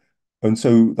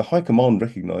so the High Command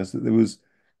recognized that there was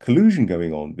collusion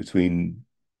going on between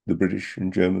the British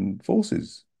and German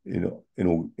forces in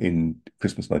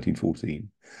Christmas 1914.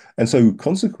 And so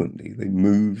consequently, they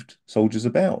moved soldiers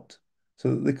about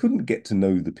so that they couldn't get to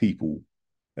know the people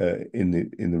in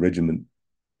the regiment,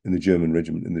 in the German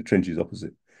regiment, in the trenches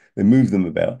opposite. They moved them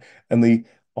about, and they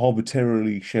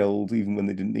arbitrarily shelled even when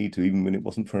they didn't need to, even when it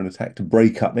wasn't for an attack, to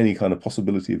break up any kind of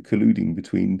possibility of colluding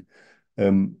between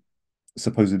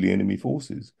supposedly enemy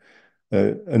forces.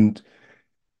 And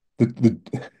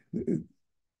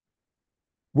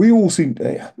we all seem,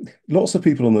 lots of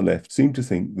people on the left seem to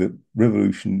think that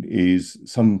revolution is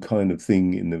some kind of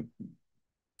thing in the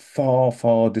far,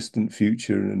 far distant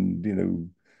future. And,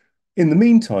 in the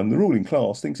meantime, the ruling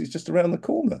class thinks it's just around the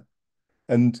corner,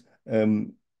 and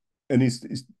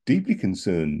is deeply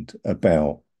concerned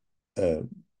about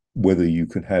whether you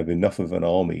can have enough of an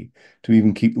army to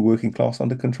even keep the working class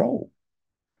under control.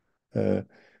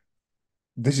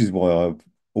 This is why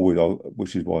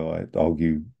which is why I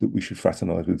argue that we should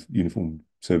fraternize with uniformed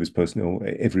service personnel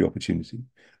at every opportunity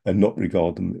and not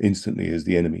regard them instantly as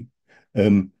the enemy.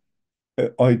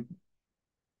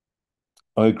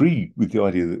 I agree with the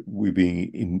idea that we're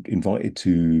being invited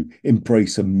to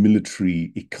embrace a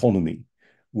military economy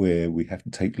where we have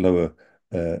to take lower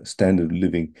standard of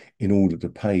living in order to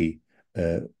pay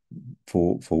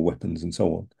for weapons and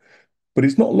so on. But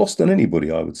it's not lost on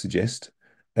anybody, I would suggest.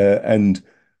 And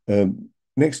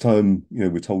next time,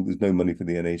 we're told there's no money for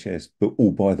the NHS, but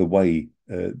oh, by the way,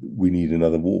 we need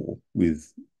another war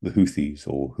with the Houthis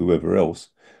or whoever else,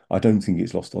 I don't think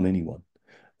it's lost on anyone.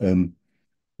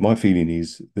 My feeling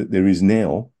is that there is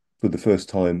now, for the first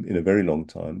time in a very long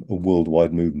time, a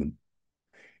worldwide movement.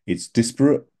 It's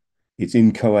disparate, it's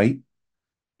inchoate,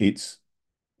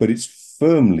 but it's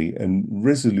firmly and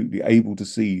resolutely able to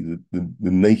see the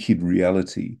naked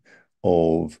reality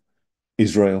of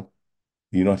Israel,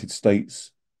 the United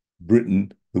States,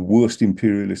 Britain, the worst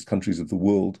imperialist countries of the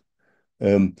world,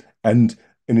 and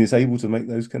is able to make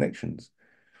those connections.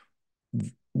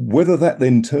 Whether that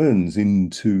then turns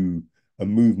into a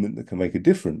movement that can make a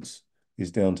difference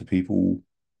is down to people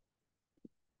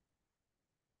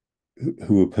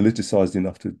who are politicized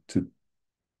enough to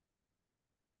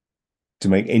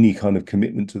make any kind of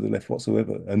commitment to the left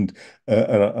whatsoever. And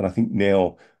I think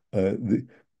now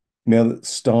now that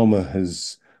Starmer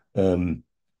has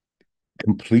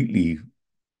completely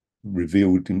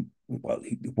revealed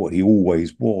what he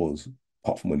always was,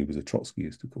 apart from when he was a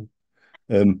Trotskyist, of course.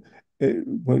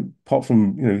 Apart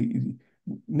from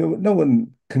no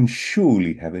one can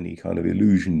surely have any kind of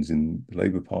illusions in the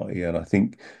Labour Party, and I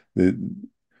think the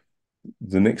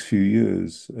next few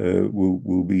years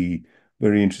will be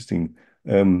very interesting.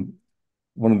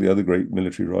 One of the other great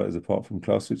military writers, apart from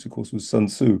Clausewitz, of course, was Sun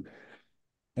Tzu,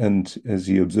 and as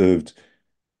he observed,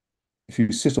 if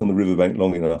you sit on the riverbank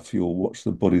long enough, you'll watch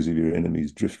the bodies of your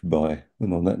enemies drift by.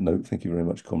 And on that note, thank you very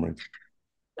much, comrades.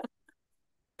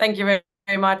 Thank you very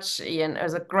much, Ian. It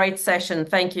was a great session.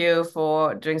 Thank you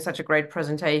for doing such a great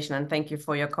presentation, and thank you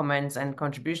for your comments and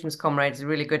contributions, comrades.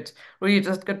 Really good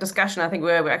discussion. I think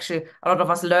we're actually, a lot of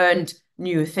us learned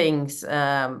new things.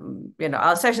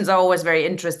 Our sessions are always very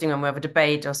interesting when we have a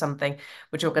debate or something,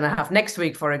 which we're going to have next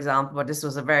week, for example, but this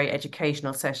was a very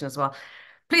educational session as well.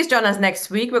 Please join us next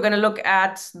week. We're going to look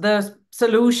at the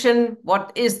solution.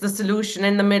 What is the solution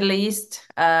in the Middle East?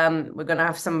 We're going to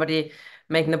have somebody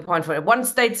making the point for a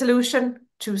one-state solution,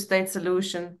 two-state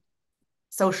solution,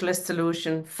 socialist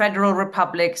solution, federal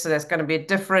republic. So there's going to be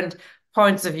different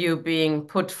points of view being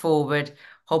put forward,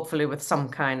 hopefully with some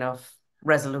kind of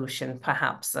resolution,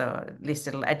 perhaps. At least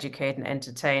it'll educate and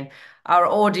entertain our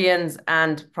audience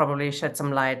and probably shed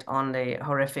some light on the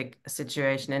horrific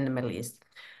situation in the Middle East.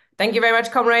 Thank you very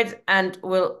much, comrades, and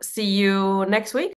we'll see you next week.